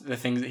trust the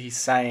things that he's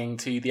saying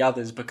to the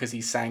others because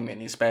he's saying it in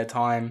his spare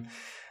time,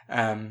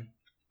 and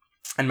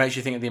makes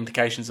you think of the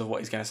implications of what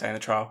he's going to say in the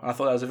trial. And I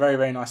thought that was a very,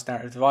 very nice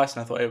narrative device,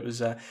 and I thought it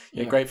was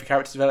great for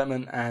character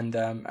development and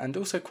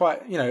also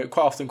quite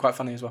often quite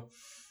funny as well.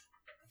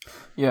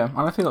 Yeah, and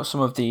I think that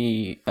some of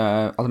the,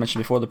 as I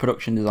mentioned before, the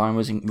production design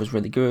was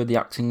really good. The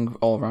acting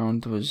all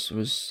around was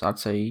I'd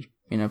say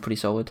pretty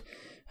solid.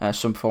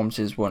 Some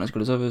performances weren't as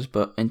good as others,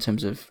 but in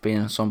terms of being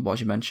an ensemble,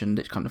 as you mentioned,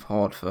 it's kind of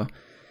hard for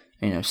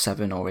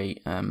 7 or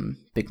 8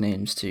 big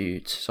names to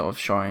sort of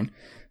shine.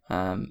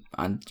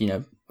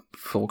 And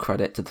full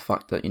credit to the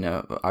fact that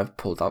I've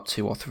pulled out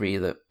 2 or 3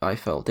 that I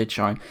felt did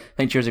shine. I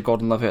think Joseph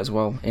Gordon-Levitt as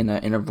well in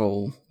a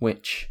role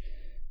which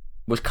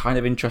was kind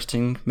of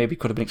interesting. Maybe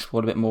could have been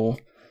explored a bit more,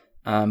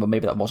 but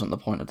maybe that wasn't the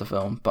point of the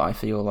film. But I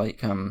feel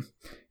like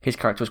his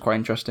character was quite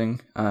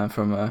interesting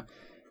from a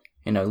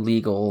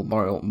legal,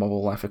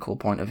 moral, ethical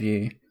point of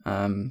view.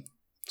 Some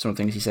of the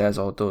things he says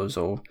or does,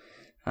 or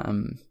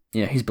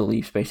his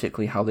beliefs,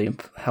 basically how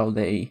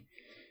they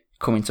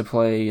come into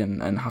play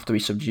and have to be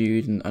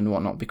subdued and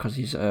whatnot because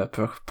he's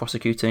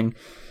prosecuting.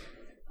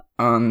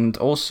 And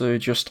also,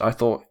 I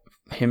thought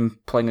him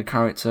playing a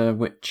character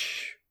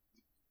which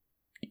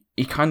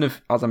he kind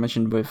of, as I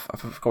mentioned I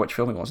forgot which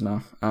film it was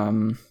now.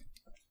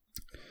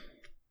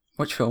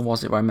 Which film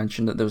was it where I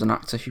mentioned that there was an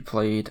actor who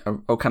played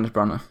Kenneth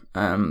Branagh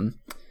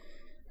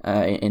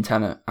in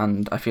Tenet,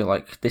 and I feel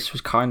like this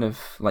was kind of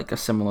like a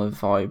similar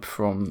vibe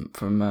from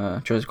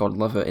Joseph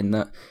Gordon-Levitt in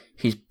that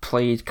he's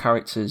played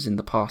characters in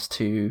the past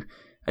who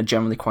are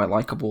generally quite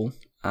likable,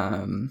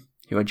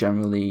 who are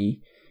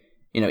generally,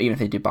 even if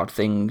they do bad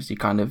things, you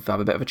kind of have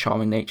a bit of a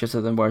charming nature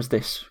to them, whereas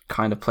this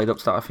kind of played up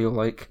to that, I feel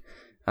like,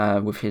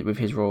 with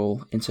his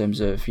role in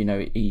terms of,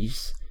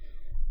 he's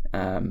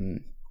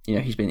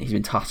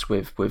been tasked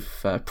with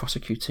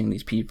prosecuting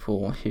these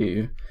people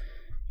who,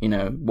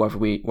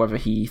 whether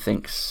he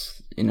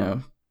thinks,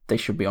 they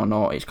should be or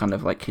not, it's kind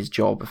of like his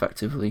job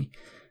effectively.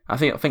 I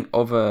think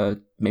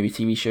other maybe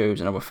TV shows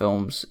and other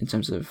films in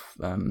terms of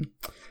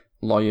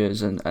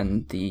lawyers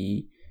and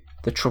the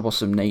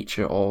troublesome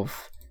nature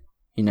of,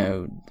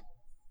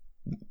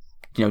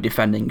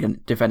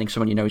 defending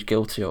someone you know is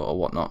guilty or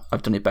whatnot.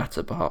 I've done it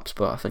better perhaps,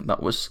 but I think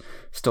that was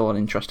still an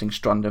interesting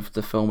strand of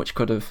the film which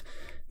could have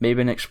maybe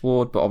been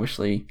explored, but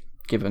obviously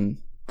given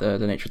the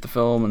nature of the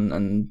film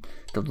and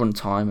the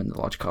runtime and the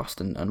large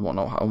cast and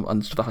whatnot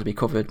and stuff that has to be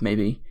covered,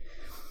 maybe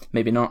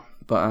not.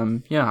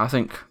 But I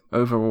think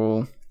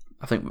overall,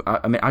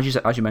 I mean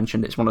as you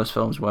mentioned, it's one of those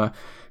films where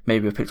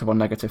maybe we've picked up on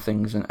negative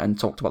things and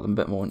talked about them a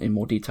bit more in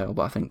more detail.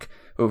 But I think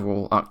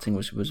overall acting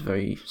was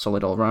very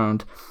solid all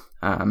around.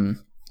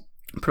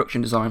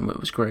 Production design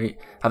was great.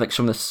 I think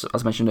some of this,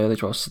 as I mentioned earlier,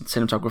 as well,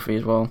 cinematography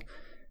as well.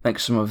 I think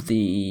some of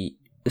the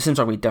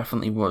cinematography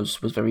definitely was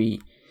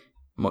very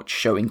much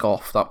showing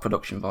off that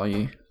production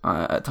value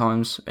at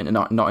times, and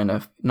not in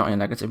a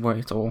negative way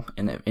at all,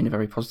 in a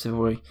very positive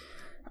way.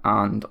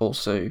 And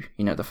also,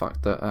 the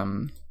fact that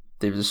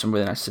there was some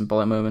really nice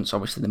symbolic moments.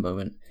 Obviously, the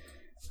moment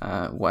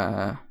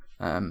where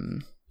I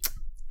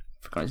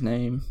forgot his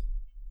name,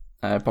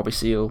 Bobby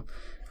Seale,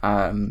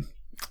 and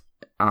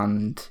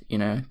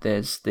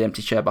there's the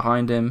empty chair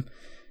behind him,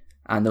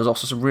 and there was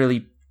also some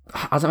really,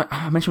 as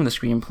I mentioned with the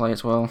screenplay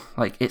as well,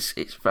 like it's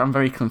I'm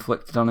very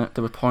conflicted on it.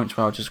 There were points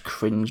where I just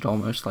cringed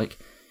almost, like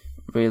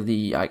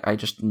really I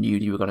just knew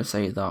you were going to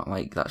say that,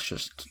 like that's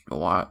just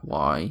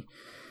why.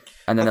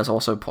 And then there's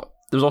also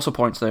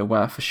points there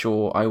where for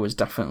sure I was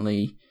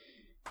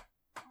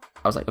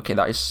like, okay,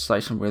 that is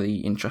some really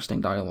interesting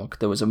dialogue.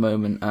 There was a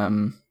moment,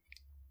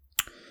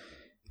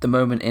 the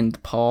moment in the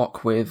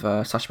park with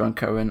Sacha Baron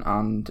Cohen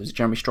and it was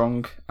Jeremy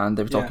Strong, and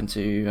they were talking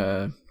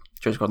to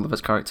Joseph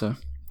Gordon-Levitt's character,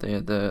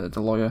 the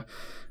lawyer,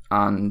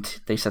 and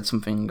they said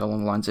something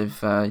along the lines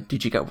of,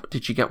 "Did you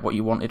get what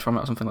you wanted from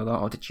it, or something like that,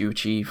 or did you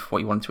achieve what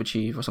you wanted to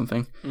achieve, or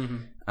something?" Mm-hmm.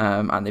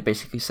 And they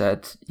basically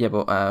said, "Yeah,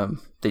 but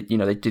they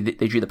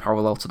drew the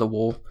parallel to the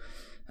war."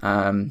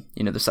 And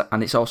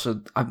it's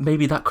also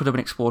maybe that could have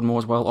been explored more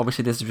as well.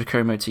 Obviously, there's a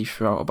recurring motif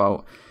throughout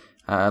about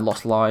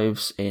lost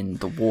lives in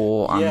the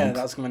war. And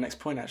that was my next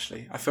point.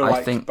 Actually, I feel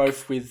like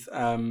both with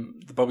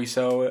the Bobby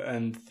Seale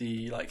and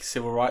the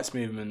civil rights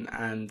movement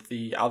and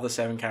the other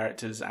 7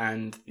 characters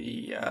and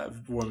the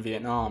war in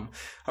Vietnam,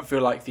 I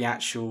feel like the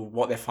actual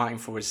what they're fighting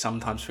for is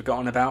sometimes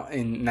forgotten about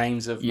in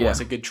names of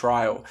what's a good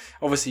trial.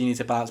 Obviously, you need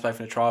to balance both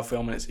in a trial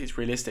film, and it's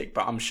realistic.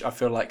 But I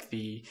feel like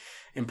the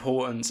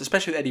importance,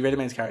 especially with Eddie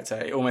Redmayne's character,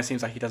 it almost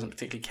seems like he doesn't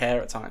particularly care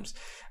at times,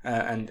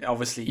 and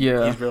obviously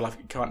his real life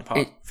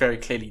counterpart very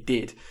clearly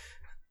did.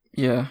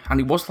 Yeah, and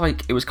it was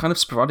kind of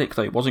sporadic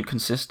though. It wasn't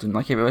consistent.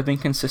 Like if it had been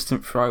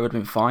consistent throughout, it would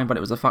have been fine. But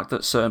it was the fact that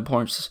at certain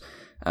points,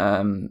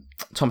 Tom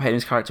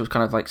Hayden's character was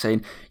kind of like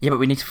saying, "Yeah, but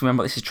we need to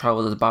remember what this is trial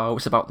is about.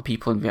 It's about the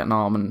people in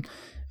Vietnam,"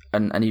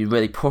 and he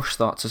really pushed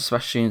that,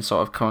 especially in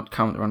sort of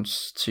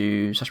counterance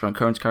to Sacha Baron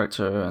Cohen's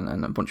character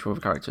and a bunch of other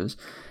characters.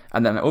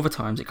 And then over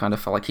times, it kind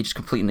of felt like he just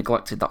completely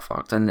neglected that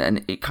fact,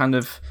 and it kind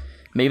of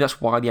maybe that's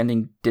why the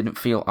ending didn't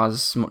feel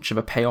as much of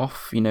a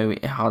payoff.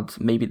 It had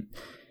maybe.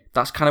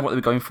 That's kind of what they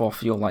were going for. I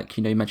feel like,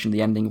 you mentioned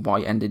the ending,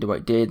 why it ended the way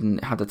it did, and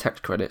it had the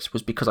text credits,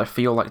 was because I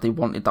feel like they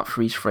wanted that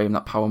freeze frame,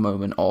 that power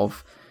moment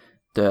of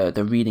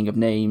the reading of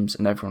names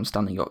and everyone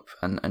standing up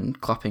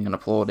and clapping and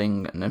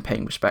applauding and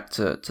paying respect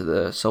to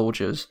the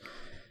soldiers,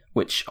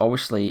 which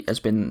obviously has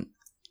been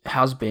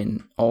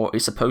or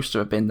is supposed to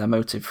have been their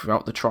motive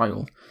throughout the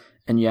trial.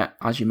 And yet,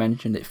 as you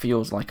mentioned, it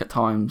feels like at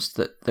times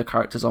that the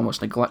characters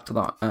almost neglect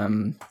that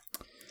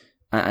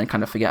and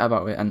kind of forget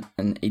about it,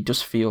 and it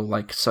does feel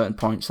like certain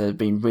points they've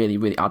been really,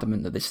 really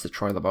adamant that this is a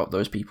trial about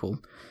those people,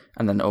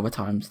 and then over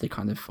times they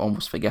kind of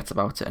almost forget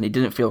about it, and it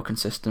didn't feel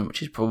consistent,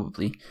 which is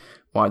probably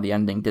why the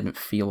ending didn't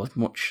feel as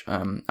much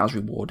as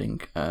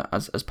rewarding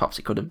as perhaps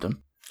it could have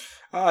done.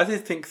 I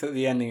did think that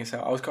the ending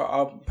itself,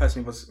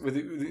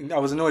 I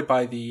was annoyed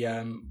by the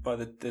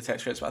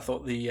text credits, but I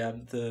thought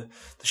the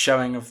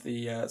showing of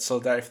the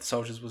solidarity for the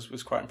soldiers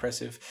was quite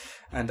impressive,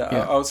 and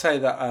I would say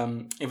that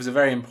it was a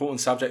very important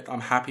subject.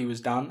 I'm happy it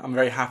was done. I'm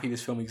very happy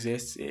this film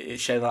exists. It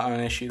shed light on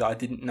an issue that I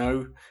didn't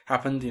know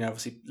happened.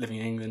 Obviously living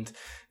in England,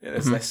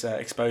 there's less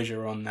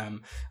exposure on a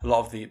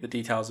lot of the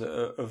details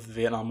of the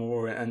Vietnam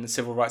War and the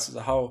civil rights as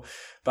a whole.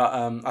 But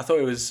I thought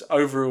it was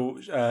overall.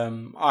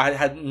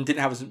 Didn't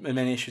have as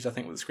many issues, I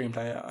think, with the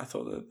screenplay. I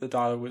thought that the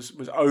dialogue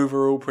was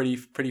overall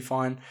pretty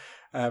fine,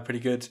 pretty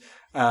good.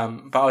 But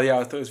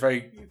I thought it was a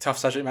very tough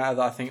subject matter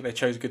that I think they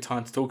chose a good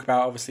time to talk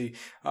about. Obviously,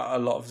 a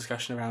lot of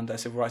discussion around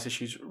civil rights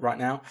issues right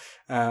now.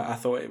 I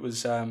thought it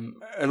was a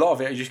lot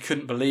of it I just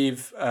couldn't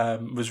believe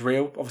was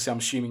real. Obviously, I'm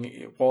assuming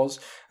it was.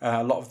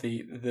 A lot of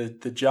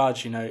the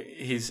judge,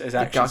 his actions,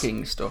 the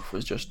gagging stuff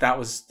was just it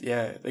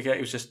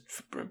was just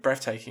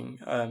breathtaking.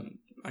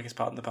 I guess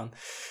pardon the pun,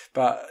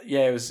 but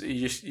it was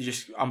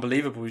just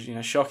unbelievable.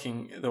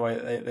 Shocking the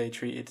way they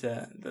treated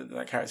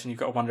that character, and you've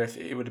got to wonder if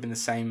it would have been the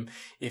same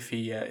if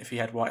he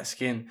had white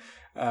skin.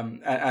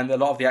 And a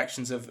lot of the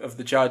actions of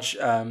the judge,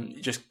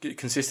 just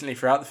consistently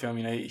throughout the film,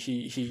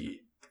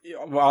 he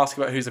ask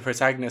about who's the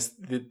protagonist.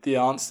 The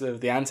answer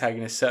of the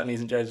antagonist certainly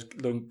isn't Joseph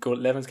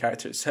Gordon-Levitt's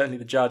character. It's certainly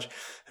the judge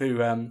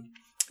who.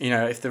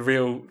 If the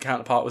real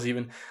counterpart was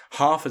even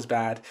half as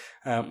bad,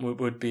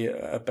 would be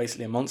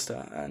basically a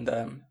monster. And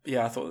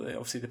I thought that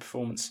obviously the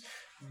performance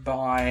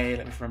by,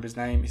 let me remember his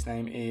name. His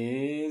name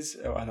is,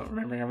 I'm not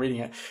remembering, I'm reading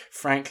it.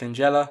 Frank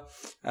Langella.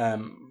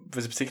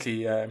 Was a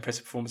particularly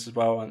impressive performance as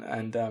well.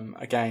 And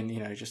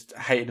again, just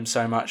hated him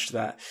so much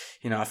that,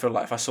 I feel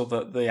like if I saw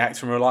the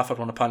actor in real life, I'd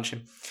want to punch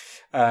him.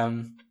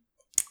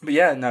 But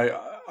yeah, no,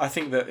 I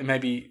think that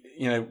maybe,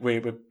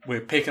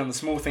 we're picking on the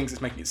small things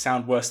that's making it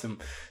sound worse than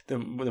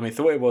we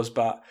thought it was.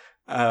 But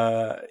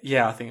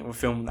I think a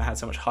film that had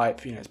so much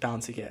hype, it's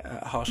bound to get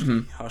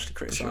harshly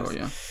criticised. Sure,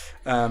 yeah.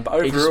 But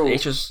overall,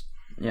 it's just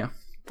yeah.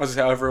 As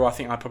I say, overall, I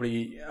think I'd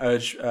probably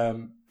urge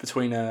I'd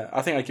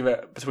give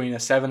it between a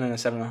 7 and a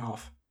 7.5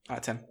 out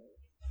of 10.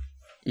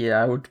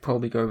 Yeah, I would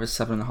probably go with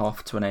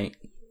 7.5 to an 8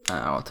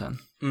 out of 10.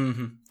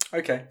 Mm-hmm.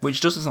 Okay.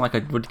 Which doesn't sound like I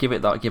would give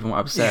it that, given what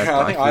I've said. Yeah,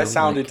 I think I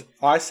sounded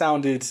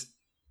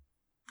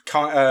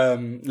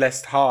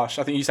less harsh.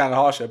 I think you sounded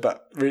harsher,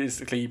 but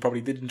realistically, you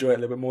probably did enjoy it a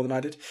little bit more than I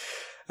did.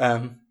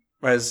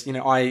 Whereas,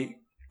 I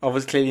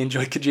obviously clearly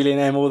enjoyed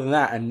Kajillionaire more than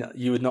that, and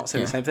you would not say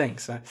the same thing.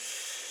 So,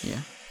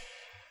 yeah.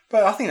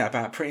 But I think that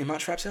about pretty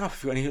much wraps it up.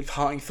 Have you got any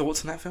parting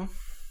thoughts on that film?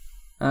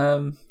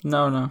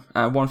 No.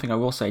 One thing I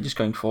will say, just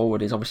going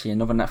forward, is obviously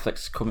another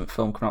Netflix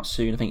film coming out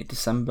soon. I think in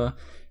December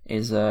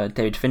is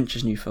David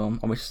Fincher's new film.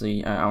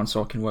 Obviously, Aaron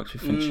Sorkin works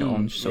with Fincher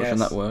on Social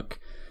Network.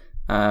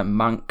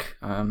 Mank,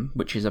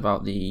 which is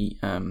about the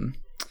the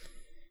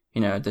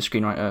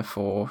screenwriter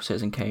for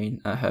Citizen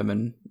Kane,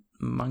 Herman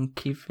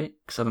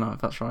Mankiewicz. I don't know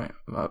if that's right,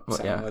 but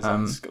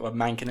yeah, it's got a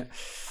Mank in it.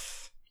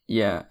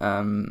 Yeah.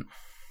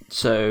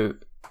 So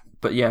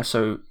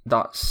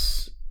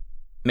that's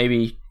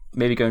maybe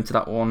going to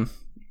that one.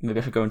 Maybe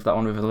I should go into that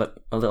one with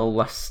a little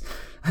less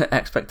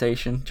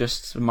expectation,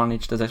 just to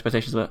manage those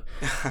expectations a bit.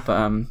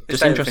 But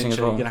just interesting as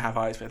well. You're gonna have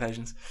high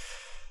expectations.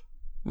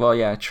 Well,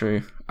 yeah,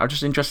 true. I'm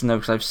just interested though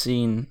because I've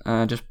seen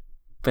just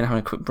been having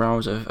a quick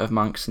browse of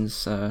Mank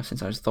since I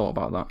just thought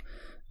about that,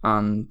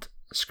 and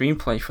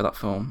screenplay for that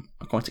film,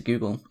 according to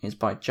Google, is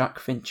by Jack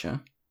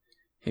Fincher,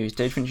 who's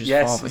David Fincher's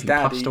father, who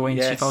passed away in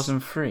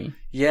 2003.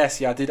 Yes,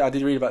 yeah, I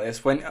did read about this.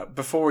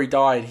 Before he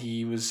died,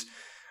 he was,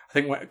 I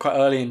think, quite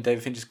early in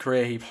David Fincher's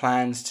career, he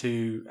planned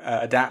to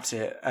adapt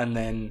it and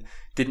then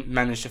didn't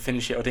manage to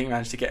finish it or didn't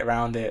manage to get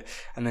around it,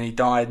 and then he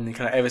died, and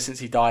kind of ever since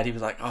he died, he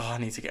was like, I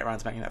need to get around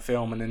to making that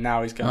film, and then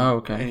now he's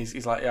going, and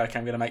he's like, okay,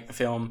 I'm going to make the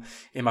film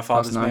in my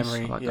father's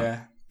memory. Like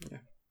yeah.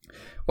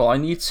 Well, I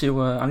need to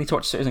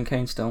watch Citizen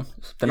Kane still.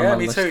 It's been on my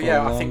list too. For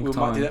yeah, a I think we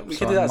might do that. We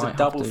could do that as a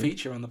double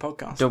feature on the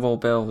podcast. Double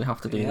bill. We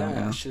have to do that.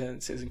 Yeah,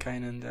 Citizen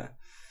Kane and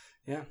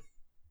yeah.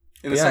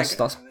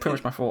 That's pretty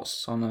much my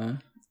thoughts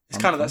on. It's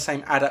kind of that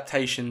same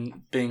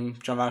adaptation, being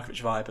John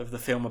Malkovich vibe of the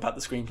film about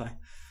the screenplay,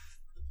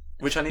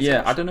 which I need.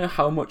 Yeah, I don't know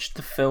how much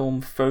the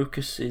film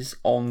focuses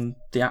on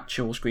the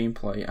actual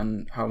screenplay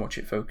and how much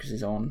it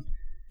focuses on.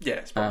 Yeah,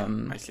 it's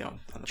mostly on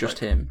just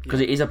him, because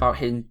it is about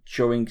him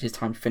during his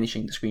time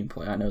finishing the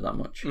screenplay. I know that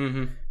much,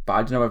 but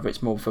I don't know whether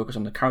it's more focused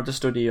on the character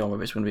study or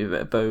whether it's going to be a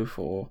bit of both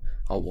or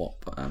what.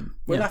 But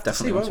we'll have to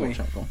see, won't we?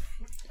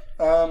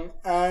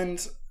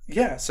 And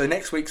yeah, so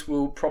next week's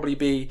will probably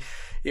be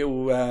be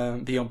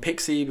on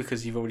Pixie,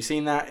 because you've already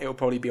seen that. It will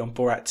probably be on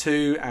Borat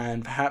 2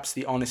 and perhaps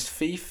The Honest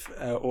Thief,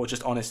 or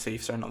just Honest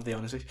Thief. Sorry, not The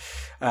Honest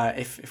Thief.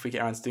 If we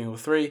get around to doing all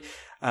three.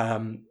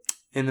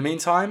 In the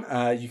meantime,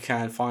 you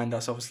can find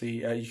us, obviously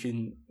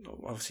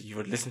you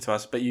would listen to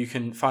us, but you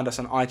can find us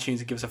on iTunes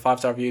and give us a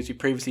 5-star review, as we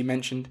previously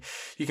mentioned.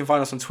 You can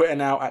find us on Twitter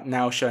now at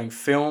Now Showing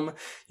Film.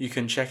 You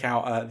can check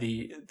out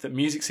the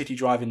Music City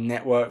Drive-In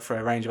Network for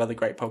a range of other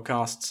great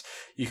podcasts.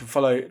 You can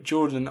follow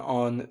Jordan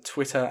on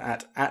Twitter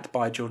at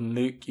by Jordan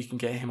Luke. You can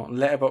get him on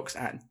Letterboxd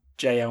at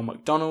JL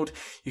McDonald.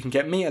 You can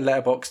get me at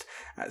Letterboxd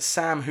at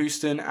Sam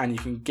Houston, and you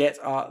can get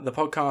the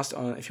podcast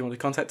on, if you want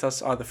to contact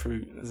us, either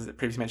through, as I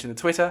previously mentioned,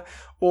 the Twitter,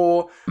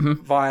 or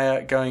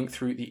via going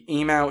through the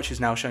email, which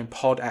is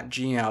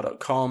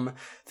nowshowingpod@gmail.com.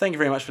 Thank you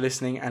very much for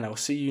listening, and I'll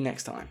see you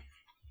next time.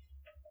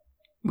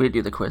 We'll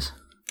do the quiz.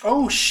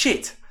 Oh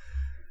shit!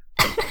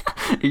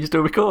 Are you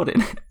still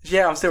recording?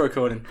 Yeah, I'm still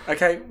recording.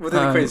 Okay, we'll do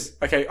the quiz.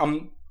 Okay,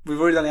 we've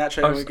already done the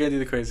outro, and we're going to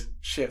do the quiz.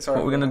 Shit, sorry.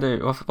 What we're going to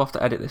do? We'll have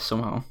to edit this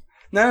somehow.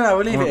 No,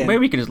 we'll leave it in. Maybe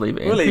we can just leave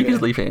it in. We'll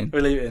just leave it in.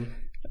 We'll leave it in.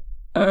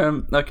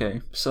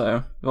 Okay,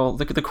 so,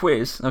 the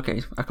quiz.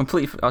 Okay, I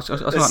completely. I was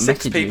There's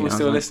 6 people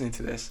still listening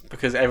to this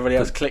because everybody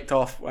else clicked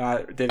off when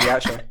I did the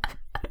outro.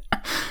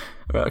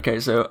 Right, okay,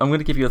 so I'm going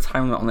to give you a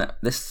time limit on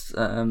this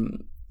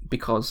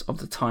because of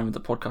the time the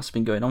podcast has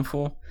been going on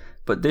for.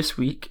 But this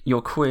week,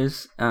 your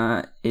quiz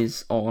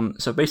is on.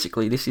 So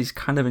basically, this is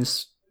kind of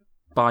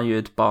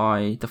inspired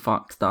by the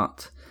fact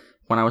that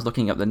when I was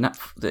looking at the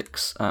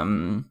Netflix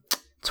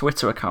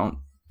Twitter account,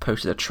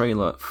 posted a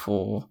trailer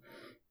for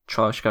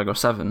Trial of Chicago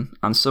 7,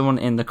 and someone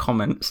in the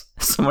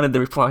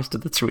replies to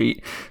the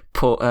tweet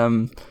put,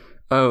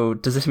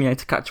 does this mean I need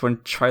to catch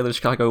when Trial of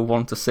Chicago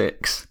 1 to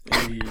 6?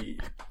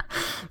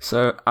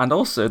 So, and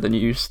also the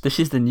news, this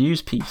is the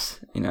news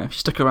piece,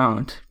 stuck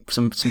around,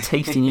 some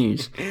tasty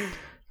news,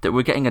 that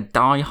we're getting a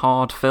Die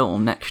Hard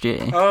film next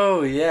year.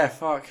 Oh yeah,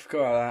 fuck, I forgot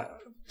about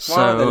that.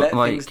 Why don't they let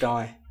things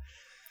die?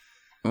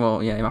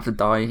 Well, yeah, you have to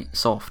die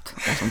soft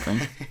or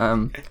something.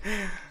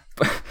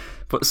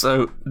 But But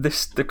so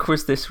the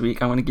quiz this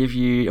week, I'm gonna give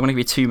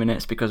you 2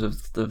 minutes because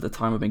of the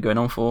time we've been going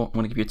on for. I'm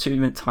gonna give you a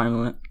 2-minute time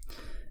limit.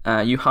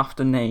 You have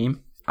to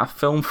name a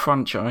film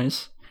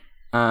franchise,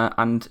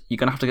 and you're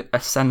gonna have to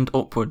ascend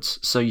upwards.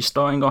 So you're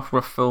starting off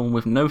with a film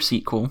with no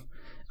sequel,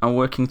 and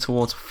working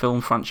towards a film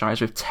franchise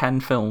with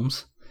 10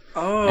 films.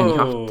 Oh. And you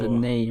have to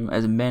name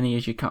as many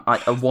as you can,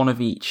 like one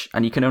of each,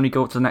 and you can only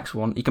go up to the next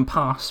one. You can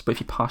pass, but if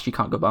you pass, you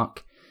can't go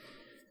back.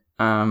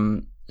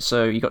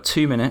 So you got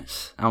 2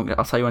 minutes. I'll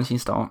tell you when you can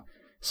start.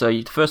 So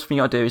the first thing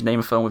you got to do is name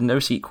a film with no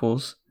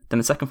sequels. Then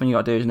the second thing you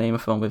got to do is name a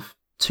film with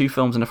 2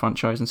 films in a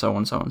franchise, and so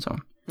on, so on, so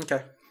on.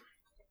 Okay.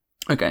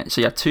 Okay,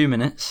 so you have 2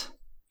 minutes.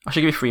 I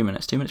should give you 3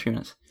 minutes. 2 minutes, 3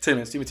 minutes. 2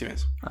 minutes. Give me 2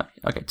 minutes.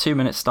 Okay, 2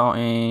 minutes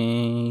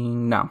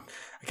starting now.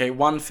 Okay,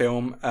 one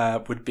film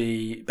would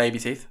be Baby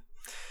Teeth.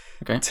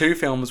 Okay. 2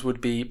 films would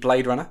be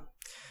Blade Runner.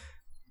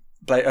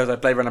 Blade Runner,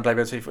 Blade Runner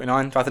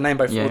 2049. Do I have to name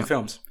both all the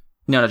films?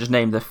 No, just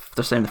name the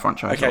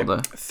franchise. Okay. Or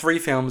the... 3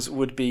 films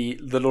would be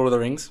The Lord of the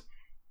Rings.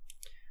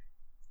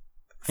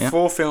 Yeah.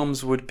 4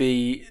 films would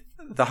be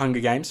The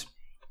Hunger Games.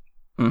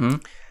 Mm-hmm.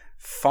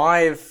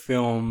 5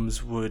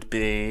 films would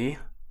be...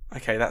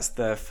 Okay, that's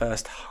the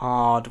first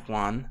hard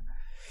one.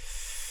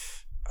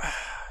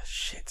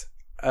 Shit.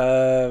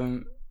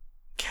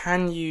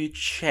 Can you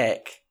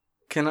check?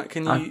 Can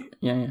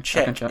you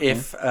check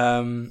if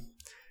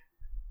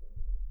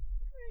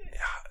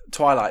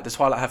Twilight? Does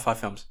Twilight have 5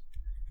 films?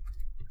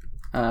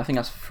 I think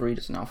that's 3.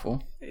 Does it now 4?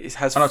 It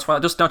has. Twilight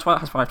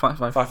has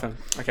 5. 5 films.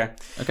 Okay.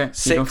 Okay.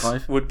 6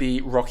 5. would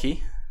be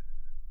Rocky.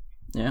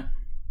 Yeah.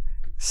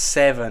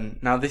 7.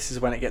 Now this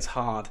is when it gets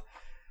hard.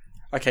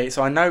 Okay,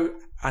 so I know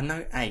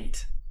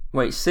 8.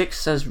 Wait, 6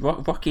 says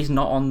Rocky's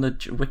not on the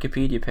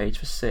Wikipedia page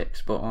for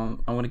 6, but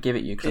I'm going to give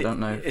it you because I don't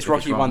know. It's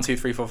Rocky 1, 2,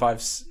 3, 4,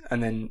 5,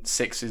 and then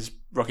 6 is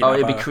Rocky. Oh,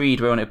 it'd be Creed.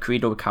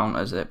 Creed will count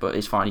as it, but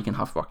it's fine. You can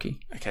have Rocky.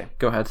 Okay.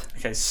 Go ahead.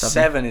 Okay,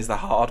 7 is the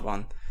hard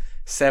one.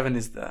 7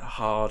 is the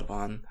hard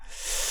one.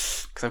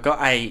 Because I've got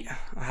 8.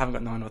 I haven't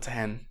got 9 or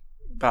 10.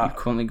 But You've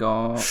currently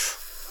got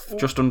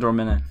just under a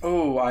minute.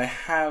 Oh, I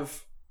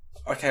have...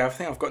 Okay, I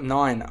think I've got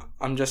 9.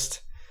 I'm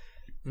just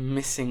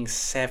missing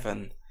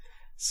 7.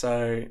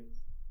 So...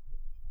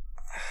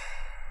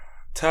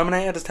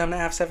 Terminator? Does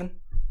Terminator have 7?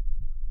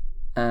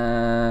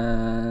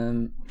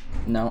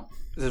 No.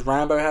 Does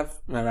Rambo have...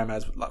 No, Rambo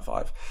has like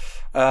 5.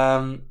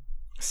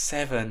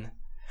 7.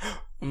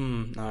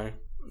 No.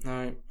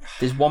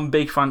 There's one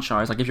big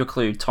franchise. I'll give you a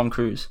clue. Tom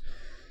Cruise.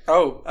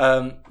 Oh,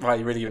 right,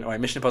 you're really giving it away.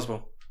 Mission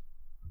Impossible.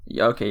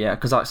 Yeah, okay, yeah,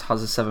 because that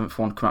has a 7th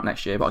one coming out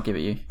next year, but I'll give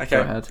it you. Okay.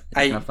 Go ahead.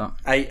 8, have that.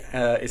 8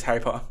 is Harry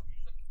Potter.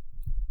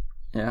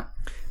 Yeah.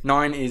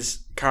 9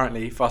 is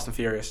currently Fast and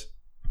Furious.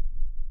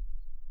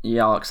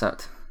 Yeah, I'll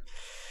accept.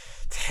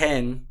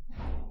 10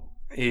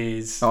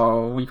 is...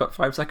 Oh, we got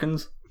 5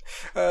 seconds.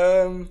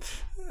 Twilight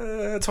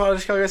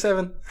of Chicago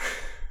 7.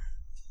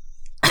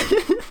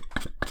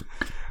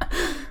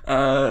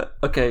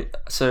 Okay,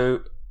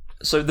 so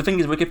the thing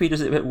is, Wikipedia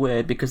is a bit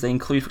weird because they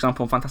include, for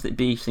example, Fantastic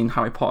Beasts in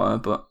Harry Potter,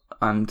 but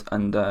and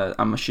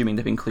I'm assuming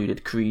they've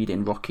included Creed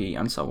in Rocky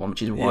and so on,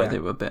 which is why they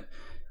were a bit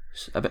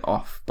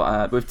off.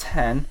 But with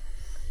 10,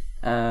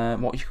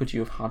 what could you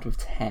have had with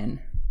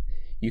 10?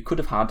 You could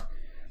have had.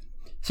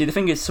 See, the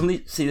thing is,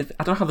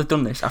 I don't know how they've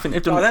done this. I think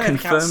they've done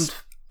confirmed.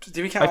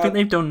 Do we count? I think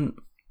they've done.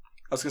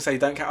 I was gonna say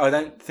don't count. I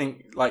don't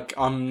think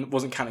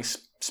wasn't counting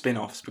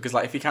spin-offs because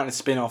if you counted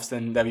spin-offs,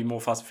 then there'd be more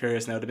Fast and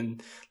Furious, and there would have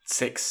been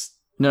 6.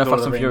 No,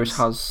 Fast and Furious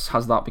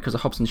has that because the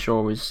Hobbs and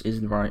Shaw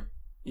isn't right.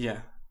 Yeah.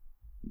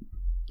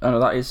 Oh no,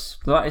 that is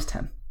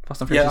 10.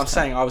 Fast and Furious.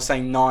 Yeah, I was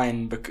saying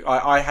 9 because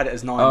I had it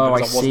as 9. Oh,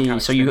 because I see.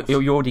 Wasn't so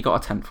you already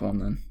got a 10th one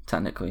then,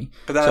 technically.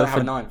 But then I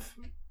have a 9th.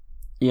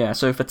 Yeah,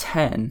 so for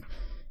 10,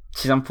 for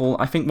example,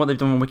 I think what they've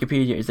done on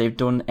Wikipedia is they've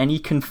done any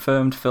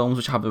confirmed films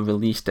which have a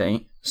release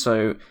date.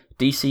 So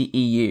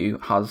DCEU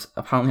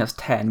apparently has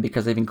 10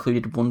 because they've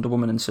included Wonder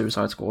Woman and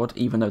Suicide Squad,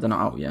 even though they're not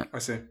out yet. I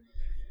see.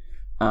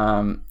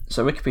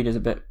 So Wikipedia is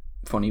a bit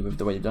funny with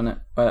the way they've done it.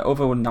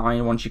 Other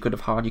 9 ones you could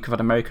have had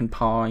American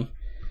Pie.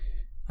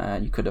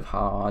 You could have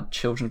had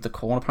Children of the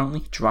Corn,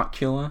 apparently.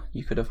 Dracula.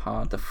 You could have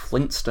had the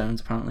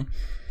Flintstones, apparently.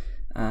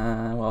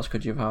 What else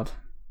could you have had?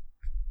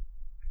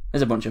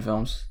 There's a bunch of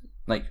films.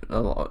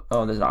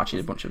 There's actually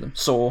a bunch of them.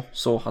 Saw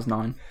has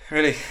 9.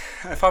 Really?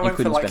 If I went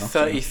for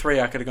 33,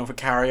 I could have gone for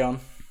Carry On.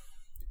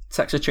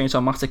 Texas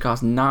Chainsaw Massacre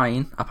has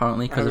 9,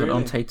 apparently, because of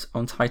an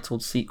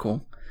untitled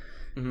sequel,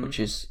 which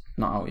is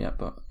not out yet,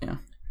 but yeah.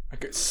 I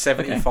got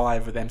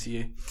 75 with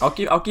MCU.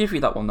 I'll give you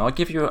that one though. I'll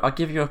give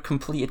you a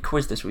completed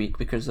quiz this week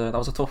because that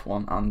was a tough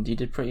one and you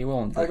did pretty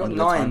well. I got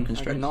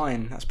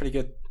 9. That's pretty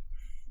good.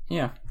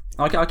 Yeah,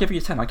 I'll give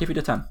you 10. I'll give you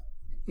the 10.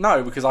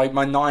 No, because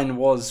my 9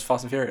 was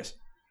Fast and Furious.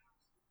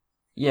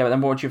 Yeah, but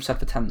then what would you have said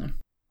for 10 then?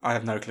 I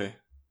have no clue.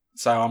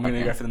 So I'm going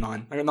to go for the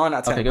 9. I got 9 out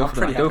of 10. Okay, go for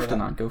the 9. Go for the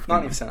 9.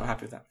 90%. I'm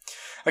happy with that.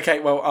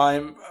 Okay, well I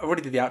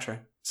already did the outro.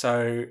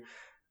 So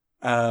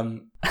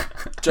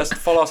just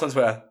follow us on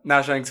Twitter.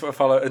 Now showing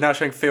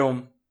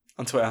film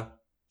on Twitter.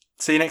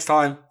 See you next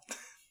time.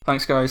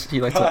 Thanks guys. See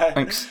you later. Bye.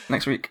 Thanks.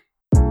 Next week.